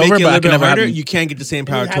think over and to make over, it a but I little can bit never have harder. them- You can't get the same And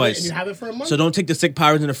power you have it- twice. and you have it for a month? So don't take the sick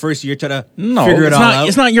powers in the first year. Try to No, figure it it's all not. out.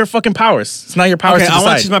 It's not your fucking powers. It's not your powers Okay, to I decide.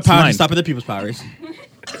 want to use my It's power mine. to stop other people's powers.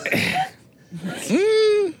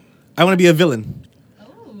 I want to be a villain.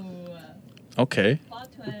 Oh, Okay. plot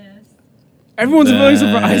twist. Everyone's really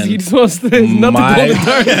surprised. He just wants to not My- to go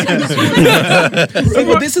the dark. See,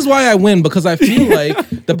 but this is why I win, because I feel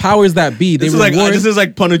like the powers that be, they This is like reward.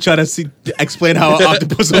 Panu trying to explain how an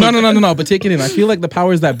octopus. No. But take it in. I feel like the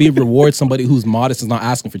powers that be reward somebody who's modest is not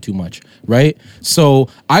asking for too much, right? So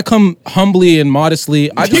I come humbly and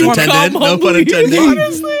modestly. I just Pun want intended. No pun intended.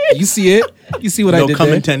 You see it. You see what I No did cum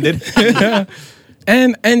there. intended.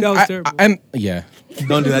 And That was I- terrible. and yeah.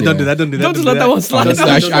 Don't do that. Don't do that. Don't do that. Don't just let that one slide.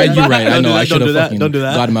 You're right. I know. I should have fucking Don't do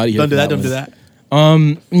that. got him out of here. Don't do for that. Don't do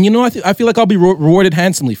one. that. You know, I feel like I'll be rewarded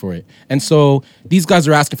handsomely for it. And so these guys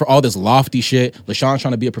are asking for all this lofty shit. LaShawn's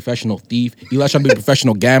trying to be a professional thief. Eli's trying to be a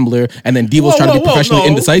professional gambler. And then Devo's trying to be professionally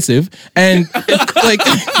indecisive. And it's like,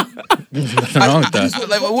 Nothing wrong with that.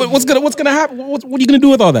 like, what's gonna happen? What are you gonna do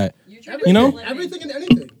with all that? You know? Everything and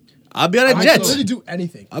anything. I'll be on a I can jet. literally do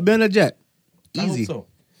anything. I'll be on a jet. I hope Easy. so.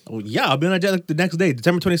 Oh, yeah, I'll be on a jet like the next day,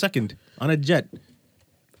 December 22nd, on a jet.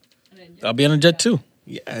 I'll be on a jet too.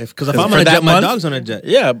 Yeah, because if 'Cause I'm for on a that jet, my month- dog's on a jet.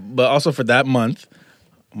 Yeah, but also for that month,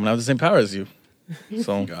 I'm gonna have the same power as you.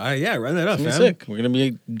 So All right, yeah, run that up, I'm fam. sick. We're gonna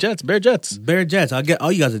be jets, bear jets. Bear jets. I'll get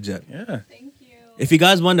all you guys a jet. Yeah. Thank you. If you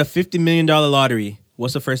guys won the $50 million lottery,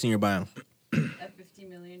 what's the first thing you're buying? A $50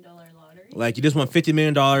 million lottery. Like, you just won $50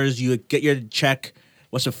 million, you get your check.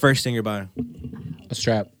 What's the first thing you're buying? A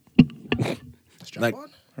strap. Like,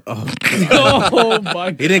 Oh my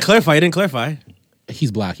he didn't clarify.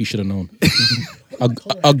 He's black. He should have known.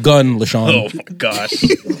 a gun, LaShawn. Oh my gosh.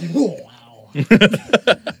 Wow.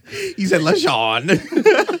 He said, LaShawn.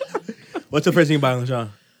 What's the first thing you're buying, LaShawn?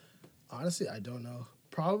 Honestly, I don't know.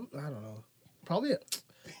 I don't know. Probably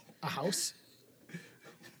a house.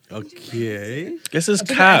 Okay. This is That's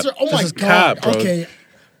an cap. answer. Oh This my is god. cap, bro. Okay.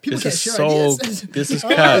 People This can't is share so. ideas. This is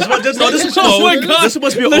cap. This is Oh my God. This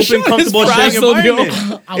must be an LaShawn open, comfortable, is sharing frazzled, yo.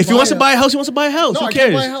 environment. If he wants to buy a house, he wants to buy a house. No, Who I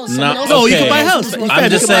can't cares? buy a house. Someone else No, you can can buy a buy house. something You else. can I'm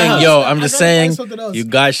just buy a saying, house. yo. I'm I just gotta buy saying, something else. you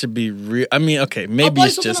guys should be real. I mean, okay, maybe buy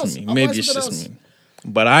it's just something me. else. I'll Maybe buy it's just something me.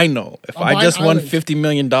 But I know if I'll I buy just an won island. $50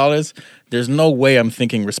 million, there's no way I'm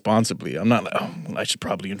thinking responsibly. I'm not like, oh, well, I should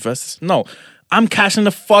probably invest this. No, I'm cashing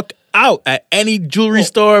the fuck out at any jewelry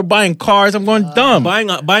store, buying cars. I'm going dumb. Buying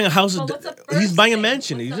a house. But what's the He's first buying a thing?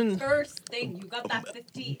 mansion. What's He's the in. first thing? You got that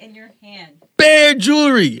 50 in your hand. Bare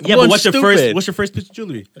jewelry. I'm Yeah, going but what's your stupid. first? What's your first piece of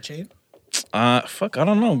jewelry? A chain? Fuck, I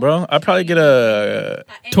don't know, bro. I'd probably get a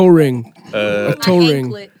Toe ring. uh, A toe ring.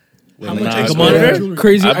 Anklet. How much Nah, anklet monitor? jewelry?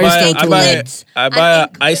 Crazy I iced buy, out I toe buy, ring. Anklet. I buy An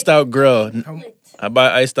an iced out grill. I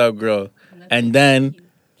buy iced out grill, and then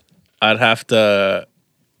I'd have to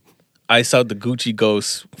ice out the Gucci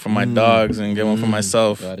Ghost for my dogs and get one for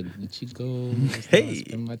myself. Gotta Gucci go. Hey.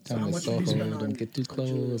 Spend my time how in much would you Soho. spend on Don't get too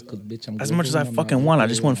close, cause bitch, I'm As much as I global, I'm fucking not want, I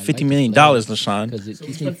just local, want and $50 million, LaShawn. Cause it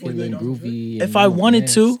keeps me spend $40 feeling million. groovy. If I wanted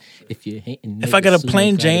to, if you're hating, if I got a niggas, plain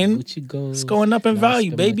soon gotta Jane, Gucci goes. it's going up in Now I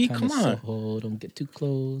value, spend my baby. time Come in on. Soho, don't get too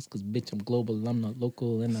close, cause bitch, I'm global, I'm not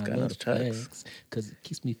local, and I got love those to tracks. flex. Cause it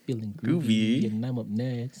keeps me feeling Groovy. groovy, and I'm up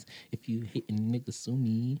next. If you hating niggas, sue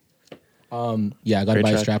me. Yeah, I gotta Great buy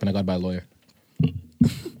a track. strap and I gotta buy a lawyer.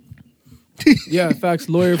 Yeah, facts.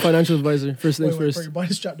 Lawyer, financial advisor. First things Wait, for first. your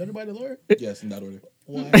body strap, did anybody lawyer? Yes, in that order.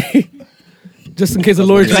 Why? Just in case a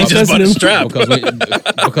lawyer They tries just bought testing a him.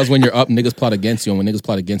 strap. Because when you're up, niggas plot against you, and when niggas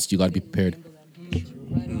plot against you, you gotta be prepared.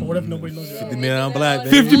 But what if nobody knows you're up? Man, I'm black.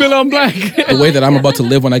 50 million on black. The way that I'm about to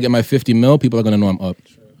live when I get my 50 mil, people are gonna know I'm up.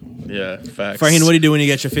 Yeah, facts. Farheen, what do you do when you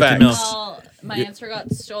get your 50 Facts. mil? Well, my answer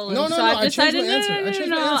got stolen. No, no, so no, I've I changed decided, my answer. I changed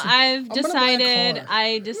my answer. I've I'm gonna buy a car.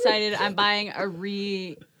 I decided I'm buying a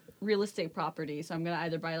real estate property. So I'm gonna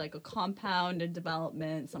either buy like a compound, a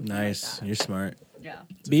development, something Nice. like that. You're smart. Yeah.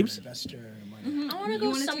 Beebs? Investor money. I want to You go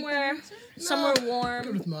wanna take somewhere, the somewhere Good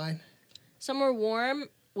warm, with mine. somewhere warm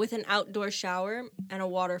with an outdoor shower and a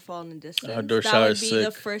waterfall in the distance. Outdoor that shower would is be sick.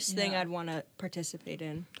 the first thing I'd want to participate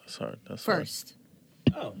in That's hard. That's hard. first.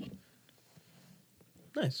 Oh.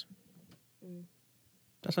 Nice.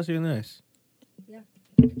 That sounds really nice.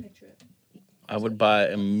 Picture it. I would buy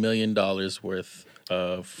 $1 million worth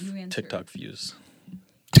of You answered. TikTok views.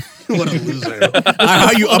 What a loser. How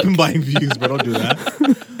are you up and buying views, bro? Don't do that.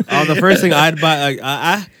 The first thing I'd buy,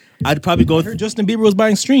 I'd probably go. I heard Justin Bieber was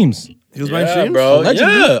buying streams. He was buying streams? bro.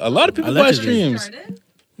 Allegedly. Yeah, a lot of people buy Allegedly. streams. Started?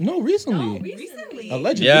 No, recently. Recently.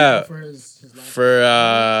 Allegedly. Yeah, For his life. for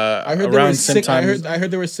I heard they were around sick. I sometimes.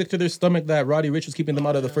 heard they were sick to their stomach that Roddy Ricch was keeping them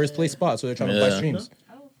out of the first place spot, so they're trying to buy Yeah. streams.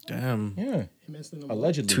 Damn. Yeah, Immensely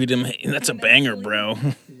allegedly. Tweet him, hey, that's a banger, bro.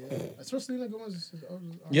 I saw Selena Gomez.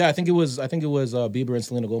 Yeah, I think it was Bieber and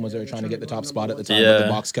Selena Gomez that were trying to get the top spot at the time. Yeah. But the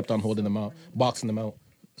box kept on holding them out, boxing them out.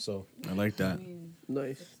 So I like that.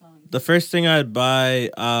 Nice. The first thing I'd buy,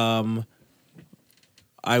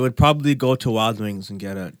 I would probably go to Wild Wings and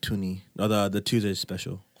get a toonie. Or the Tuesday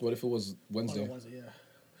special. what if it was Wednesday? Yeah.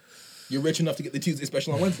 You're rich enough to get the Tuesday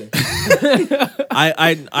special on Wednesday.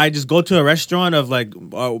 I just go to a restaurant of like,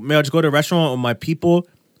 or maybe I'll just go to a restaurant with my people,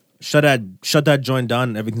 shut that joint down,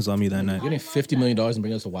 and everything's on me that night. You're getting $50 million and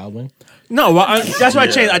bringing us a Wild Wing. No, well, that's why I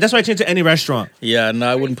changed. That's why I changed to any restaurant. Yeah, no,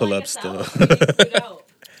 I wouldn't pull up still.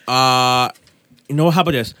 You know, how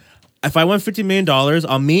about this? If I win $50 million,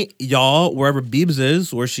 I'll meet y'all wherever Beebs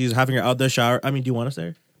is, where she's having her outdoor shower. I mean, do you want us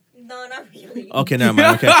there? No, not really. Okay, never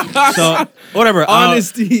mind. Okay, so whatever.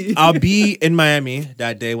 Honesty. I'll be in Miami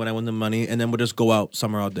that day when I win the money, and then we'll just go out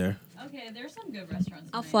somewhere out there. Okay, there's some good restaurants.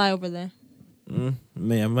 I'll fly over there.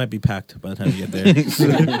 Man, I might be packed by the time you get there.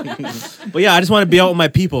 But yeah, I just want to be out with my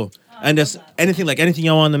people. And just anything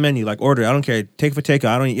y'all want on the menu, like order. I don't care. Take for takeout.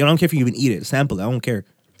 I don't care if you even eat it. Sample it. I don't care.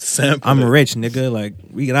 Sample I'm it. rich, nigga. Like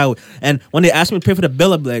we get out. And when they ask me to pay for the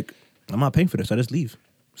bill, I'm like, I'm not paying for this. I just leave.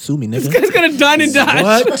 Sue me, nigga. It's gonna dine and dash.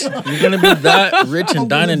 What? You're gonna be that rich and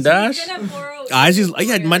dine and dash? I just,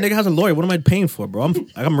 yeah, my nigga has a lawyer. What am I paying for, bro?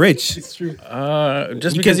 I'm rich. It's true.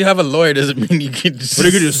 Just because you have a lawyer doesn't mean you can just What are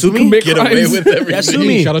you gonna do? Sue me? get away crimes. with everything. Yeah, sue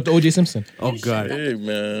me. Shout out to OJ Simpson. Oh god. Hey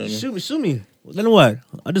man. Sue me. Then what?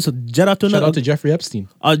 I just jet out to Shout another. out to Jeffrey Epstein.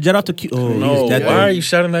 I'll jet out to Q. Oh, No, he's dead. why are you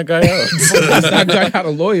shouting that guy out? That guy had a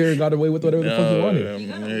lawyer and got away with whatever the fuck he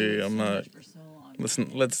wanted. Hey, I'm not.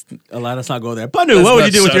 Listen, let's. Let's not go there. Panu, what would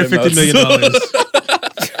you do with your $50 million?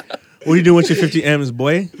 What are you doing with your 50 M's,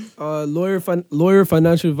 boy? Lawyer,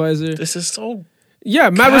 financial advisor. This is so.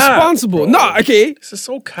 Yeah, man, Cap, responsible. bro. No, okay. This is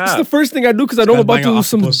so It's the cap. first thing I do because I know I'm guy's about to buying do an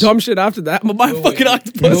some octopus. dumb shit after that. I'm gonna buy a fucking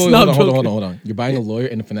octopus. No, No, I'm hold joking. on. You're buying a lawyer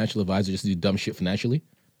and a financial advisor just to do dumb shit financially?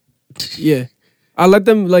 Yeah. I let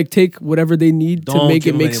them like take whatever they need to Don't make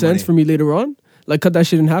give it them make any sense money. for me later on. Like cut that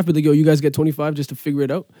shit in half, but like, yo, you guys get 25 just to figure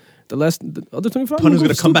it out. The other 25. Punter's I'm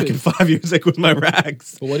gonna come back in stupid. 5 years like with my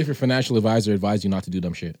rags. But what if your financial advisor advised you not to do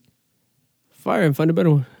dumb shit? Fire and find a better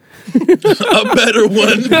one. A better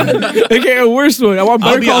one. Okay, a worse one. I want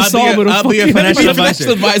Better Call Saul, but I'll be your financial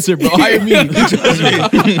advisor. advisor, bro. Hire me. Trust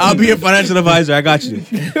me. I'll be your financial advisor. I got you.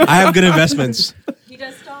 I have good investments. He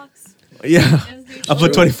does stocks. Yeah. I'll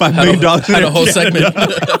put $25 million in Had a whole segment.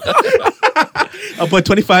 I'll put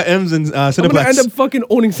 25 M's in I'm gonna end Cineplex. up fucking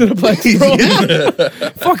owning Cineplex, bro.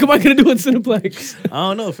 Fuck, am I gonna do with Cineplex? I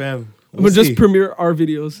don't know, fam. I'm gonna just premiere our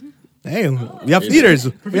videos. Hey, we have theaters.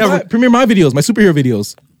 We have Premiere my videos, my superhero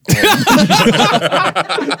videos. I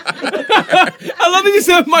love that you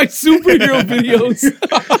said my superhero videos.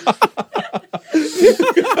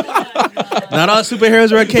 not all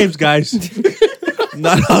superheroes wear capes, guys.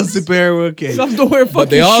 Not all superheroes wear capes. Some don't wear fucking But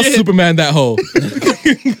they all shit. Superman that hoe.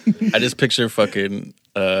 I just picture fucking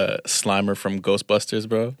Slimer from Ghostbusters,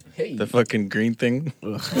 bro. Hey. The fucking green thing.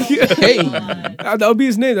 Hey. That would be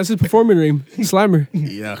his name. That's his performing name. Slimer.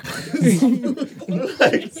 Yeah.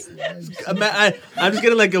 I'm just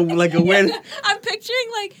getting like a weird. I'm picturing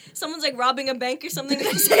like someone's like robbing a bank or something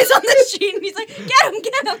and says on the street and he's like, get him.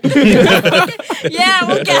 Yeah,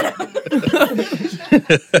 we'll get him.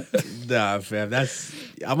 Nah, fam. That's.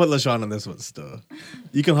 I'm with LaShawn on this one still.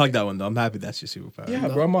 You can hug that one though. I'm happy that's your superpower. Yeah,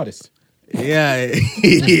 bro, I'm modest. Yeah.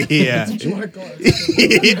 Yeah. Oh my god.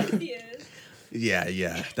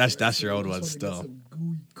 Yeah. That's your old one still.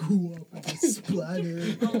 Goo up and just splatter.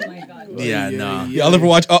 Oh my god. Yeah, no. Y'all ever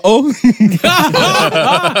watch Uh-Oh?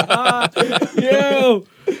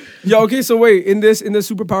 Yo, okay, so wait, in this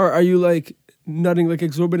superpower, are you like nutting like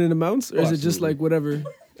exorbitant amounts? Or is it just absolutely. like whatever?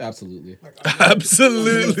 Absolutely.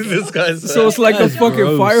 Absolutely, this guy's. So it's like a fucking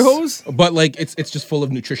gross. fire hose? But like it's just full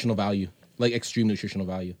of nutritional value. Like extreme nutritional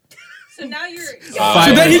value. So now you're. So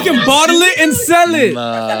then he can bottle it and sell it.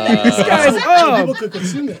 This guy's People up. could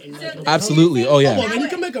consume it. And, like, Absolutely. Oh well, yeah. then you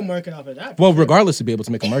can make a market off of that. Well, regardless to be able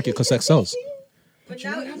to make a market because sex sells. But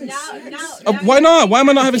now. Why not? Why am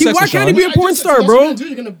I not having sex Why with can't he Sean? be a porn star, That's bro? what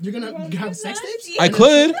you're gonna have sex tapes? I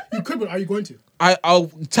could. You could, but are you going to? I'll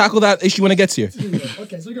tackle that issue when it gets here.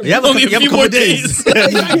 Okay, so you're gonna You have Only a you have few couple more days.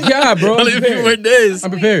 Yeah, bro. Only a few more days.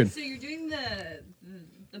 I'm prepared. So you're doing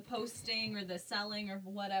the posting or the selling or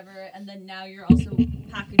whatever, and then now you're also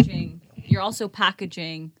packaging. You're also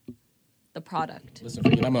packaging the product. Listen,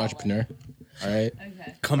 freaking, I'm an entrepreneur. All right.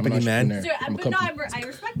 Okay. Company I'm an man. entrepreneur. So, I'm a but no, company. I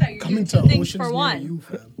respect that. You're coming doing to things oceans for near one. you,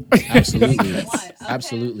 fam. Absolutely. Okay.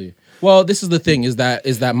 Absolutely. Well, this is the thing: is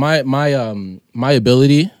that my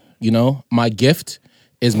ability, my gift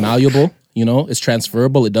is malleable. It's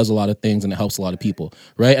transferable. It does a lot of things and it helps a lot of people,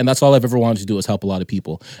 right? And that's all I've ever wanted to do is help a lot of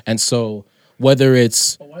people. And so whether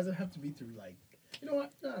it's But why does it have to be through like? You know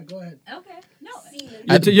what? Nah, go ahead. Okay. No.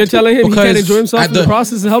 You're telling him he can't enjoy himself at in the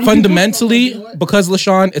process of helping fundamentally, because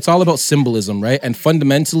LaShawn, it's all about symbolism, right? And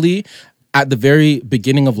fundamentally, at the very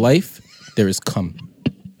beginning of life, there is cum.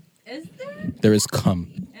 Is there There is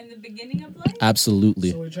cum. in the beginning of life?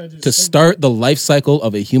 Absolutely. So we're trying To start the life cycle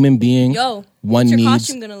of a human being, Yo, one what's your needs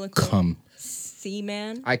costume gonna look like? cum.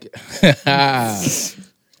 Seaman. I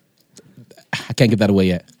can't give that away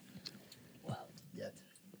yet.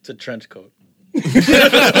 It's a trench coat.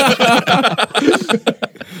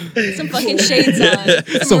 Some fucking shades on.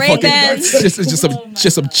 Some Some Ray fucking- Bans.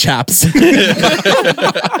 just some chaps.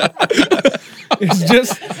 It's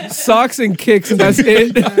just socks and kicks and that's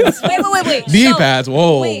it. Wait. Knee pads.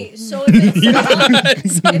 Whoa. Wait, so if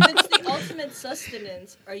it's the ultimate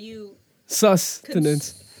sustenance, are you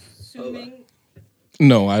Sustenance. consuming?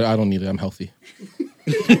 No, I don't need it. I'm healthy.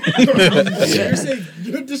 You're saying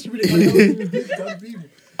you're distributing people.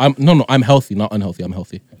 I'm healthy, not unhealthy. I'm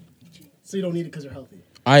healthy. So you don't need it because you're healthy.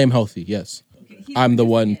 I am healthy. Yes, I'm the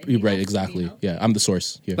one. You're right. Exactly. Yeah, I'm the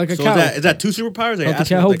source here. Like a So cow. is that two superpowers? Are you Healthy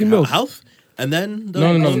asking cow, like healthy milk. health, and then the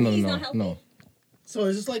No. He's not healthy. No. So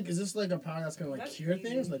is this like a power that's gonna like cure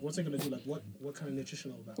things? Like what's it gonna do? Like what kind of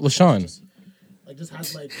nutritional value? LaShawn. Just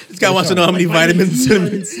has like This guy wants to know how many vitamins.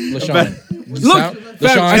 LaShawn. Look, fam,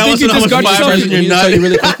 I That think was you how just much got fiber yourself. in your Can you nut. tell you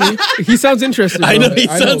really quickly? He sounds interested. I bro. know he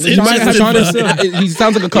sounds LaShawn- interested. LaShawn he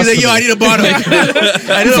sounds like a He's customer. like, yo, I need a bottle. I need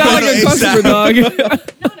a Sound bottle like a customer, ASAP. dog.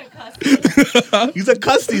 Not a customer. He's a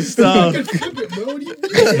custy stuff.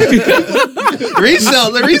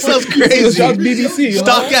 Resell. The resell's crazy. LaShawn's BBC.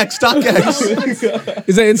 StockX.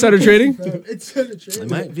 Is that insider trading? It's it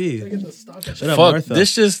might be. Shut up, Fuck, Martha.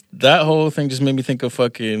 that whole thing just made me think of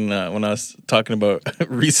fucking when I was talking about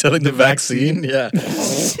reselling the vaccine. Yeah.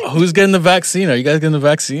 Who's getting the vaccine? Are you guys getting the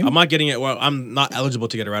vaccine? I'm not getting it. Well, I'm not eligible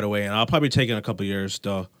to get it right away, and I'll probably take it in a couple years.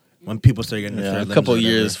 Though when people start getting the Yeah, third a limbs couple or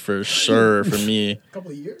whatever. years for sure for me. A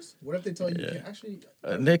couple of years? What if they tell you you can actually?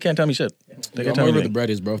 They can't tell me shit. They I'm can't tell me wherever the anything. bread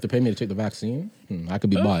is, bro. If they pay me to take the vaccine, I could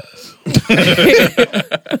be bought.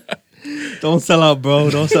 Don't sell out, bro.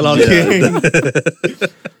 Don't sell out, King.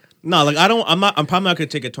 No, like I'm probably not gonna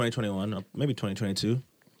take it 2021, maybe 2022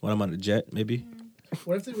 when I'm on the jet, maybe.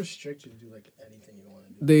 What if they restrict you to do like anything you want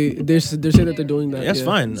to do? They say that they're doing that. That's yeah.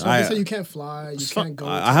 fine. So they say you can't fly, you can't go.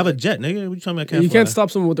 I have a jet, nigga. What you telling me I can't? You fly? can't stop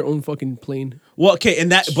someone with their own fucking plane. Well, okay,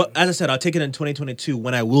 and that, but as I said, I'll take it in 2022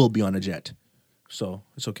 when I will be on a jet, so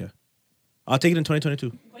it's okay. I'll take it in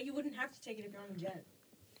 2022. But you wouldn't have to take it if you're on a jet.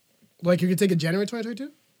 Like you could take a January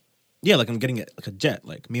 2022. Yeah, like I'm getting it like a jet.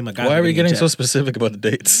 Like me and my guys. Why are we getting a so jet. specific about the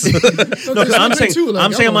dates? No, 'cause I'm saying 2022, like,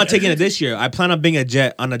 I'm saying I'm oh, not taking it this year. I plan on being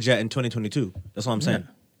on a jet in 2022. That's all I'm saying.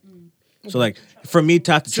 So like for me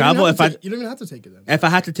to have to So you don't travel, have if to I take- you don't even have to take it then. if I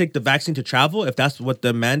had to take the vaccine to travel, if that's what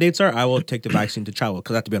the mandates are, I will take the vaccine to travel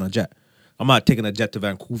because I have to be on a jet. I'm not taking a jet to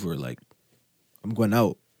Vancouver. Like I'm going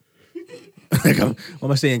out. Like what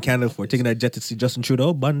am I staying in Canada for? Taking that jet to see Justin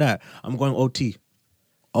Trudeau? Bun that. I'm going OT.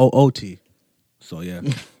 OOT. So yeah.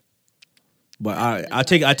 But I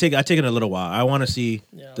take it in a little while. I want to see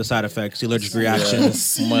the side effects, the allergic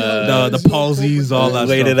reactions, the palsies, all that.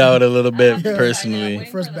 Wait stuff. it out a little bit I'm personally.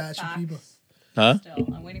 waiting First for the batch of facts people. Huh?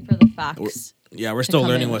 Still, I'm waiting for the facts. Yeah, we're to still come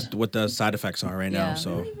learning in. what the side effects are right now. Yeah. I So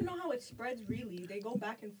don't even know how it spreads really. They go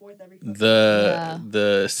back and forth every couple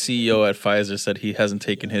The CEO at Pfizer said he hasn't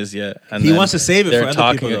taken his yet, and he then wants to save it they're for other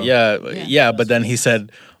talking. people. Though. Yeah, but then he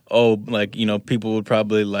said, "Oh, like people would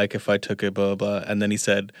probably like if I took it, blah blah." blah. And then he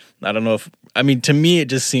said, "I don't know if I mean to me it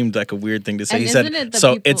just seemed like a weird thing to say." And He said, isn't it the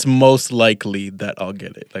 "So people- it's most likely that I'll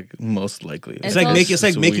get it. Like most likely." It's It's like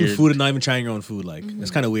also- making weird. food and not even trying your own food. Like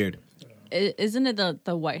it's kind of weird. Isn't it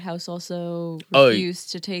the White House also Oh,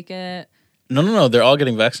 refused to take it? No. They're all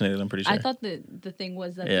getting vaccinated. I'm pretty sure. I thought the thing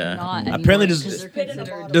was that Yeah. they're not. Apparently anymore there's- because they're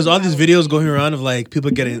considered- There's all these videos going around of like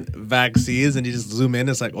people getting vaccines, and you just zoom in.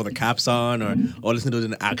 It's like, oh, the cap's on, or oh, this needle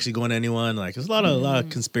didn't actually go on anyone. Like, there's a lot of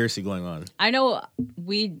conspiracy going on. I know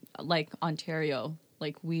we like Ontario.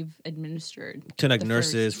 Like we've administered To like the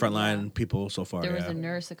nurses, first- frontline yeah. people so far. There was Yeah. a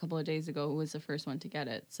nurse a couple of days ago who was the first one to get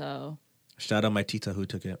it. So Shout out my tita who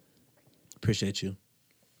took it. Appreciate you.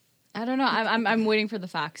 I don't know. I'm waiting for the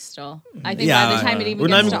facts still. I think Yeah, by the time it even we're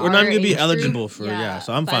not gets even- to we're not our even gonna be age eligible group, for- yeah,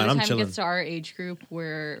 so I'm by fine, the I'm time chilling. it gets to our age group,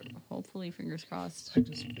 we're hopefully fingers crossed.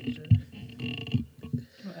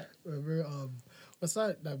 Remember, what's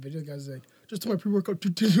that video? Guy's like, just to my pre-workout.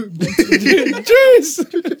 Jeez.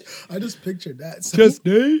 I just pictured that. So, Just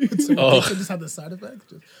day. so Oh. just have the side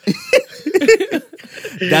effects.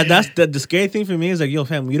 That's the scary thing for me is like, yo,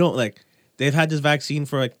 fam, we don't like. They've had this vaccine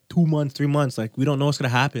for like 2 months, 3 months. Like, we don't know what's gonna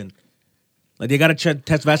happen. Like, they gotta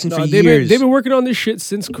test vaccine for They've years. been working on this shit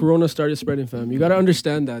since Corona started spreading, fam. You gotta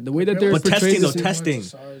understand that the way that they're But portraying testing, though, this, testing.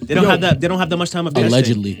 They don't have that. They don't have that much time of testing.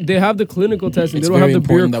 Allegedly. they have the clinical testing. It's they don't have very the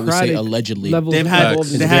important that we bureaucratic say allegedly. levels. They've had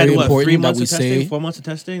involved in they it. had very what, important 3 that months we of testing, say- 4 months of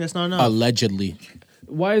testing. That's not enough. Allegedly.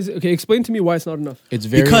 Why is it okay? Explain to me why it's not enough. It's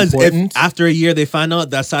very Because important if after a year they find out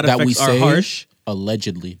that side that we effects are say harsh,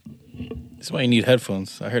 allegedly. That's why you need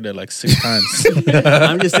headphones. I heard that like 6 times.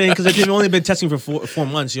 I'm just saying because if you've only been testing for 4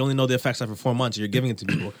 months, you only know the effects after 4 months. You're giving it to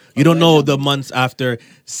people. You don't know the months after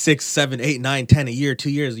 6, 7, 8, 9, 10, a year, 2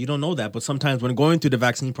 years. You don't know that. But sometimes when going through the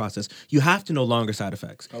vaccine process, you have to know longer side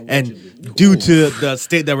effects. And due to the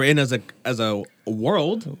state that we're in as a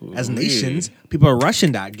world, as nations, people are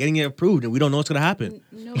rushing that, getting it approved, and we don't know what's gonna happen.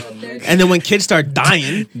 No, but there's And then when kids start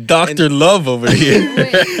dying, Dr. Love over here.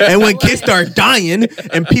 and when kids start dying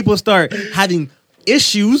and people start having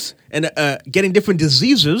issues and getting different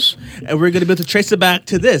diseases, and we're going to be able to trace it back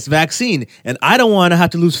to this vaccine. And I don't want to have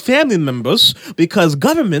to lose family members because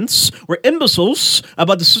governments were imbeciles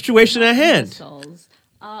about the situation at hand. imbeciles.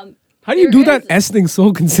 How do you do that S thing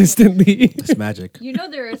so consistently? It's magic. You know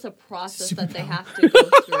there is a process that they have to go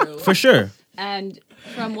through. For sure. And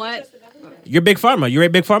from what You're Big Pharma. You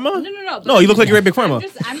rate Big Pharma? No. No, you look like you rate Big Pharma.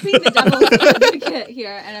 I'm being the devil's advocate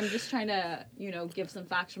here, and I'm just trying to, give some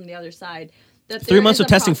facts from the other side. That 3 there months is of a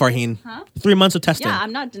testing, process- Farheen. Huh? 3 months of testing. Yeah,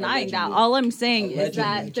 I'm not denying that. All I'm saying is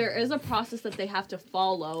that there is a process that they have to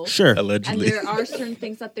follow. Sure. And Allegedly. there are certain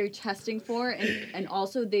things that they're testing for, and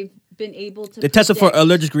also they've been able to. They tested for predict-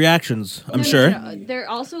 allergic reactions, I'm No, sure. no. They're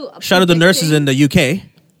also Shout out to the nurses in predicting- the UK.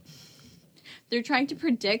 They're trying to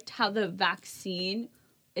predict how the vaccine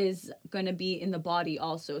is going to be in the body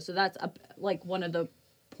also. So that's like one of the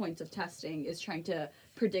points of testing is trying to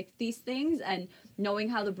predict these things, and knowing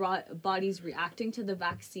how the body's reacting to the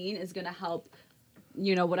vaccine is going to help,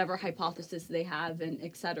 whatever hypothesis they have and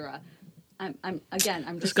etc. I'm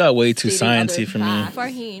just got way too stating other sciencey for me. facts.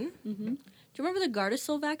 Farheen, you remember the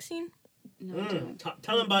Gardasil vaccine?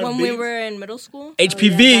 Tell them about When we were in middle school?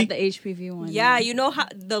 HPV. The HPV one. Yeah, you know how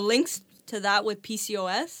the links to that with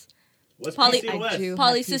PCOS? What's Poly- I do have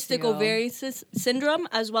Polycystic PCO. ovarian syndrome,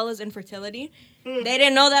 as well as infertility. They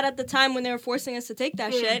didn't know that at the time when they were forcing us to take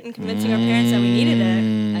that shit and convincing our parents that we needed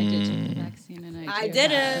it. I did take the vaccine and I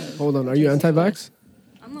didn't. Hold on, are you anti-vax?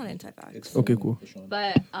 I'm not anti-vax. Okay, cool.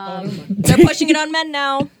 But They're pushing it on men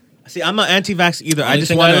now. See, I'm not anti-vax either. I Only just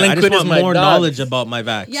thing want I link with is want my more dog. knowledge about my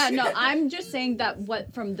vax. yeah, no, I'm just saying that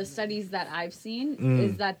what from the studies that I've seen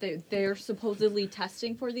is that they're supposedly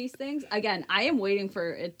testing for these things. Again, I am waiting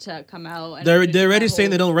for it to come out. And They're do already that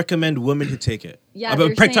saying they whole- don't recommend women to take it. Yeah,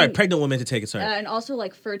 they're sorry, saying- pregnant women to take it. Sorry. and also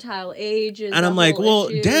like fertile age is And a I'm like, whole well,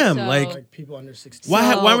 issue, damn, so- like- People under 16.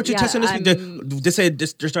 Why So, aren't you yeah, testing this? I'm- They say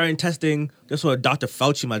they're starting testing. That's what Dr.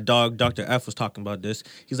 Fauci, my dog, Dr. F, was talking about this.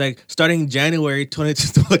 He's like, starting January 20.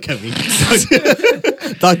 Look at me,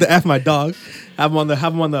 Dr. F, my dog. Have him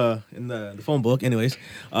on in the phone book. Anyways,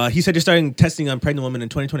 he said you're starting testing on pregnant women in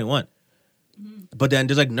 2021. But then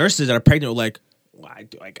there's like nurses that are pregnant. Like,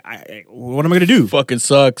 what am I gonna do? Fucking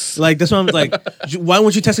sucks. Like that's why I'm like, why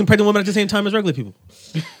weren't you testing pregnant women at the same time as regular people?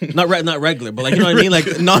 Not regular, but like you know what I mean,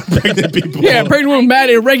 like non-pregnant people. Yeah, pregnant woman mad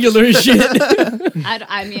irregular and shit.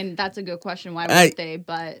 I mean, that's a good question. Why I- would they?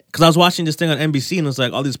 But Because I was watching this thing on NBC and it was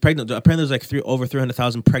like all these pregnant. Apparently, there's like over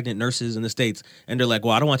 300,000 pregnant nurses in the states, and they're like,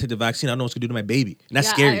 "Well, I don't want to take the vaccine. I don't know what's gonna do to my baby." And that's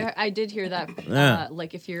yeah, scary. I did hear that. Yeah.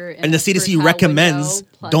 Like if you're in And the a CDC fertile recommends window,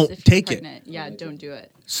 plus don't if you're take it. pregnant, Yeah, don't do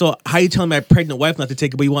it. So how you telling my pregnant wife not to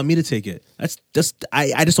take it, but you want me to take it? That's just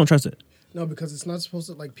I just don't trust it. No, because it's not supposed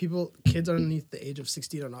to, like, kids underneath the age of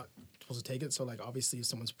 16 are not supposed to take it. So, like, obviously, if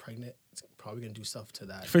someone's pregnant, it's probably going to do stuff to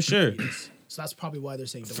that. For sure. So that's probably why they're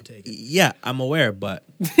saying don't take it. Yeah, I'm aware, but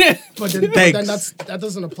But then Thanks. that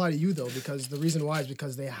doesn't apply to you, though, because the reason why is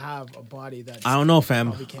because they have a body that I don't know, fam.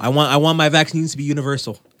 probably can't- I want my vaccines to be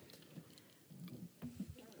universal.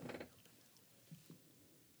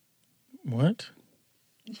 What?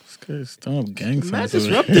 This guy's throwing gang signs. These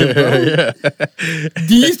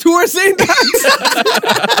two are saying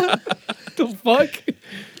that. The fuck?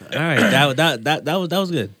 All right, that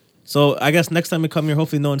was good. So I guess next time we come here,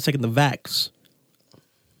 hopefully no one's taking the vax.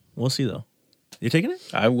 We'll see though. You taking it?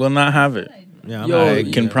 I will not have it. Yeah, Yo, I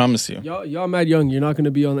can promise you. Y'all mad young. You're not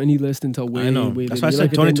gonna be on any list until way, I know. way That's later. why I You're said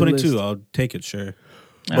like at the end of the 2022. list. I'll take it, sure.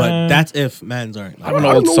 But that's if mans aren't. I'm an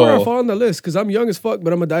I old don't know where I soul. fall on the list because I'm young as fuck,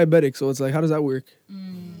 but I'm a diabetic. So it's like, how does that work?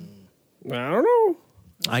 I don't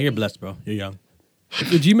know. You're blessed, bro. You're young.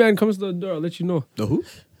 If the G-Man comes to the door, I'll let you know. The who?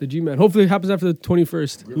 The G-Man. Hopefully it happens after the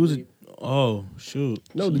 21st. Who's it? Oh shoot.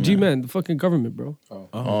 No, the G-Man, the fucking government, bro. Oh,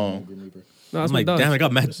 No, that's I'm my like, dog. damn, I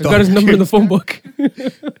got mad. I got his number in the phone book.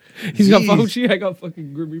 He's got Jeez. Fauci. I got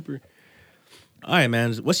fucking Grim Reaper. All right,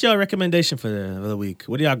 man. What's your recommendation for the week?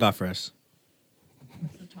 What do y'all got for us?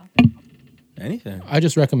 Anything. I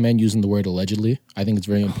just recommend using the word allegedly. I think it's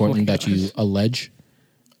very important that you allege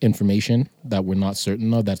information that we're not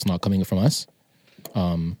certain of, that's not coming from us,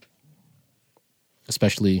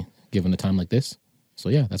 especially given a time like this. So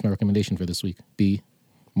yeah, that's my recommendation for this week. Be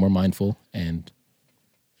more mindful and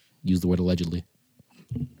use the word allegedly.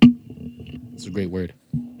 It's a great word.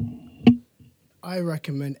 I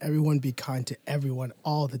recommend everyone be kind to everyone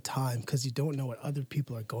all the time because you don't know what other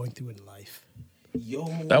people are going through in life.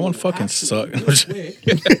 that one fucking sucked.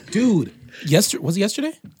 Dude, was it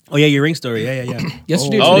yesterday? Oh yeah, your ring story. Yeah.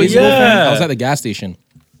 Yesterday, Oh, 2 days ago, fam, yeah. I was at the gas station,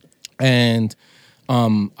 and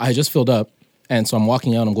I just filled up, and so I'm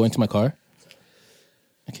walking out. I'm going to my car.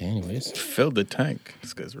 Okay. Filled the tank.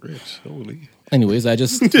 This guy's rich. Holy. I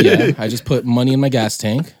just put money in my gas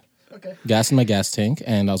tank, gas in my gas tank,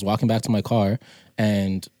 and I was walking back to my car,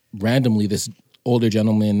 and randomly this older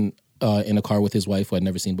gentleman in a car with his wife, who I'd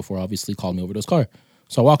never seen before, obviously called me over to his car.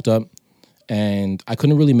 So I walked up, and I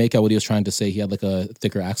couldn't really make out what he was trying to say. He had like a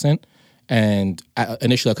thicker accent. And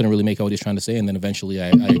initially, I couldn't really make out what he was trying to say. And then eventually,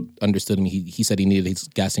 I understood him. He said he needed his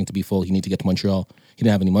gas tank to be full. He needed to get to Montreal. He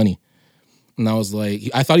didn't have any money. And I was like,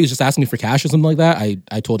 I thought he was just asking me for cash or something like that.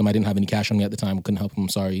 I told him I didn't have any cash on me at the time. I couldn't help him. I'm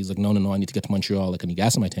sorry. He's like, no, I need to get to Montreal. Like, I need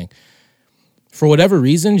gas in my tank. For whatever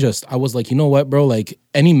reason, I was like, you know what, bro? Like,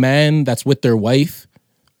 any man that's with their wife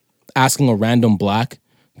asking a random black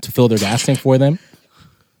to fill their gas tank for them.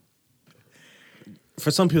 For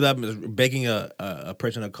some people, that is begging a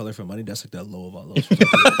person of color for money. That's like the low of all lows.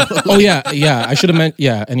 Oh, yeah. I should have meant,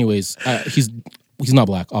 yeah. Anyways, he's not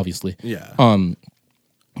black, obviously. Yeah.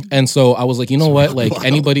 And so I was like, you know what? Like,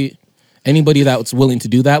 anybody anybody that's willing to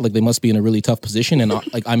do that, like they must be in a really tough position, and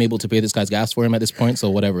like I'm able to pay this guy's gas for him at this point, so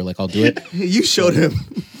whatever, like I'll do it. You showed him.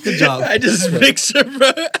 Good job. I just picture, bro,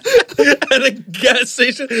 at a gas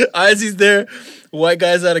station as he's there. White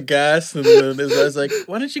guy's out of gas, and then this guy's like,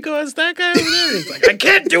 "Why don't you go ask that guy over there?" He's like, "I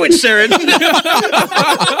can't do it, Sharon."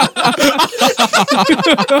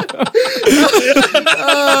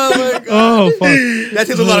 Oh fuck! That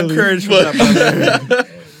takes a lot of courage from that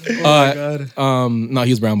brother. No,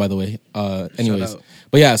 he was brown, by the way. Anyways, Shout out.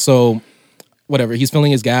 but yeah, so whatever. He's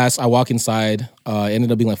filling his gas. I walk inside. It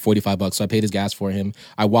ended up being like $45, so I paid his gas for him.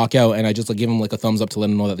 I walk out and I just like give him like a thumbs up to let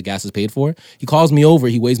him know that the gas is paid for. He calls me over.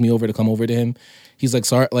 He waves me over to come over to him. He's like,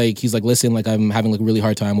 sorry, like he's like, listen, like I'm having like a really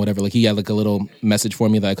hard time, whatever. Like he had like a little message for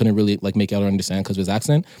me that I couldn't really like make out or understand because of his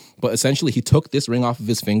accent. But essentially, he took this ring off of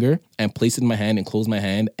his finger and placed it in my hand and closed my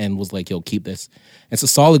hand and was like, yo, keep this. It's a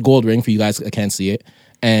solid gold ring for you guys that can't see it.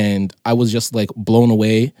 And I was just like blown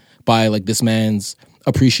away by like this man's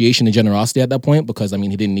appreciation and generosity at that point because I mean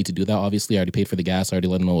he didn't need to do that. Obviously, I already paid for the gas. I already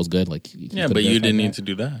let him know it was good. Like Yeah, but you didn't need to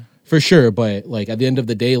do that. for sure. But like at the end of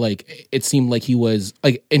the day, like it seemed like he was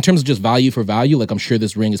like in terms of just value for value. Like I'm sure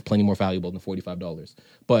this ring is plenty more valuable than $45.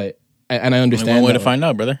 But and I understand. Only one way to that, find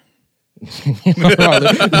out, brother.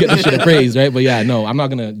 get this shit appraised, right? But yeah, no, I'm not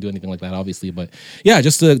gonna do anything like that, obviously. But yeah,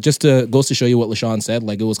 just to goes to show you what LaShawn said.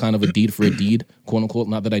 Like it was kind of a deed for a deed, quote unquote.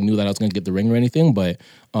 Not that I knew that I was gonna get the ring or anything, but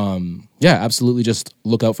yeah, absolutely. Just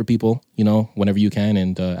look out for people, you know, whenever you can,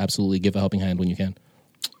 and absolutely give a helping hand when you can.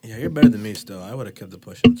 Yeah, you're better than me still. I would have kept the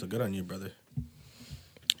pushing, so good on you, brother.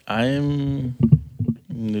 I'm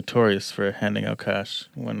notorious for handing out cash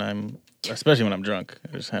especially when I'm drunk.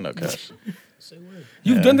 I just hand out cash.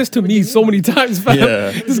 You've done this to me so many times, fam.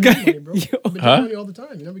 Yeah. This guy. Money, bro. I've been Huh? giving money all the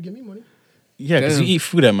time. You never give me money. Yeah, because you Damn. eat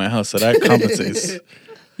food at my house, so that compensates.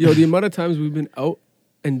 Yo, the amount of times we've been out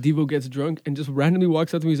and Devo gets drunk and just randomly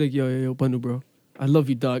walks up to me, he's like, yo, Banu, bro, I love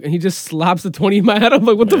you, dog. And he just slaps the 20 in my head. I'm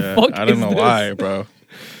like, what the Yeah, fuck I don't is know this? why, bro.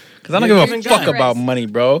 Because I don't You're give a even fuck generous. about money,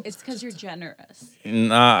 bro. It's because you're generous.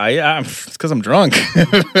 Nah, it's because I'm drunk.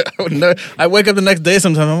 I wake up the next day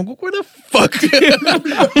sometimes. I'm like, where the fuck?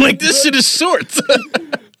 I'm like, this shit is short.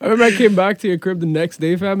 I remember I came back to your crib the next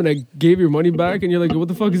day, fam, and I gave your money back, and you're like, what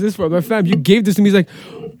the fuck is this for? I'm like, fam, you gave this to me. He's like,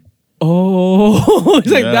 oh.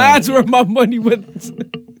 He's like, Yeah. that's where my money went.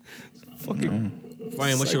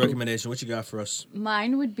 Ryan, what's your recommendation? What you got for us?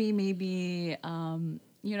 Mine would be maybe,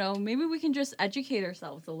 maybe we can just educate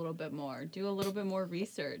ourselves a little bit more, do a little bit more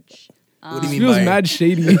research. What do you mean Feels by mad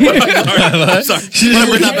shady. I'm sorry. She's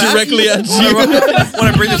looking directly at you. Want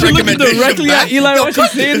to bring this recommendation Directly back? at Eli while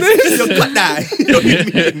she's saying this. Yo, cut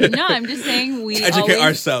that. No, I'm just saying we Educate always,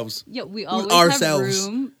 ourselves. Yeah, we always ourselves.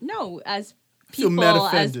 have room. No, as Feel mad people,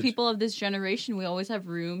 as offended. people of this generation, we always have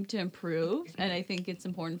room to improve, and I think it's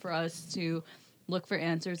important for us to look for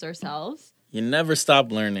answers ourselves. You never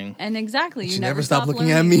stop learning. And exactly, you She never never stop looking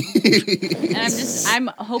learning. at me. And I'm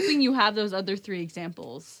hoping you have those other 3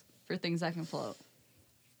 examples for things that can float.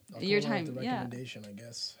 I'll Your call out time, the yeah. recommendation, I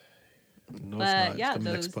guess. No, But yeah, It's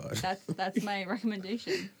the next those, pod. that's my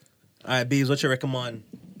recommendation. All right, Bees, what's your recommend?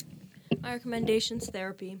 My recommendation's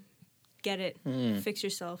therapy. Get it. Fix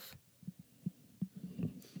yourself.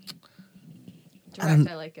 Direct,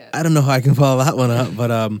 I like it. I don't know how I can follow that one up,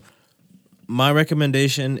 but my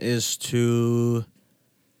recommendation is to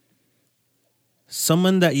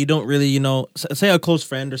someone that you don't really, say a close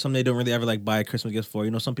friend or something they don't really ever like buy a Christmas gift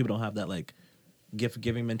for. Some people don't have that like gift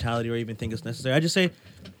giving mentality or even think it's necessary. I just say,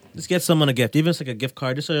 just get someone a gift, even if it's like a gift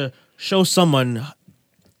card, just to show someone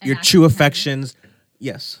your act true of affections.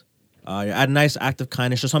 Yes, add a nice act of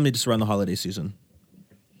kindness or something just around the holiday season.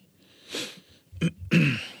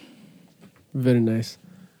 Very nice.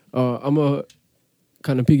 I'm a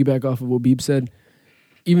kind of piggyback off of what Beeb said.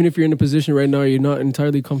 Even if you're in a position right now you're not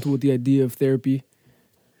entirely comfortable with the idea of therapy,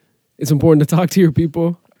 it's important to talk to your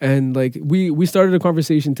people. And like we started a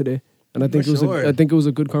conversation today, and I think it was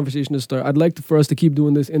a good conversation to start. I'd like for us to keep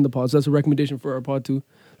doing this in the pods. That's a recommendation for our pod too.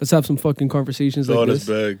 Let's have some fucking conversations like this.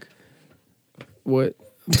 big. What?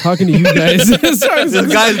 I'm talking to you guys. This guy's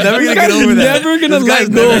never gonna get over that. Never gonna This guy's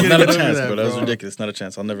let never go. gonna Not a get over chance, that, bro. That was bro. ridiculous. Not a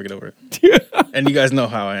chance. I'll never get over it. And you guys know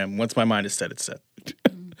how I am. Once my mind is set, it's set.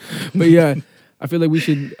 But yeah, I feel like we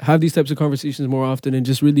should have these types of conversations more often and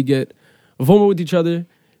just really get vulnerable with each other.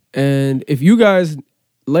 And if you guys,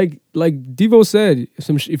 like Devo said,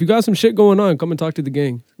 if you got some shit going on, come and talk to the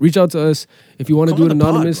gang. Reach out to us. If you want to Come do it on the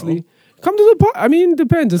pod, anonymously, come to the pod. I mean, it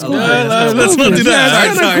depends. It's COVID. let's not do that.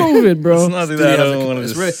 It's Sorry. COVID, bro. Let's not do that. I don't want to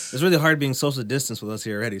It's really hard being social distance with us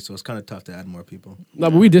here already, so it's kind of tough to add more people. No,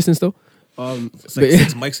 but we distance though. It's like But-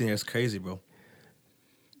 6 mics in here. It's crazy, bro.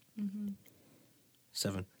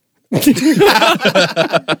 7. I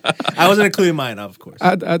I wasn't including mine, of course. I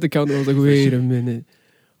had to count them. I was like, wait a minute.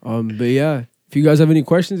 But yeah, if you guys have any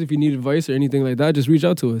questions, if you need advice or anything like that, just reach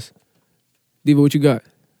out to us. Diva, what you got?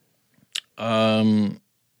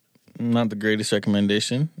 Not the greatest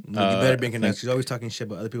recommendation. No, you better be in connection. She's always talking shit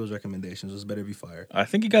about other people's recommendations. It's better be fire. I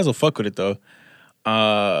think you guys will fuck with it though.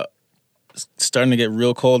 Starting to get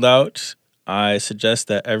real cold out. I suggest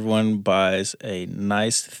that everyone buys a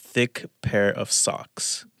nice thick pair of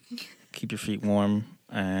socks. Keep your feet warm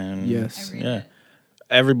and Yes. yeah.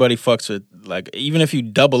 Everybody fucks with, like, even if you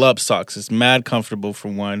double up socks, it's mad comfortable for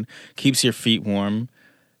one, keeps your feet warm,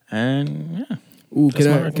 and yeah. Ooh, That's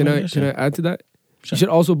my can I recommendation. add to that? Sure. You should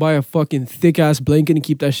also buy a fucking thick ass blanket and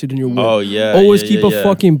keep that shit in your whip. Oh yeah. Always yeah, keep yeah, a yeah.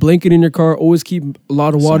 fucking blanket in your car. Always keep a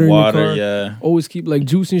lot of water Some in your water, car. yeah. Always keep like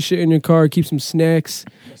juice and shit in your car. Keep some snacks.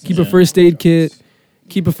 Keep a first aid kit.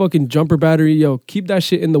 Keep a fucking jumper battery. Yo, keep that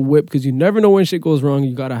shit in the whip because you never know when shit goes wrong.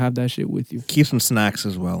 You gotta have that shit with you. Keep some snacks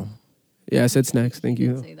as well. Yeah, I said snacks. Thank I you.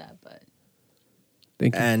 didn't say that, but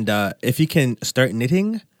Thank you. And if you can start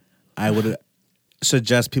knitting, I would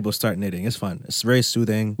suggest people start knitting. It's fun. It's very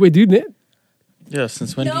soothing. Wait, dude, knit? Yeah,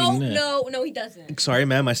 since when do you knit? no, he doesn't. Sorry,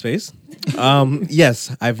 man, my space.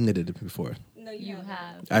 Yes, I've knitted before. No, you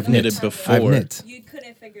have. I've Knitted knit before. I've knit. You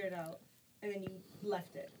couldn't figure it out, and then you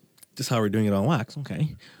left it. Just how we're doing it on wax.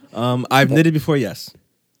 Okay. I've knitted before. Yes.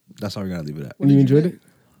 That's how we're gonna leave it at. You enjoyed it?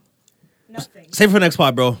 Nothing. Save it for next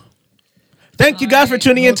pod, bro. Thank you guys for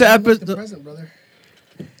tuning into The episode. present, brother.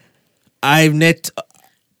 I've knit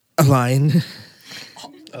a line.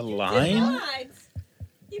 A line?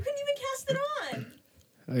 You couldn't even cast it on.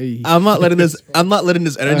 Aye. I'm not letting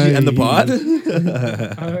this energy end the pod.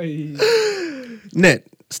 Aye. Knit.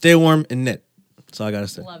 Stay warm and knit. That's all I gotta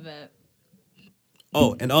say. Love it.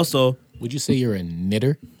 Oh, and also, Would you say you're a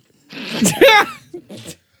knitter?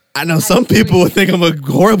 I know some people would think I'm a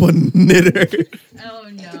horrible knitter. Oh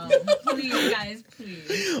no! Please, guys,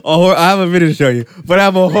 please. Oh, I have a video to show you, but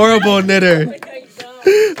I'm a horrible knitter.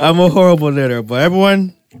 I'm a horrible knitter. But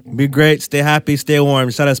everyone, be great, stay happy, stay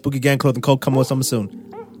warm. Shout out Spooky Gang Clothing Co. Come on, something soon.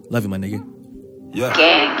 Love you, my nigga. Yeah.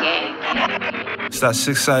 Gang, gang. It's that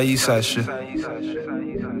 6 side, east side shit. Let's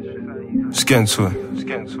get into it.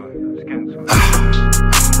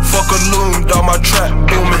 Fuck a loom, down my track,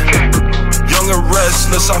 booming. Young and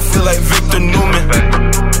restless, I feel like Victor Newman.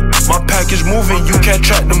 My package moving, you can't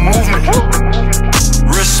track the movement.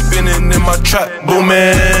 Wrist spinning in my trap,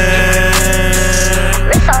 booming.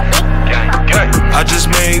 I just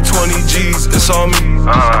made 20 G's, it's on me.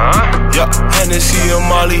 Yeah, Hennessy and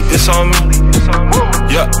Molly, it's on me.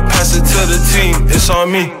 Yeah, pass it to the team, it's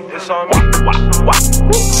on me.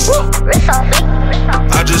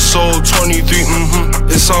 I just sold 23,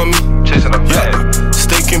 it's on me. Yeah,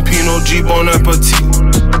 steak and Pinot G, Bon Appetit.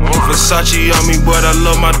 Versace on me, but I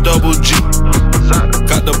love my double G.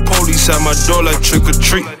 Got the police at my door like trick or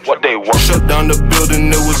treat. What they want? Shut down the building,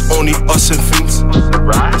 it was only us and fiends.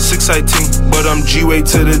 618, but I'm G-way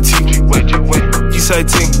to the T.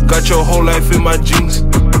 Eastside team, got your whole life in my jeans.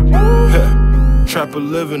 Yeah. Trapper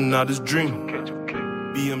living, not his dream.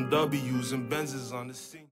 BMWs and Benzes on the scene.